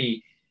Tom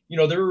Brady,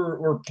 there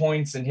were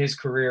points in his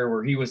career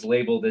where he was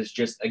labeled as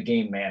just a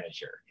game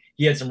manager.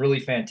 He had some really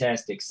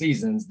fantastic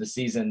seasons. The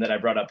season that I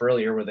brought up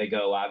earlier, where they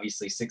go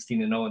obviously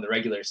 16-0 in the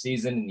regular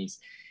season, and he's,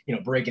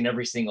 breaking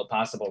every single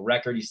possible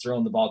record. He's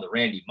throwing the ball to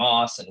Randy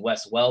Moss and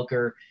Wes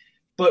Welker.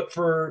 But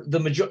for the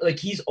majority,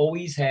 he's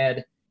always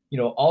had,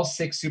 all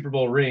 6 Super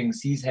Bowl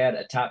rings, he's had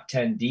a top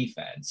 10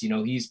 defense.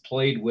 He's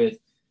played for,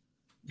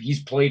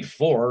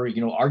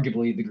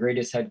 arguably the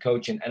greatest head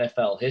coach in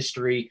NFL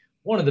history,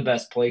 one of the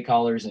best play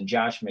callers in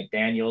Josh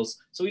McDaniels.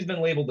 So he's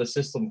been labeled a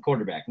system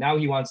quarterback. Now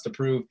he wants to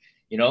prove,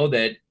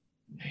 that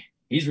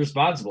he's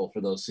responsible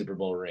for those Super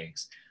Bowl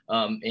rings.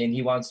 And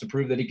he wants to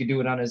prove that he could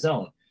do it on his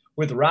own.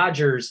 With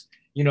Rodgers,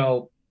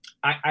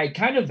 I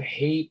kind of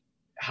hate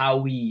how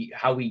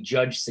we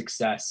judge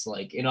success,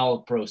 in all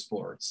of pro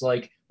sports.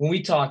 When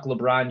we talk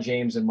LeBron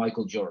James and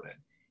Michael Jordan,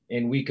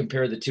 and we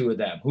compare the two of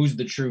them, who's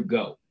the true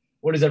GOAT?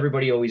 What does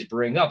everybody always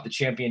bring up? The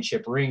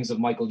championship rings of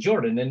Michael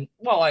Jordan. And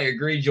while I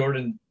agree,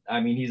 Jordan,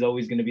 he's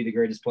always going to be the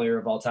greatest player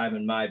of all time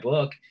in my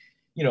book.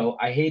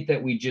 I hate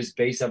that we just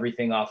base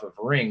everything off of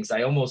rings.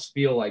 I almost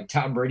feel like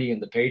Tom Brady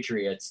and the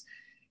Patriots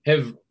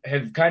have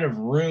kind of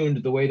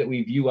ruined the way that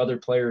we view other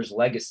players'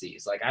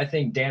 legacies. I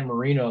think Dan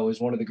Marino is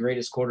one of the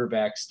greatest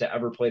quarterbacks to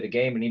ever play the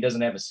game, and he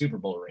doesn't have a Super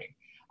Bowl ring.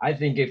 I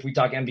think if we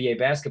talk NBA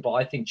basketball,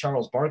 I think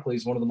Charles Barkley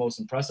is one of the most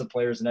impressive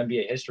players in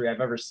NBA history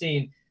I've ever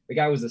seen. The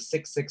guy was a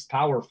 6'6"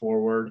 power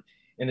forward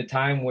in a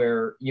time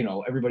where,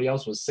 everybody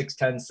else was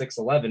 6'10",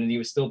 6'11", and he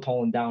was still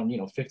pulling down,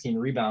 15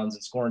 rebounds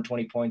and scoring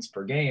 20 points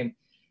per game.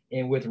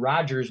 And with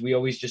Rodgers, we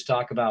always just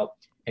talk about,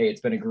 hey,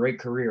 it's been a great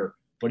career,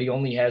 but he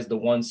only has the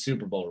one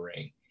Super Bowl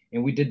ring.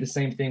 And we did the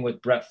same thing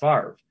with Brett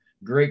Favre.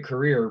 great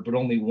career, but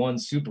only one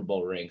Super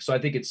Bowl ring. So I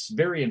think it's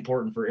very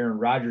important for Aaron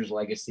Rodgers'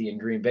 legacy in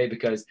Green Bay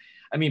because,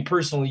 I mean,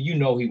 personally,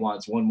 he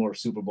wants one more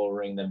Super Bowl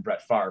ring than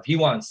Brett Favre. He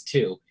wants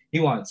 2. He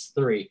wants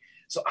 3.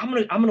 So I'm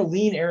gonna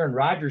lean Aaron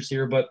Rodgers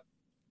here, but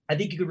I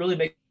think you could really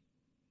make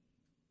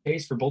a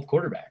case for both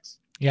quarterbacks.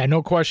 Yeah,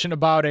 no question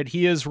about it.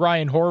 He is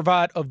Ryan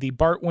Horvat of the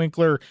Bart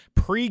Winkler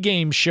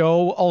pregame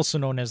show, also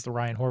known as the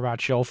Ryan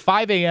Horvat Show,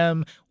 5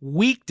 a.m.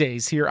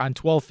 weekdays here on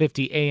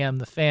 1250 a.m.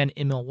 The Fan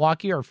in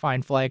Milwaukee, our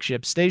fine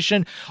flagship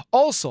station.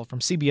 Also from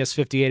CBS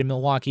 58 in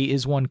Milwaukee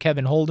is one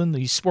Kevin Holden,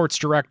 the sports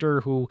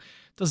director who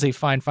does a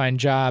fine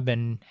job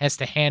and has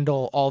to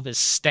handle all of his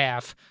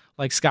staff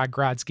like Scott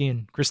Grodzky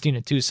and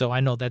Christina Tuso. I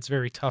know that's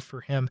very tough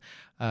for him.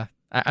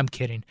 I'm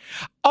kidding.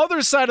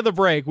 Other side of the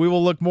break, we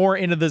will look more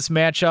into this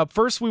matchup.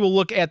 First, we will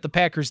look at the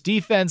Packers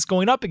defense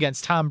going up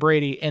against Tom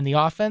Brady and the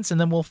offense,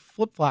 and then we'll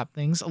flip-flop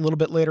things a little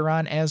bit later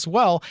on as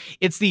well.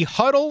 It's the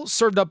Huddle,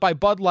 served up by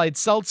Bud Light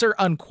Seltzer,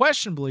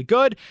 unquestionably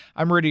good.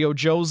 I'm Radio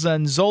Joe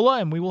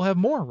Zanzola, and we will have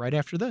more right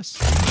after this.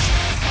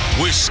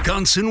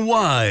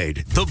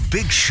 Wisconsin-wide, the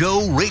Big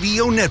Show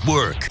Radio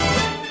Network.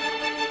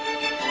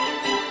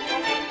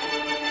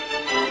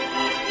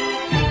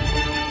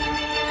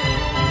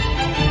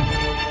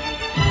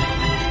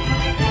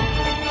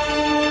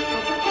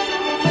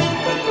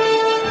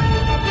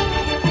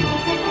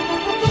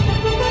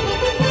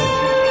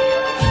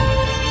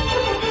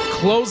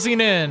 Closing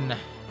in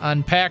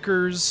on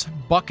Packers,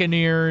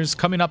 Buccaneers,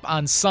 coming up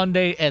on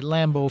Sunday at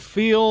Lambeau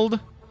Field.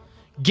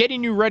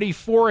 Getting you ready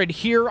for it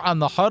here on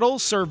the Huddle,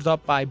 served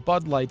up by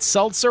Bud Light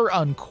Seltzer,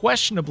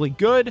 unquestionably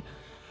good.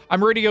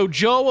 I'm Radio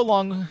Joe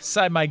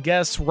alongside my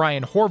guests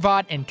Ryan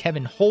Horvat and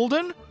Kevin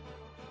Holden.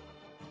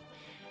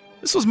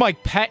 This was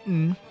Mike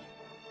Pettine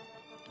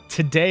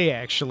today,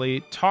 actually,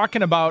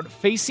 talking about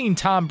facing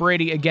Tom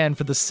Brady again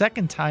for the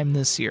second time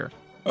this year.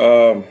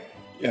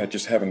 Yeah,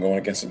 just having gone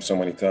against him so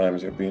many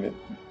times, being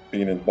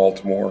in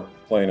Baltimore,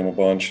 playing him a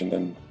bunch, and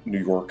then New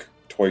York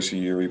twice a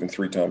year, even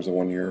 3 times in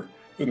 1 year,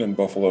 and then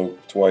Buffalo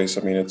twice. I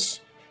mean, it's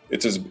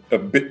as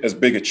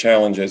big a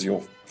challenge as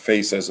you'll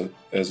face as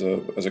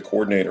a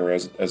coordinator,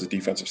 as a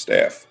defensive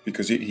staff,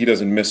 because he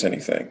doesn't miss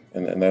anything,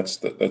 and that's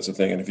the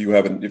thing. And if you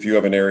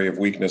have an area of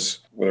weakness,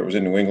 whether it was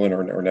in New England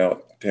or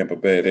now Tampa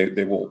Bay,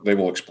 they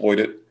will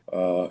exploit it.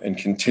 And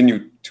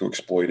continue to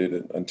exploit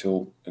it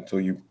until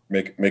you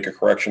make a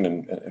correction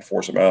and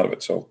force them out of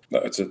it. So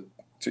it's a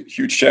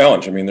huge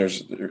challenge. I mean,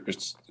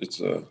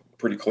 it's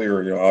pretty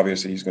clear.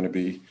 Obviously he's going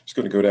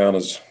to go down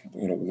as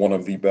one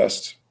of the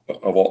best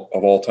of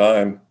all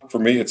time. For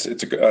me, I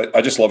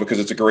just love it because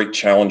it's a great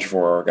challenge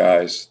for our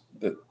guys.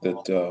 That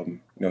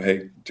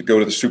hey, to go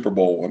to the Super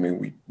Bowl. I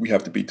mean, we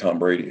have to beat Tom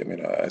Brady. I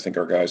mean, I think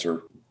our guys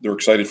they're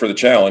excited for the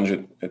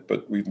challenge,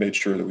 but we've made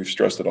sure that we've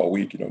stressed it all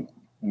week.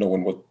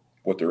 Knowing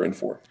what they're in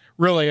for.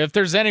 Really, if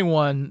there's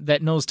anyone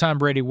that knows Tom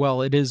Brady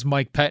well, it is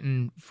Mike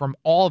Pettine from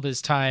all of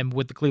his time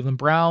with the Cleveland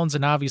Browns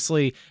and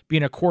obviously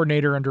being a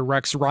coordinator under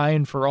Rex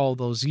Ryan for all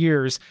those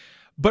years.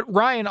 But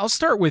Ryan, I'll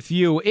start with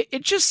you.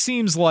 It just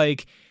seems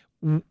like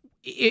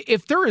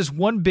if there is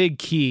one big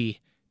key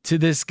to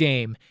this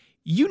game,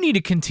 you need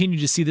to continue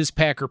to see this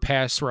Packer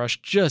pass rush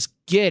just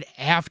get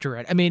after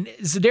it. I mean,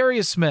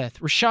 Za'Darius Smith,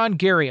 Rashawn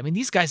Gary, I mean,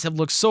 these guys have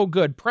looked so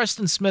good.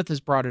 Preston Smith has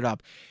brought it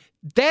up.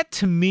 That,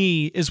 to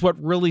me, is what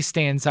really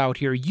stands out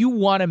here. You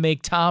want to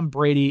make Tom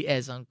Brady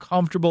as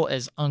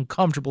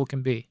uncomfortable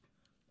can be.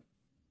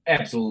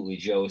 Absolutely,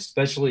 Joe,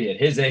 especially at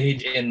his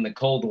age in the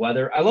cold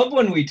weather. I love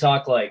when we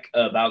talk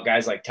about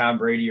guys like Tom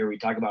Brady, or we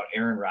talk about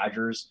Aaron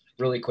Rodgers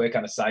really quick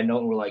on a side note,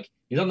 and we're like,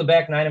 he's on the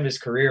back 9 of his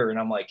career. And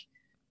I'm like,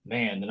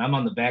 man, then I'm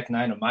on the back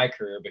 9 of my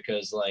career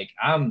because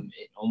I'm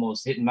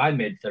almost hitting my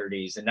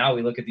mid-30s. And now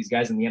we look at these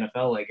guys in the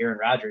NFL like Aaron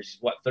Rodgers,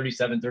 he's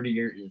 37, 30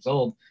 years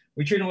old.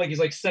 We treat him like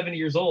he's 70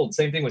 years old.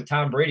 Same thing with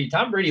Tom Brady.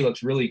 Tom Brady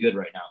looks really good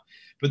right now.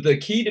 But the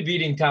key to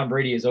beating Tom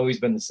Brady has always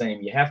been the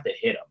same. You have to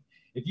hit him.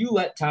 If you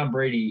let Tom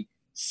Brady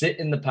sit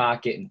in the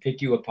pocket and pick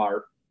you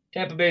apart,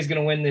 Tampa Bay is going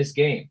to win this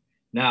game.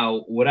 Now,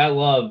 what I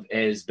love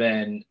has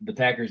been the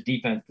Packers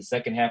defense the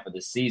second half of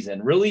the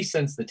season, really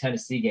since the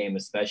Tennessee game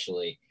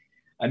especially.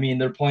 I mean,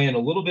 they're playing a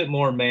little bit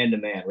more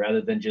man-to-man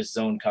rather than just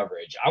zone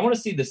coverage. I want to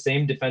see the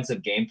same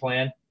defensive game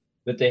plan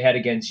that they had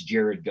against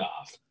Jared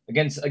Goff.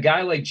 Against a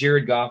guy like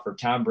Jared Goff or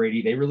Tom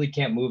Brady, they really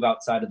can't move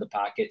outside of the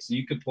pocket, so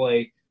you could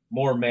play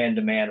more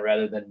man-to-man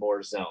rather than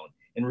more zone.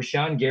 And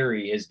Rashawn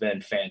Gary has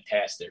been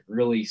fantastic,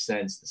 really,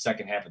 since the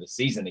second half of the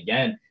season.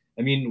 Again,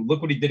 I mean,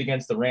 look what he did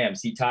against the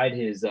Rams. He tied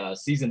his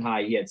season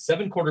high. He had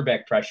 7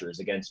 quarterback pressures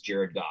against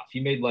Jared Goff. He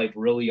made life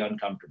really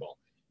uncomfortable.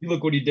 You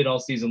look what he did all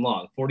season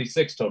long,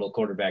 46 total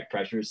quarterback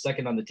pressures,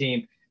 second on the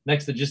team,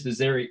 next to just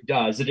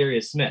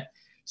Za'Darius Smith.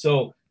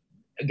 So,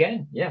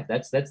 again, yeah,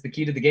 that's the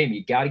key to the game.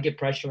 You got to get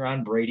pressure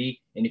on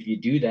Brady, and if you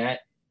do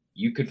that,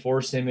 you could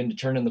force him into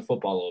turning the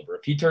football over.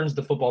 If he turns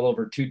the football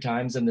over 2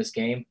 times in this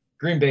game,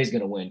 Green Bay is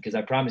going to win, because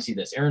I promise you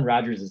this, Aaron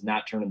Rodgers is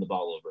not turning the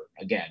ball over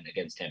again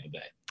against Tampa Bay.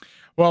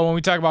 Well, when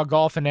we talk about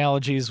golf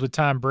analogies with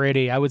Tom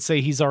Brady, I would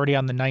say he's already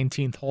on the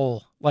 19th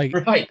hole. Like,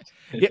 right.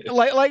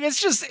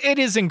 It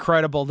is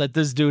incredible that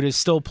this dude is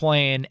still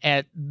playing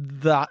at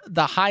the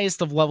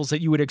highest of levels that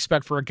you would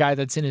expect for a guy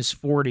that's in his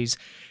 40s.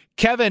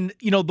 Kevin,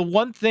 the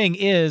one thing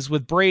is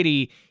with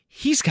Brady,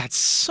 he's got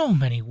so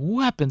many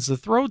weapons to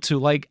throw to.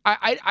 Like,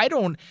 I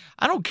don't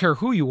care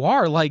who you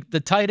are. Like, the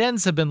tight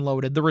ends have been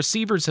loaded. The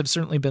receivers have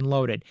certainly been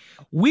loaded.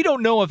 We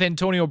don't know if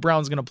Antonio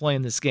Brown's going to play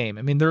in this game.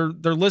 I mean, they're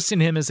listing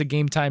him as a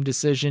game time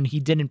decision. He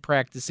didn't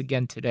practice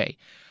again today.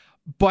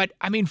 But,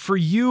 I mean, for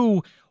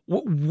you,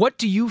 what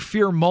do you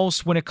fear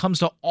most when it comes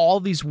to all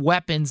these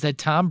weapons that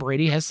Tom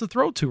Brady has to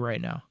throw to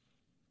right now?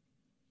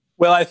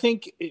 Well, I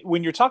think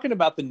when you're talking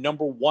about the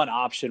number one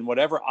option,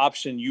 whatever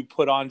option you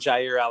put on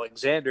Jaire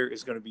Alexander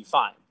is going to be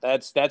fine.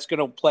 That's going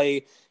to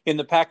play in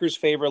the Packers'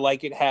 favor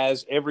like it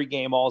has every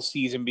game all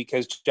season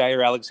because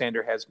Jaire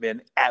Alexander has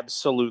been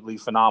absolutely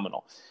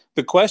phenomenal.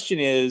 The question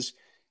is,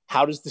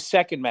 how does the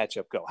second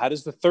matchup go? How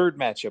does the third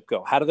matchup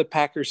go? How do the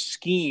Packers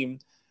scheme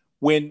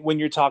when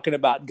you're talking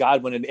about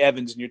Godwin and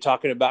Evans and you're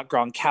talking about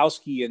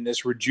Gronkowski and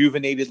this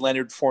rejuvenated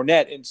Leonard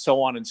Fournette and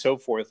so on and so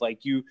forth?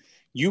 Like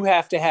you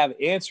have to have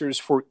answers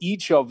for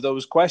each of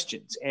those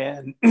questions.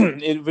 And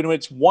when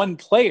it's one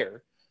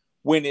player,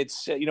 when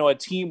it's, a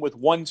team with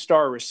one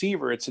star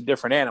receiver, it's a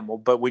different animal.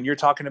 But when you're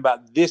talking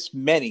about this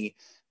many,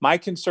 my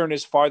concern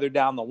is farther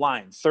down the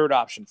line, third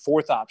option,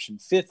 fourth option,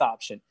 fifth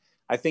option.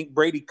 I think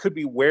Brady could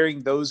be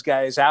wearing those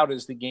guys out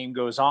as the game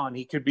goes on.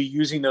 He could be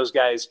using those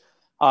guys,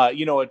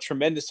 a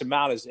tremendous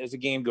amount as the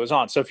game goes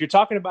on. So if you're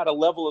talking about a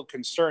level of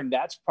concern,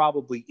 that's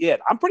probably it.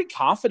 I'm pretty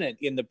confident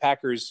in the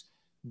Packers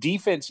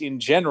defense in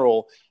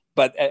general,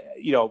 but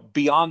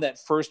beyond that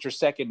first or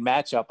second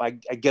matchup, I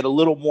get a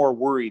little more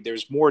worried.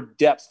 There's more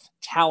depth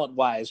talent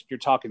wise. You're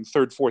talking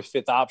third, fourth,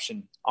 fifth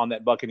option on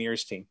that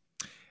Buccaneers team.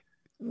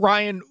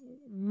 Ryan,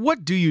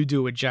 what do you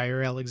do with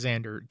Jaire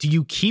Alexander? Do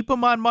you keep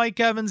him on Mike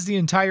Evans the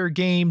entire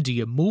game? Do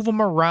you move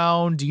him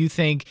around? Do you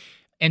think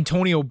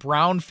Antonio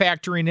Brown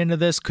factoring into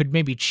this could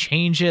maybe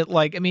change it?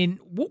 Like, I mean,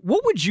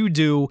 what would you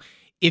do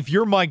if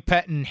you're Mike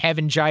Pettin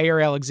having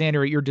Jaire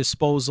Alexander at your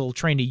disposal,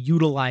 trying to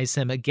utilize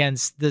him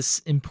against this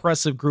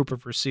impressive group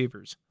of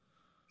receivers?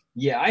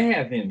 Yeah, I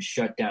have him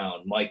shut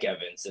down Mike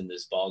Evans in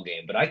this ball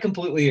game, but I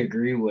completely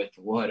agree with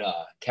what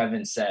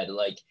Kevin said.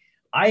 Like,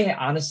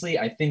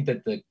 I think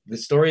that the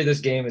story of this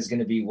game is going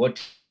to be what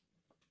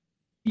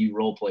the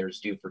role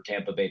players do for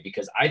Tampa Bay,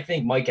 because I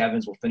think Mike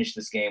Evans will finish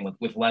this game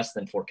with less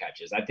than 4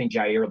 catches. I think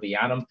Jaire will be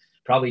on him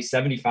probably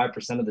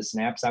 75% of the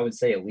snaps, I would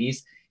say at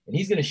least, and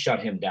he's going to shut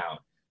him down.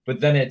 But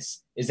then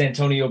is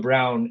Antonio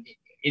Brown,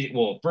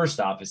 first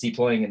off, is he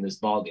playing in this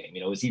ball game?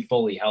 Is he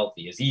fully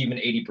healthy? Is he even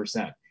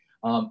 80%?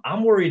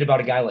 I'm worried about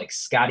a guy like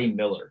Scotty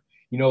Miller,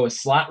 a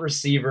slot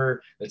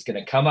receiver that's going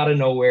to come out of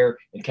nowhere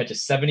and catch a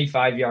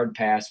 75-yard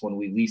pass when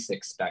we least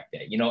expect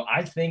it.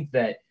 I think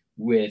that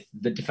with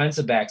the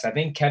defensive backs, I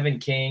think Kevin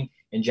King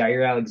and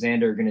Jaire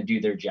Alexander are going to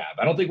do their job.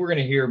 I don't think we're going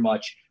to hear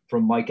much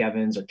from Mike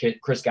Evans or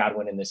Chris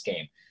Godwin in this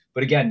game.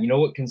 But again,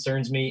 what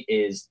concerns me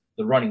is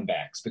the running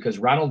backs, because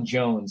Ronald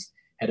Jones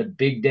had a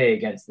big day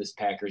against this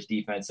Packers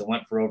defense and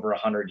went for over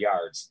 100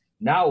 yards.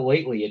 Now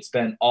lately it's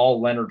been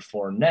all Leonard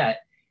Fournette,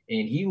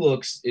 and he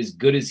looks as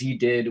good as he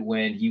did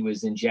when he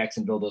was in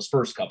Jacksonville those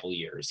first couple of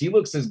years. He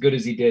looks as good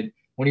as he did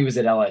when he was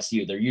at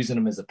LSU. They're using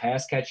him as a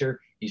pass catcher.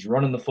 He's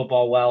running the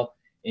football well,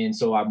 and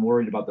so I'm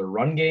worried about the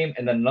run game.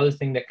 And then another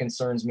thing that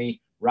concerns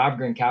me, Rob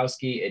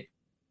Gronkowski,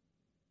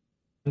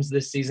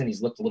 this season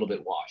he's looked a little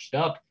bit washed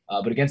up,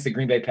 but against the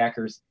Green Bay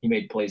Packers, he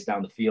made plays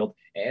down the field.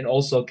 And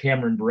also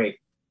Cameron Brate,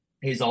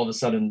 he's all of a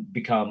sudden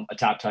become a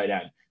top tight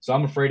end. So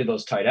I'm afraid of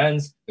those tight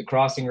ends, the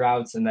crossing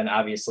routes, and then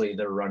obviously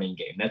their running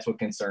game. That's what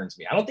concerns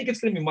me. I don't think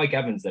it's going to be Mike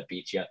Evans that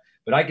beats you,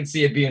 but I could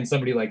see it being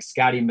somebody like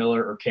Scotty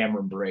Miller or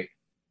Cameron Brate.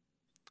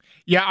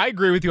 Yeah, I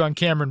agree with you on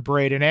Cameron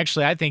Brate, and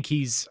actually I think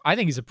he's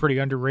a pretty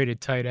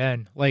underrated tight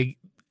end. Like,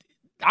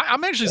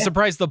 I'm actually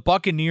surprised the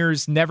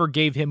Buccaneers never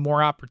gave him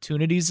more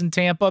opportunities in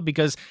Tampa,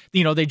 because,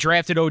 they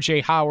drafted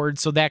O.J. Howard,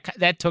 so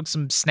that took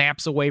some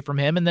snaps away from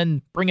him. And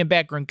then bringing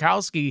back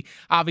Gronkowski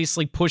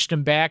obviously pushed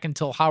him back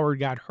until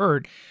Howard got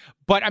hurt.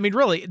 But, I mean,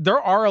 really,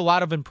 there are a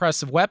lot of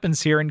impressive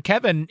weapons here. And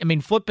Kevin, I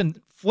mean, flipping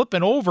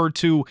over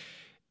to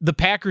the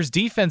Packers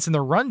defense and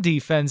the run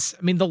defense,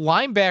 I mean, the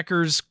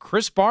linebackers,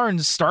 Chris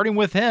Barnes, starting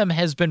with him,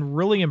 has been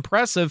really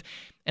impressive.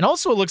 And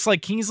also, it looks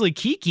like Kingsley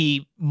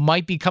Keke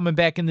might be coming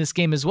back in this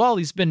game as well.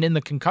 He's been in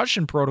the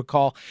concussion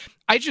protocol.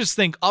 I just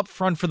think up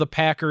front for the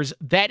Packers,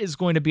 that is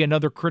going to be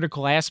another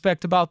critical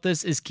aspect about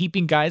this, is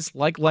keeping guys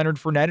like Leonard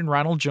Fournette and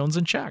Ronald Jones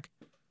in check.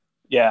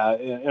 Yeah,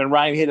 and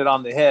Ryan hit it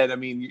on the head. I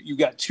mean, you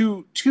got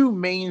two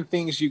main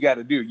things you got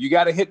to do. You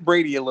got to hit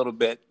Brady a little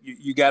bit.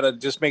 You got to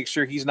just make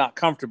sure he's not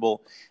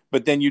comfortable.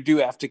 But then you do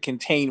have to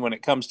contain when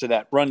it comes to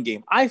that run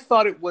game. I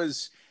thought it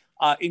was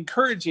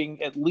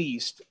encouraging, at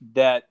least,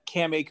 that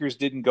Cam Akers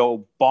didn't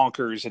go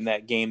bonkers in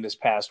that game this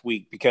past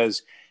week,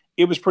 because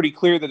it was pretty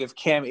clear that if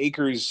Cam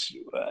Akers,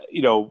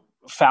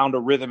 found a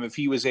rhythm, if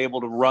he was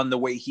able to run the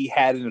way he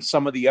had in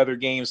some of the other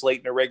games late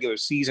in the regular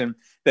season,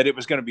 that it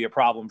was going to be a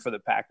problem for the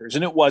Packers.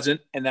 And it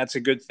wasn't, and that's a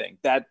good thing.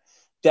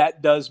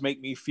 That does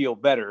make me feel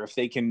better. If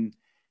they can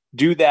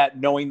do that,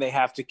 knowing they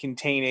have to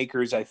contain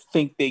Akers, I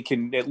think they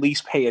can at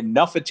least pay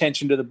enough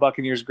attention to the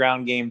Buccaneers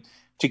ground game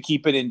to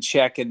keep it in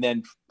check and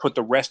then put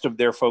the rest of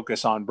their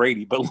focus on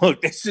Brady. But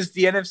look, this is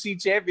the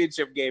NFC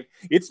Championship game.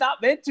 It's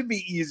not meant to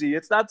be easy.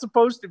 It's not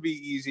supposed to be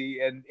easy.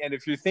 And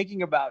if you're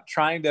thinking about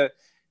trying to,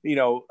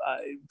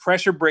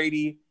 pressure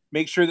Brady,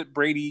 make sure that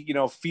Brady,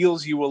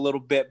 feels you a little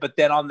bit, but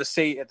then at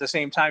the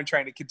same time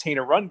trying to contain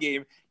a run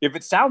game, if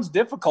it sounds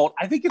difficult,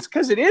 I think it's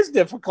because it is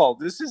difficult.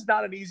 This is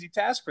not an easy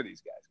task for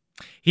these guys.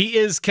 He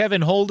is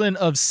Kevin Holden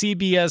of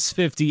CBS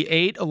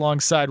 58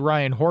 alongside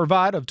Ryan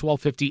Horvat of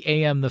 1250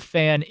 AM The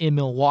Fan in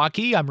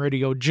Milwaukee. I'm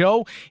Radio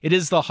Joe. It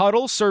is The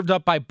Huddle, served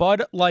up by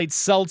Bud Light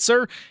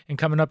Seltzer. And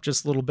coming up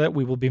just a little bit,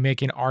 we will be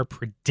making our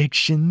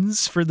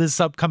predictions for this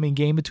upcoming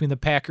game between the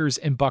Packers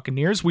and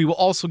Buccaneers. We will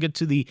also get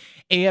to the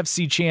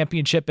AFC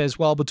Championship as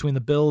well between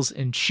the Bills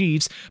and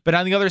Chiefs. But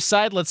on the other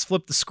side, let's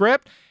flip the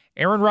script.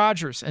 Aaron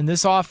Rodgers and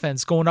this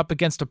offense going up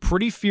against a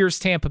pretty fierce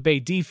Tampa Bay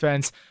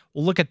defense.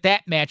 We'll look at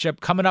that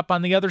matchup coming up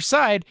on the other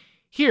side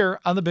here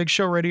on the Big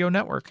Show Radio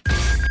Network.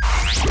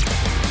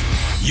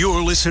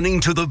 You're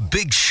listening to the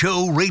Big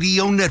Show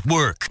Radio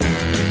Network.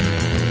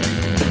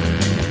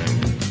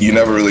 You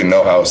never really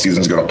know how a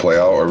season's going to play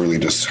out or really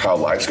just how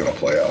life's going to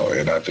play out.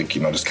 And I think,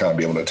 just kind of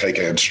be able to take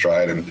it in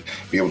stride and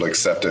be able to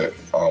accept it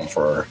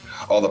for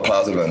all the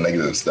positive and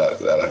negatives that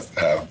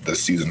have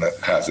this season that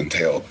has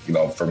entailed,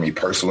 for me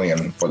personally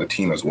and for the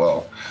team as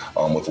well,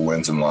 with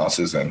wins and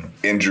losses and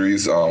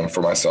injuries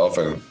for myself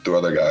and through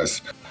other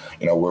guys.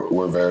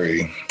 We're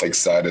very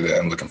excited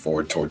and looking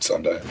forward towards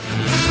Sunday.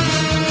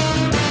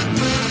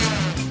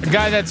 A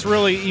guy that's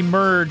really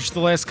emerged the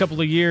last couple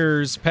of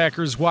years,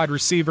 Packers wide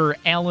receiver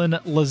Allen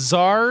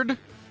Lazard.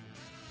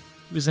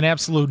 He was an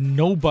absolute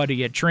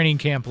nobody at training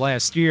camp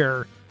last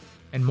year.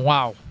 And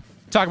wow,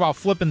 talk about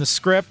flipping the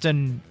script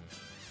and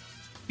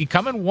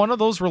becoming one of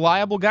those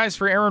reliable guys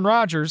for Aaron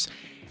Rodgers.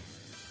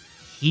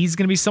 He's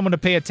going to be someone to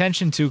pay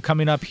attention to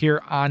coming up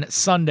here on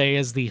Sunday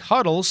as the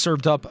Huddle,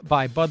 served up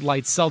by Bud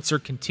Light Seltzer,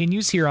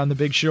 continues here on the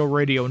Big Show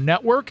Radio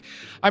Network.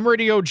 I'm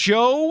Radio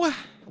Joe,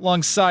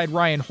 alongside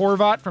Ryan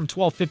Horvat from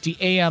 1250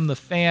 AM The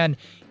Fan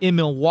in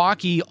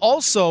Milwaukee.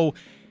 Also,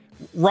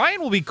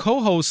 Ryan will be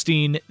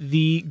co-hosting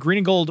the Green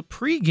and Gold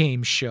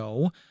pregame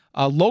show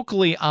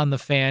locally on The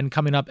Fan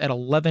coming up at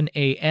 11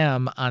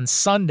 a.m. on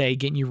Sunday,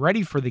 getting you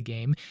ready for the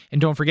game. And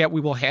don't forget, we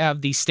will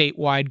have the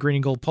statewide Green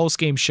and Gold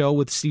postgame show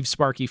with Steve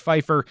Sparky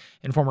Pfeiffer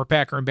and former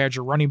Packer and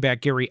Badger running back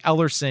Gary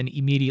Ellerson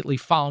immediately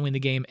following the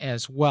game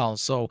as well.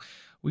 So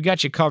we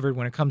got you covered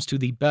when it comes to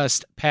the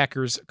best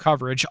Packers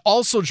coverage.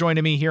 Also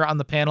joining me here on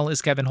the panel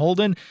is Kevin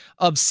Holden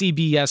of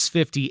CBS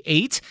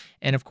 58.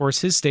 And, of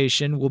course, his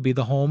station will be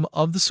the home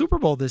of the Super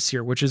Bowl this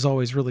year, which is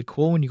always really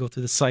cool when you go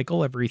through the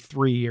cycle every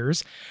 3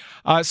 years.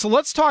 So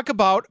let's talk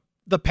about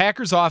the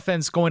Packers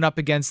offense going up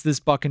against this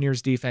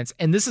Buccaneers defense.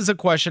 And this is a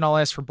question I'll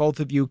ask for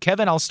both of you.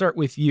 Kevin, I'll start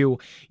with you.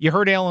 You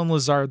heard Allen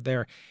Lazard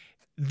there.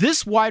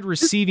 This wide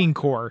receiving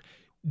core,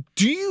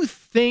 do you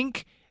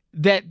think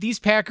that these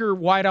Packer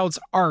wideouts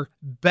are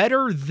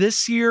better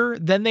this year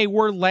than they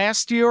were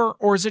last year,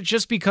 or is it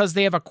just because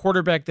they have a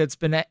quarterback that's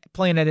been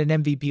playing at an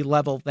MVP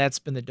level that's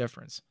been the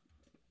difference?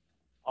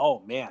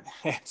 Oh, man,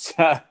 that's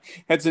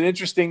an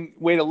interesting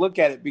way to look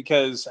at it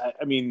because,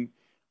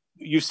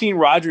 you've seen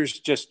Rodgers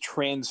just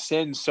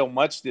transcend so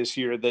much this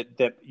year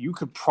that you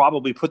could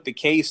probably put the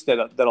case that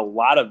a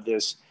lot of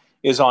this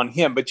is on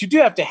him. But you do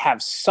have to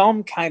have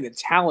some kind of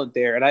talent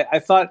there. And I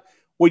thought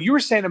what you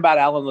were saying about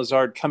Allen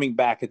Lazard coming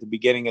back at the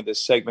beginning of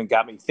this segment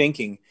got me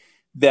thinking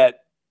that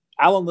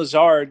Allen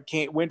Lazard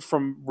went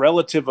from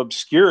relative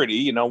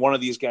obscurity, one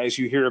of these guys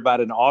you hear about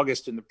in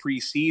August in the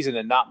preseason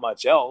and not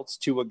much else,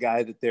 to a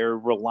guy that they're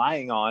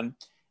relying on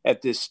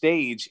at this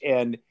stage.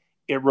 And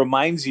it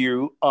reminds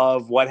you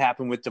of what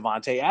happened with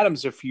Davante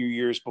Adams a few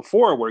years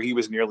before, where he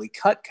was nearly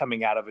cut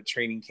coming out of a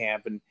training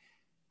camp and,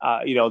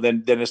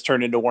 then has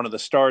turned into one of the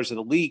stars of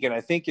the league. And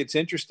I think it's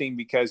interesting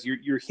because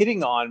you're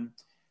hitting on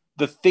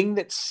the thing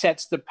that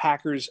sets the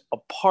Packers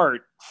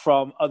apart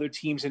from other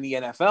teams in the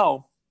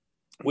NFL,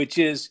 which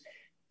is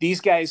these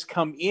guys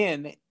come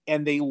in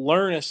and they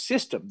learn a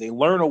system. They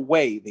learn a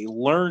way. They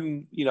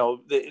learn,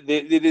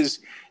 it is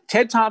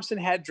Ted Thompson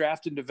had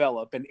draft and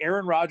develop, and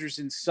Aaron Rodgers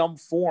in some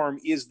form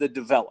is the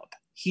develop.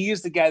 He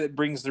is the guy that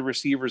brings the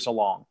receivers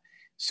along.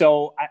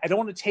 So I don't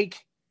want to take,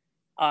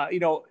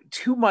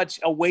 too much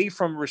away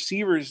from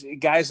receivers,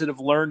 guys that have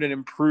learned and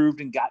improved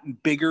and gotten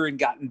bigger and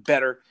gotten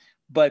better.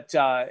 But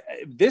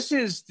this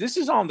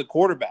is on the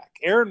quarterback.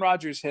 Aaron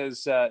Rodgers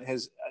has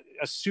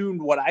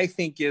assumed what I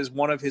think is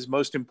one of his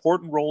most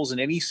important roles in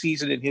any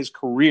season in his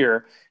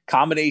career,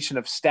 combination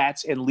of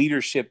stats and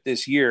leadership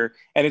this year,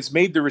 and it's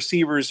made the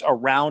receivers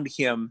around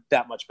him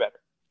that much better.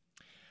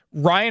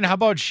 Ryan, how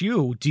about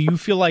you? Do you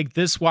feel like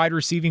this wide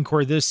receiving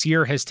core this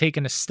year has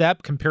taken a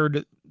step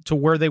compared to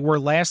where they were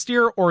last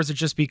year, or is it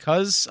just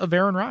because of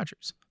Aaron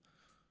Rodgers?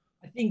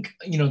 I think,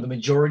 the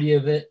majority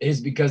of it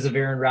is because of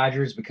Aaron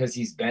Rodgers, because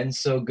he's been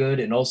so good,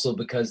 and also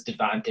because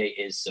Devontae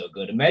is so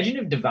good. Imagine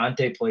if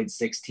Devontae played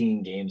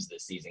 16 games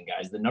this season,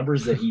 guys. The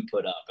numbers that he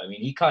put up. I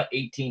mean, he caught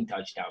 18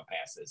 touchdown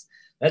passes.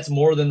 That's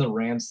more than the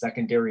Rams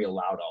secondary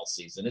allowed all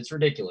season. It's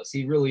ridiculous.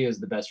 He really is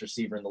the best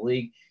receiver in the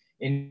league.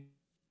 And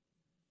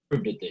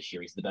proved it this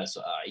year. He's the best.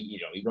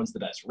 He runs the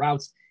best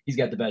routes. He's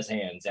got the best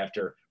hands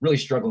after really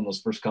struggling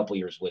those first couple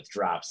years with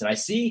drops. And I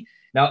see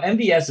now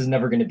MVS is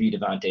never going to be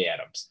Devontae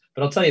Adams,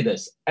 but I'll tell you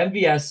this: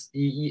 MVS,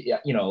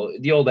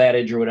 the old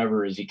adage or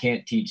whatever is you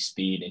can't teach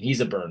speed, and he's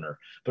a burner.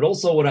 But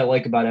also, what I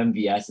like about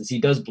MVS is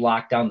he does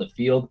block down the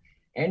field,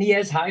 and he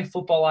has high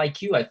football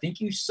IQ. I think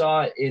you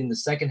saw it in the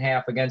second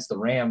half against the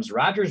Rams.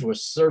 Rodgers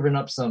was serving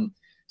up some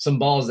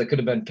balls that could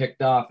have been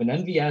picked off, and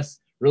MVS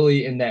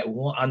really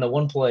on the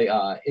one play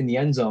in the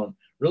end zone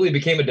really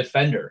became a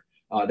defender.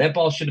 That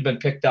ball should have been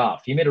picked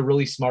off. He made a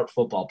really smart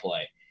football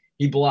play.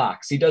 He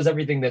blocks. He does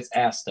everything that's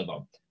asked of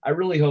him. I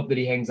really hope that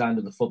he hangs on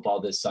to the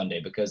football this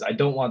Sunday, because I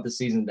don't want the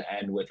season to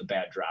end with a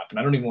bad drop, and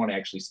I don't even want to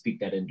actually speak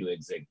that into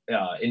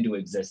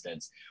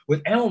existence.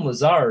 With Allen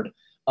Lazard,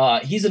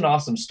 he's an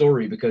awesome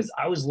story, because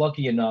I was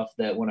lucky enough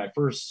that when I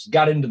first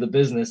got into the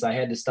business, I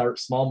had to start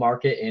small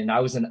market, and I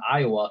was in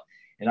Iowa,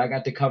 and I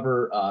got to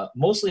cover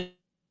mostly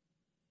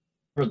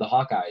for the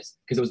Hawkeyes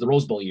because it was the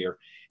Rose Bowl year.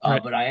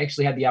 Right. But I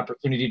actually had the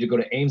opportunity to go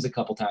to Ames a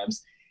couple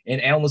times,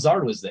 and Allen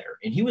Lazard was there,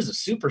 and he was a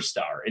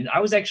superstar. And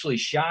I was actually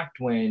shocked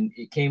when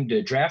it came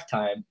to draft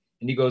time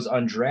and he goes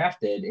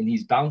undrafted and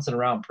he's bouncing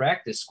around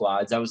practice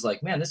squads. I was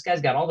like, man, this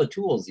guy's got all the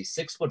tools. He's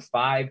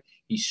 6'5",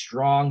 he's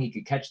strong, he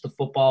could catch the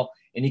football,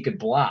 and he could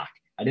block.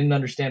 I didn't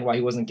understand why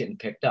he wasn't getting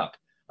picked up.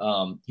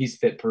 He's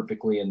fit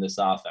perfectly in this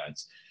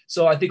offense.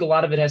 So I think a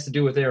lot of it has to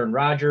do with Aaron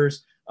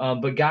Rodgers.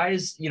 But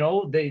guys,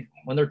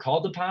 when they're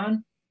called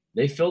upon,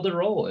 they fill their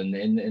role.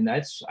 And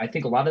that's, I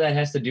think a lot of that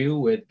has to do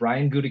with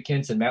Brian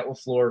Gutekunst and Matt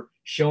LaFleur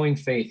showing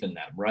faith in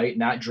them, right?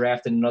 Not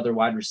drafting another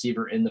wide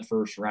receiver in the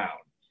first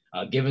round,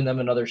 giving them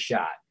another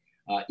shot.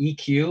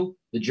 EQ,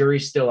 the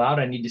jury's still out.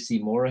 I need to see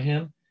more of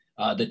him.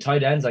 The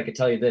tight ends, I could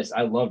tell you this,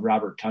 I love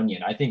Robert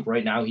Tonyan. I think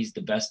right now he's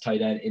the best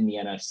tight end in the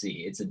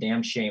NFC. It's a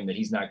damn shame that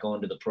he's not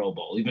going to the Pro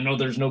Bowl, even though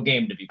there's no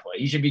game to be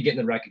played. He should be getting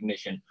the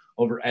recognition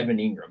over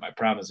Evan Ingram. I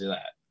promise you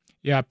that.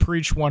 Yeah,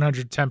 preach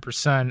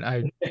 110%.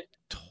 I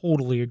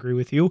totally agree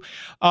with you.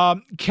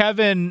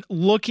 Kevin,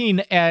 looking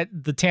at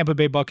the Tampa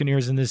Bay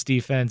Buccaneers in this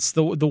defense,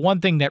 the one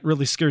thing that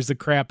really scares the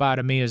crap out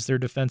of me is their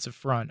defensive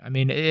front. I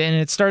mean, and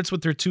it starts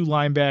with their two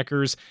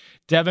linebackers,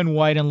 Devin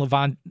White and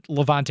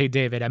Levante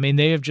David. I mean,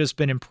 they have just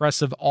been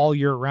impressive all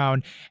year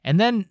round.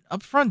 And then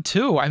up front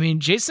too, I mean,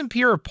 Jason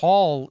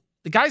Pierre-Paul,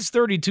 the guy's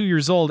 32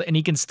 years old and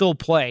he can still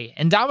play.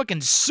 And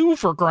Ndamukong Suh,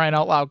 for crying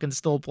out loud, can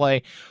still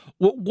play.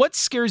 What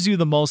scares you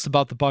the most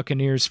about the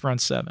Buccaneers front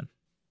seven?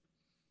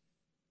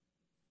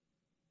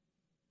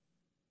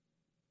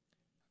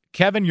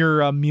 Kevin,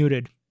 you're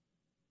muted.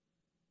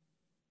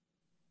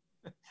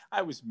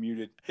 I was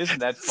muted. Isn't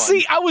that fun?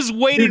 See, I was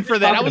waiting for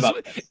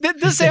that.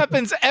 This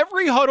happens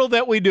every huddle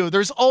that we do.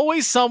 There's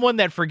always someone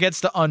that forgets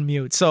to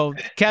unmute. So,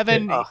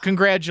 Kevin,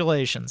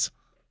 congratulations.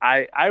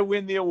 I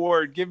win the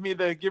award. Give me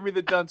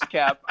the dunce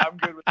cap. I'm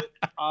good with it.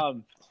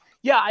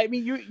 Yeah, I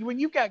mean, when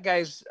you've got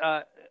guys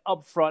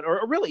up front,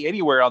 or really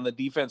anywhere on the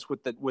defense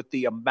with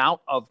the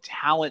amount of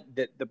talent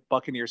that the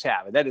Buccaneers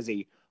have, and that is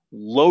a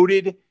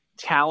loaded,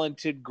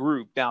 talented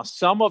group. Now,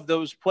 some of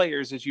those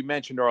players, as you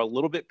mentioned, are a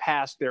little bit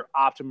past their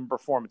optimum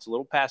performance, a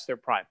little past their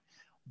prime,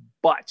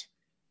 but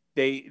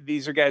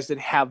these are guys that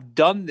have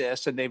done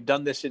this, and they've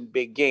done this in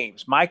big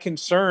games. My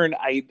concern,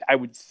 I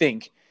would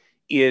think,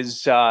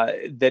 is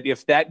that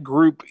if that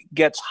group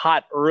gets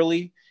hot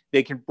early,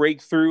 they can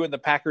break through, and the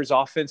Packers'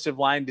 offensive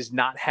line does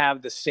not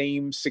have the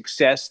same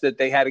success that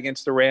they had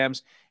against the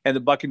Rams, and the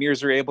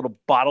Buccaneers are able to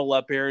bottle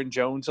up Aaron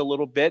Jones a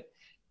little bit.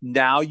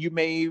 Now you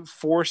may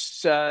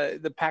force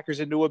the Packers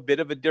into a bit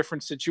of a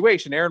different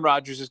situation. Aaron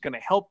Rodgers is going to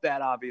help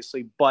that,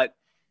 obviously, but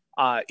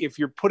if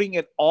you're putting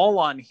it all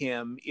on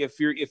him,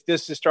 if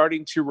this is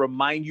starting to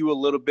remind you a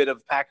little bit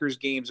of Packers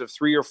games of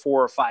 3 or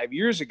 4 or 5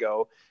 years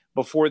ago,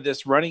 before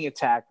this running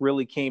attack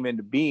really came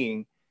into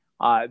being,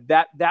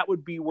 that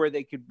would be where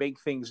they could make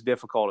things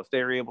difficult if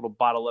they're able to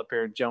bottle up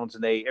Aaron Jones.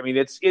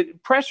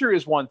 And pressure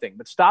is one thing,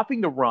 but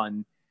stopping the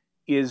run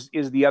is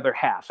the other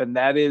half, and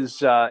that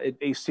is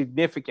a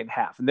significant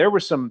half. And there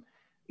were some,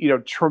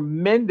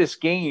 tremendous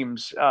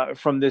games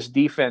from this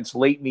defense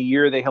late in the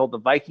year. They held the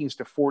Vikings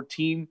to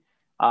 14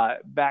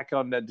 back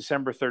on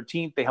December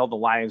 13th. They held the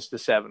Lions to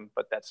 7,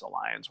 but that's the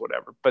Lions,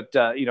 whatever. But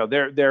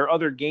there are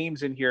other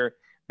games in here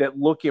that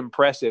look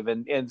impressive,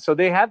 and so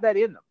they have that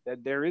in them.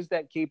 That there is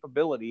that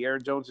capability.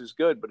 Aaron Jones is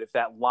good, but if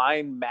that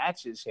line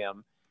matches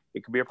him,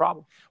 it could be a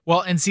problem.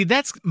 Well, and see,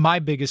 that's my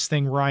biggest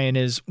thing, Ryan,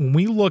 is when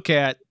we look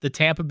at the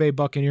Tampa Bay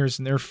Buccaneers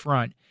in their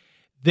front,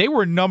 they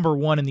were number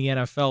 1 in the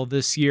NFL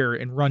this year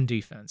in run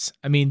defense.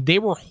 I mean, they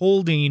were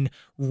holding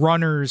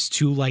runners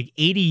to like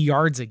 80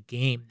 yards a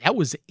game. That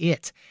was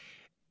it.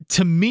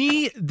 to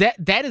me,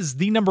 that is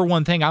the number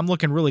one thing I'm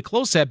looking really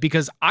close at,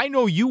 because I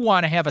know you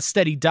want to have a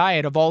steady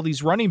diet of all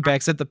these running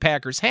backs that the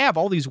Packers have,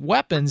 all these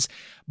weapons,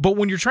 but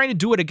when you're trying to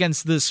do it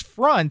against this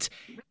front,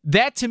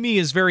 that to me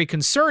is very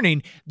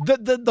concerning.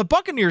 The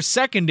Buccaneers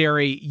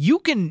secondary, you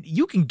can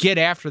get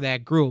after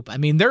that group. I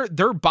mean,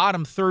 they're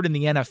bottom third in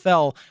the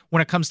NFL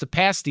when it comes to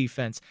pass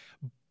defense.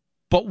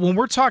 But when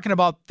we're talking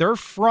about their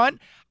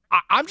front,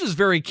 I'm just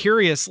very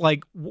curious,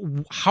 like,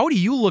 how do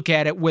you look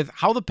at it with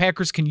how the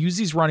Packers can use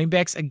these running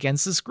backs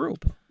against this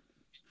group?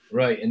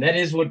 Right, and that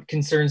is what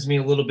concerns me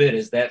a little bit,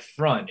 is that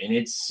front. And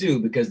it's Sue,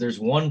 because there's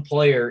one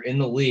player in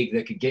the league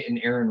that could get in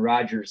Aaron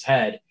Rodgers'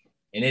 head,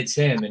 and it's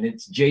him, and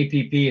it's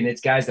JPP, and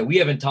it's guys that we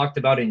haven't talked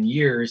about in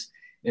years.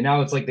 And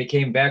now it's like they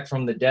came back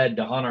from the dead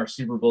to haunt our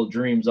Super Bowl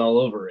dreams all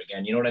over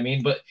again. You know what I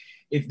mean? But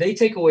if they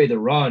take away the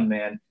run,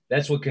 man,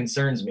 that's what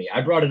concerns me.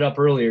 I brought it up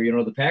earlier. You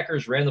know, the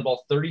Packers ran the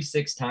ball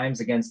 36 times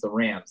against the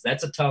Rams.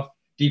 That's a tough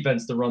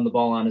defense to run the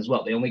ball on as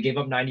well. They only gave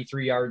up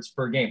 93 yards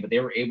per game, but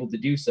they were able to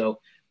do so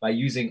by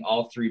using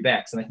all three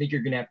backs. And I think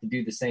you're going to have to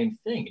do the same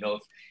thing. You know,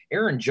 if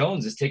Aaron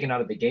Jones is taken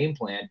out of the game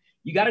plan,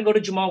 you got to go to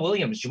Jamal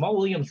Williams. Jamal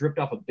Williams ripped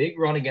off a big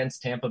run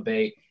against Tampa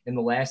Bay in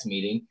the last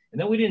meeting,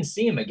 and then we didn't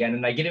see him again.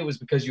 And I get it was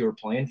because you were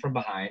playing from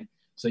behind,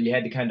 so you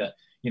had to kind of,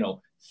 you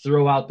know,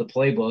 throw out the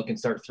playbook and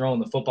start throwing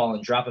the football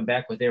and dropping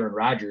back with Aaron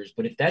Rodgers.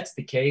 But if that's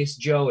the case,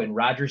 Joe, and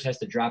Rodgers has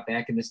to drop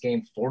back in this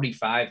game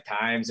 45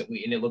 times, and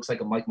it looks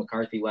like a Mike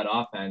McCarthy-led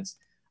offense,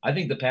 I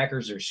think the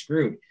Packers are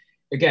screwed.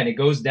 Again, it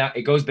goes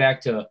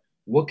back to,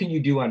 what can you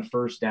do on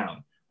first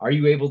down? Are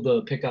you able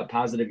to pick up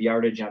positive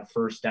yardage on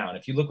first down?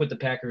 If you look what the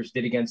Packers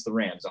did against the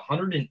Rams,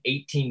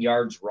 118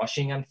 yards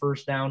rushing on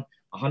first down,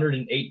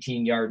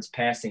 118 yards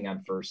passing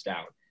on first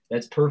down.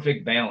 That's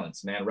perfect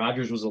balance, man.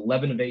 Rodgers was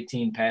 11 of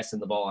 18 passing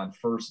the ball on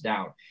first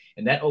down,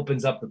 and that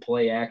opens up the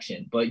play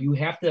action. But you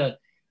have to,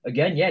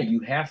 again, you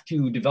have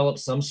to develop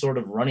some sort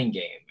of running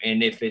game.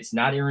 And if it's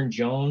not Aaron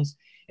Jones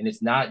and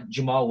it's not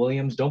Jamal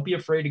Williams, don't be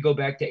afraid to go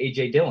back to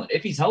A.J. Dillon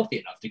if he's healthy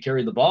enough to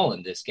carry the ball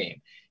in this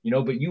game. You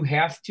know, but you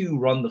have to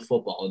run the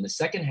football. In the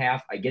second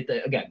half, I get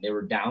that, again, they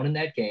were down in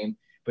that game,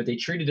 but they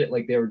treated it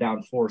like they were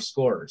down 4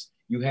 scores.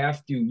 You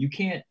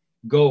can't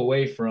go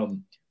away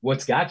from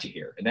what's got you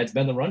here, and that's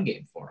been the run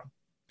game for him.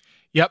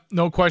 Yep,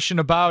 no question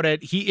about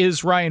it. He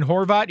is Ryan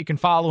Horvat. You can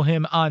follow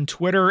him on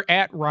Twitter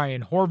at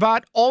Ryan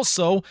Horvat.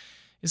 Also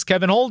is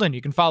Kevin Holden.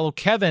 You can follow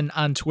Kevin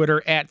on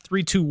Twitter at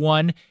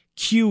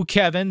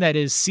 321QKevin. That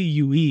is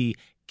CUE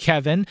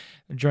Kevin.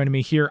 Joining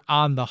me here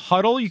on The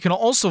Huddle. You can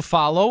also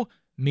follow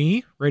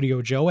me,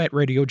 Radio Joe, at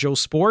Radio Joe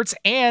Sports,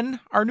 and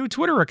our new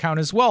Twitter account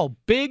as well,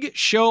 Big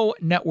Show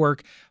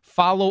Network.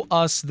 Follow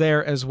us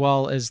there as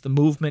well. As the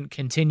movement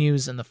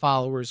continues and the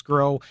followers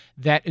grow,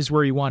 that is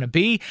where you want to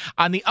be.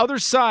 On the other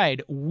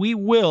side, we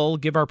will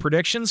give our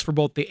predictions for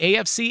both the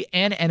AFC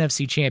and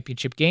NFC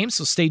championship games,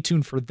 so stay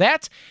tuned for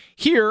that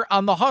here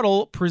on The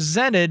Huddle,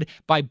 presented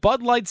by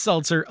Bud Light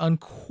Seltzer,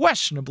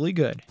 unquestionably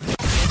good.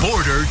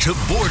 Border to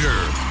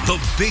Border, the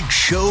Big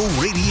Show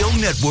Radio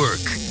Network.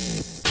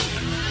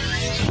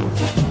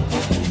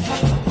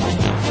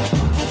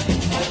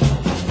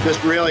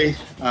 Just really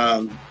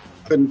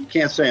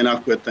can't say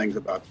enough good things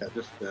about Ted.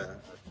 Just a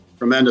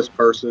tremendous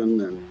person,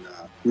 and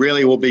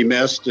really will be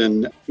missed.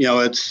 And you know,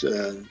 it's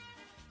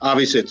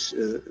obviously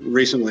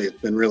recently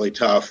it's been really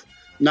tough.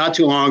 Not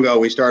too long ago,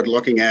 we started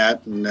looking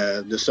at and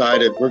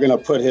decided we're going to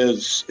put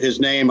his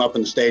name up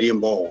in the Stadium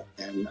Bowl.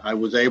 And I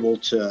was able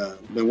to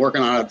been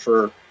working on it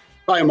for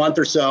probably a month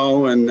or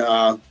so, and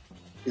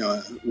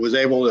was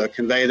able to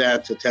convey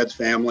that to Ted's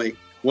family.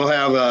 We'll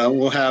have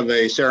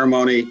a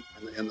ceremony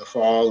in the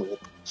fall.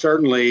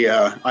 Certainly,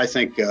 I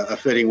think a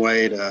fitting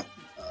way to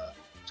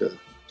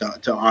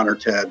honor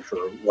Ted for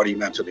what he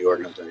meant to the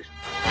organization.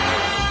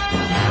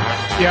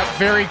 Yeah,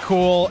 very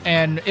cool.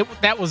 And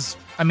that was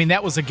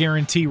a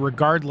guarantee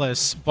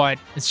regardless, but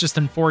it's just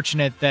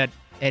unfortunate that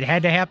it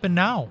had to happen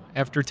now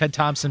after Ted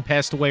Thompson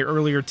passed away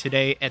earlier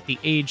today at the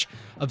age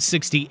of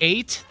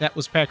 68. That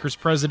was Packers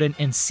president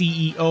and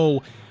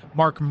CEO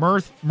Mark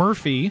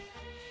Murphy.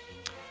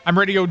 I'm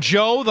Radio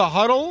Joe. The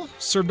Huddle,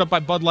 served up by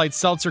Bud Light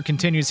Seltzer,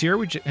 continues here.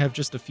 We have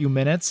just a few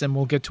minutes, and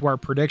we'll get to our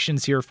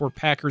predictions here for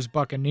Packers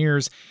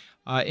Buccaneers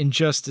in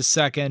just a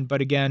second. But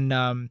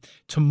again,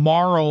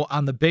 tomorrow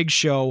on the Big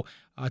Show,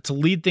 to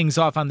lead things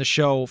off on the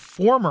show,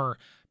 former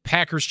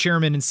Packers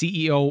chairman and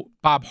CEO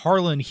Bob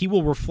Harlan, he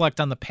will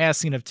reflect on the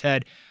passing of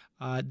Ted.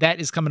 That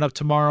is coming up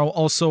tomorrow.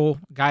 Also, a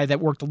guy that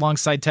worked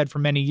alongside Ted for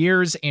many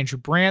years, Andrew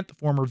Brandt, the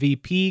former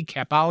VP,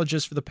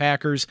 capologist for the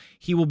Packers.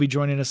 He will be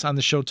joining us on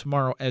the show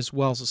tomorrow as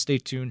well, so stay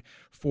tuned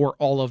for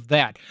all of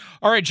that.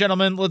 All right,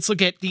 gentlemen, let's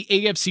look at the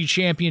AFC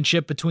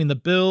Championship between the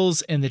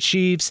Bills and the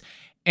Chiefs.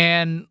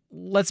 And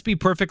let's be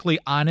perfectly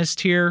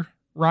honest here,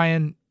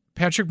 Ryan.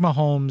 Patrick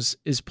Mahomes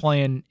is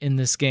playing in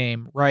this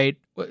game, right?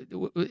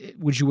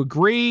 Would you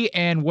agree?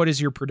 And what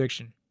is your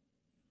prediction?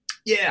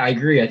 Yeah, I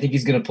agree. I think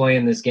he's going to play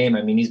in this game.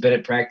 I mean, he's been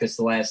at practice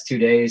the last 2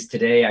 days.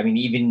 Today, I mean,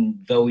 even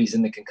though he's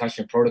in the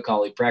concussion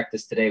protocol, he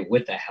practiced today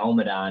with a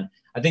helmet on.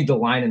 I think the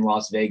line in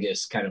Las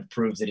Vegas kind of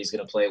proves that he's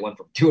going to play. It went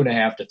from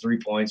 2.5 to 3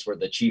 points, where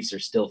the Chiefs are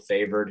still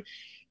favored.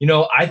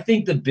 I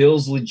think the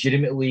Bills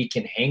legitimately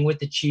can hang with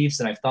the Chiefs,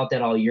 and I've thought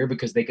that all year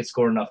because they could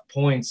score enough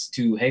points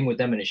to hang with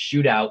them in a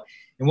shootout.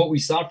 And what we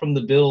saw from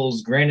the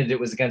Bills, granted it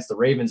was against the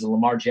Ravens and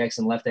Lamar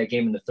Jackson left that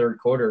game in the third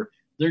quarter,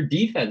 their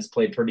defense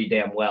played pretty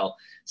damn well.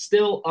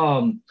 Still,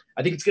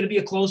 I think it's going to be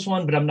a close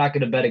one, but I'm not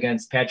going to bet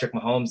against Patrick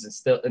Mahomes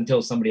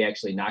until somebody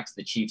actually knocks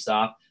the Chiefs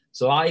off.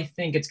 So I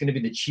think it's going to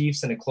be the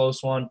Chiefs in a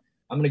close one.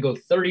 I'm going to go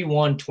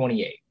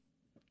 31-28.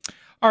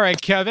 All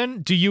right,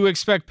 Kevin, do you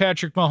expect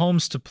Patrick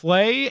Mahomes to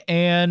play?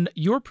 And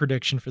your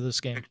prediction for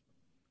this game?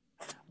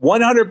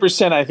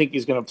 100% I think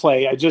he's going to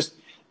play.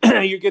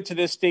 You get to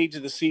this stage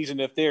of the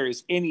season, if there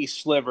is any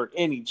sliver,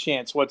 any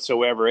chance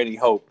whatsoever, any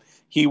hope,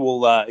 he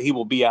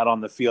will be out on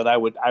the field. I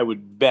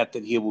would bet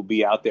that he will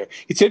be out there.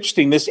 It's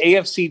interesting. This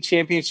AFC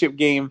Championship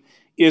game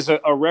is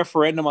a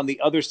referendum on the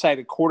other side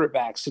of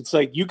quarterbacks. It's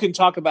like you can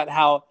talk about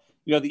how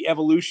the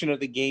evolution of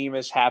the game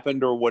has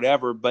happened or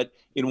whatever, but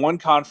in one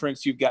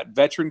conference you've got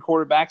veteran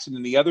quarterbacks, and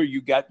in the other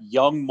you've got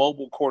young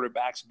mobile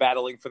quarterbacks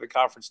battling for the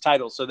conference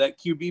title. So that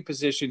QB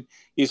position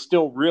is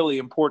still really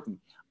important.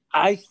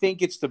 I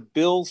think it's the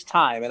Bills'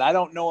 time, and I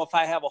don't know if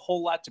I have a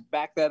whole lot to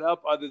back that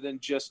up other than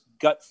just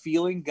gut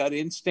feeling, gut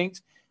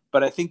instinct,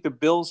 but I think the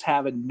Bills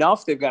have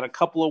enough. They've got a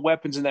couple of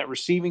weapons in that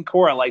receiving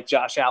core. I like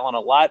Josh Allen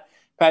a lot.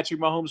 Patrick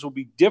Mahomes will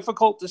be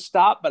difficult to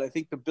stop, but I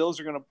think the Bills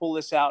are going to pull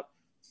this out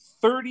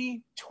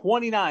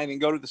 30-29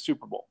 and go to the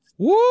Super Bowl.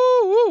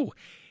 Woo!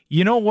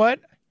 You know what?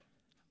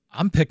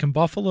 I'm picking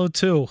Buffalo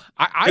too.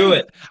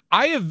 I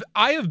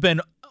have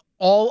been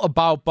all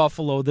about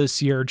Buffalo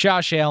this year.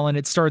 Josh Allen,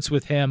 it starts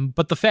with him,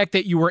 but the fact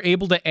that you were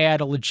able to add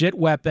a legit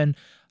weapon,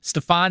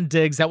 Stephon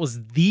Diggs, that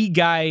was the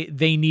guy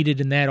they needed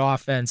in that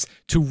offense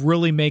to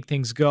really make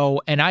things go.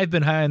 And I've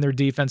been high on their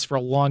defense for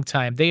a long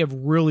time. They have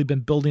really been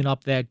building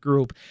up that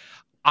group.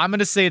 I'm going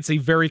to say it's a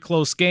very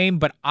close game,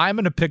 but I'm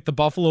going to pick the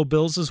Buffalo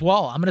Bills as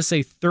well. I'm going to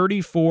say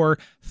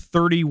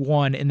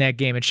 34-31 in that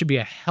game. It should be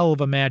a hell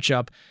of a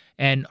matchup,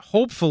 and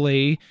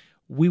hopefully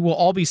we will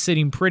all be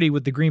sitting pretty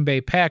with the Green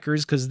Bay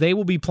Packers because they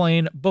will be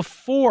playing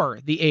before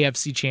the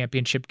AFC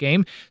Championship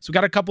game. So we've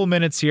got a couple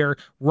minutes here.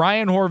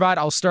 Ryan Horvat,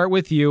 I'll start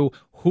with you.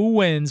 Who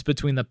wins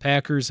between the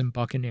Packers and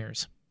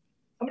Buccaneers?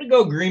 I'm going to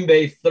go Green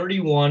Bay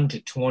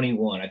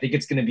 31-21. I think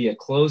it's going to be a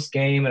close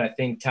game, and I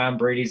think Tom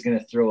Brady's going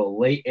to throw a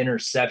late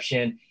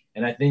interception,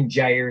 and I think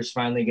Jair's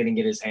finally going to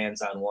get his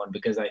hands on one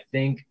because I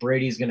think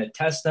Brady's going to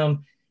test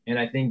him, and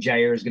I think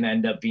Jair is going to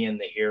end up being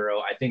the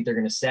hero. I think they're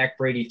going to sack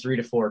Brady 3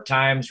 to 4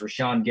 times.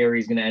 Rashawn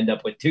Gary's going to end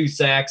up with 2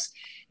 sacks,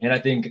 and I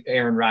think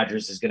Aaron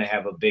Rodgers is going to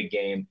have a big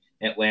game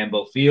at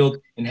Lambeau Field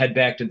and head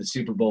back to the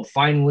Super Bowl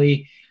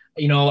finally.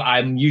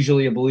 I'm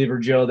usually a believer,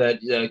 Joe,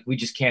 that we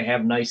just can't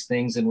have nice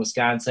things in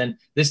Wisconsin.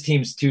 This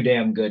team's too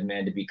damn good,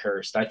 man, to be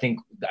cursed. I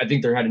think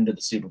they're heading to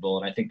the Super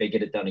Bowl, and I think they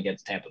get it done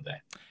against Tampa Bay.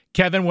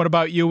 Kevin, what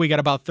about you? We got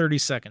about 30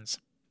 seconds.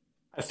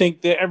 I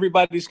think that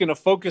everybody's going to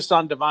focus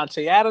on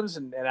Devontae Adams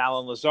and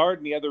Alan Lazard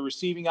and the other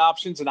receiving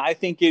options, and I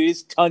think it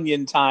is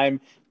Tunyon time.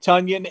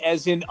 Tunyon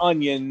as in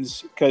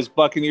onions, because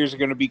Buccaneers are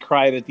going to be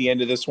crying at the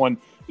end of this one.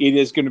 It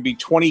is going to be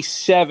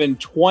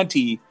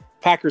 27-20,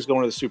 Packers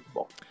going to the Super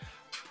Bowl.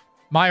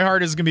 My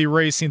heart is going to be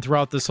racing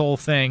throughout this whole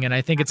thing, and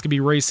I think it's going to be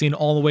racing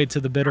all the way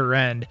to the bitter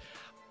end.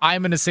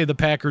 I'm going to say the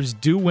Packers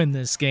do win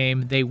this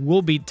game. They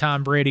will beat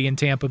Tom Brady in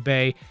Tampa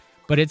Bay,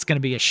 but it's going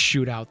to be a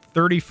shootout,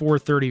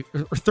 34-30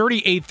 or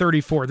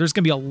 38-34. There's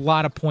going to be a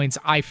lot of points,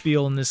 I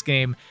feel, in this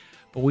game,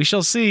 but we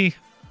shall see.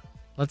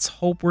 Let's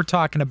hope we're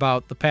talking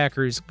about the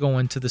Packers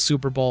going to the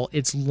Super Bowl.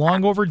 It's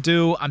long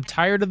overdue. I'm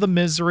tired of the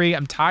misery.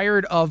 I'm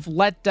tired of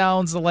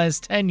letdowns the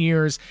last 10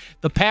 years.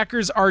 The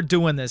Packers are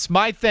doing this.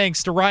 My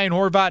thanks to Ryan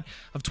Horvat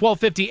of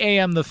 1250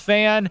 AM The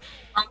Fan,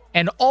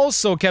 and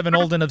also Kevin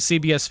Olden of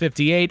CBS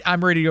 58.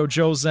 I'm Radio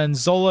Joe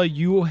Zenzola.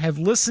 You have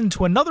listened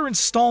to another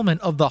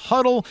installment of The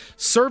Huddle,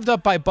 served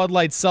up by Bud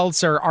Light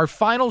Seltzer. Our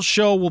final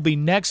show will be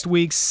next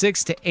week,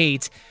 6 to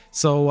 8.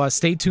 So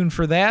stay tuned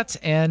for that,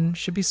 and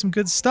should be some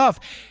good stuff.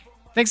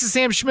 Thanks to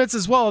Sam Schmitz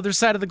as well, other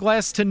side of the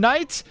glass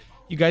tonight.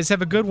 You guys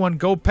have a good one.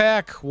 Go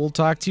Pack. We'll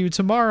talk to you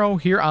tomorrow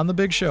here on The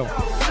Big Show.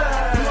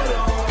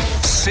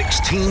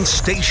 16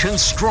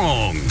 stations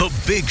strong. The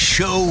Big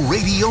Show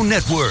Radio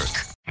Network.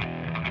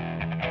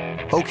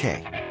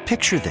 Okay,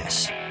 picture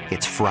this.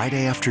 It's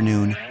Friday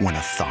afternoon when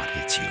a thought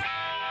hits you.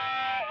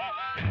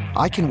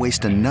 I can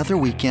waste another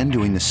weekend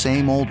doing the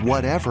same old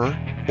whatever,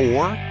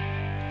 or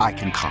I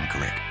can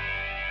conquer it.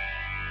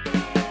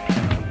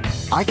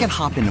 I can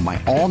hop into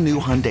my all-new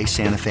Hyundai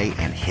Santa Fe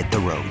and hit the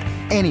road.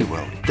 Any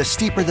road. The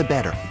steeper, the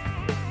better.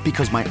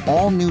 Because my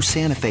all-new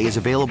Santa Fe is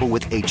available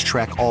with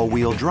H-Track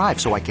all-wheel drive,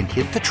 so I can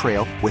hit the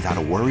trail without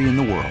a worry in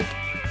the world.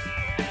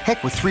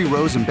 Heck, with 3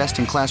 rows and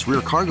best-in-class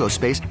rear cargo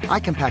space, I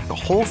can pack the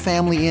whole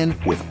family in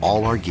with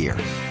all our gear.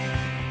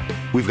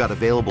 We've got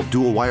available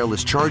dual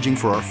wireless charging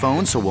for our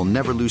phones, so we'll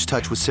never lose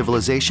touch with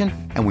civilization,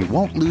 and we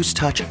won't lose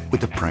touch with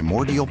the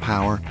primordial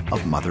power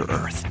of Mother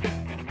Earth.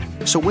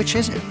 So which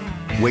is it?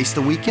 Waste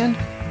the weekend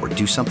or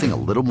do something a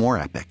little more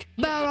epic?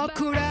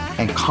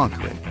 and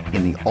conquer it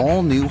in the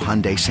all-new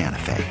Hyundai Santa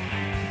Fe.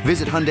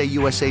 Visit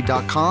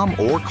HyundaiUSA.com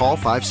or call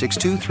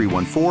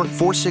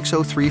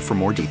 562-314-4603 for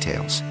more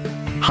details.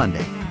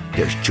 Hyundai,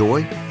 there's joy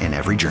in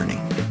every journey.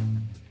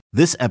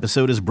 This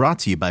episode is brought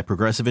to you by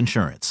Progressive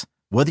Insurance.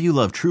 Whether you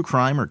love true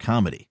crime or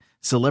comedy,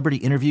 celebrity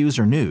interviews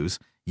or news,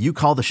 you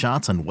call the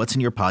shots on what's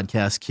in your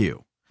podcast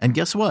queue. And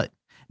guess what?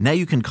 Now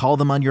you can call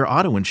them on your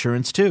auto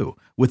insurance too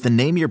with the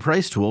Name Your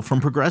Price tool from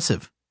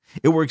Progressive.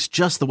 It works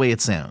just the way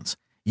it sounds.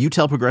 You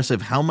tell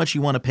Progressive how much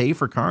you want to pay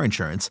for car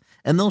insurance,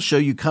 and they'll show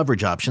you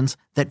coverage options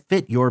that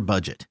fit your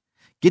budget.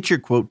 Get your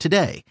quote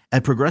today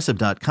at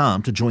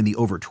Progressive.com to join the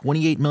over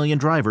 28 million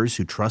drivers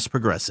who trust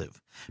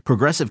Progressive.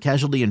 Progressive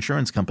Casualty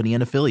Insurance Company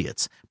and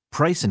Affiliates.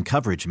 Price and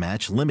coverage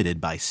match limited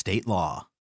by state law.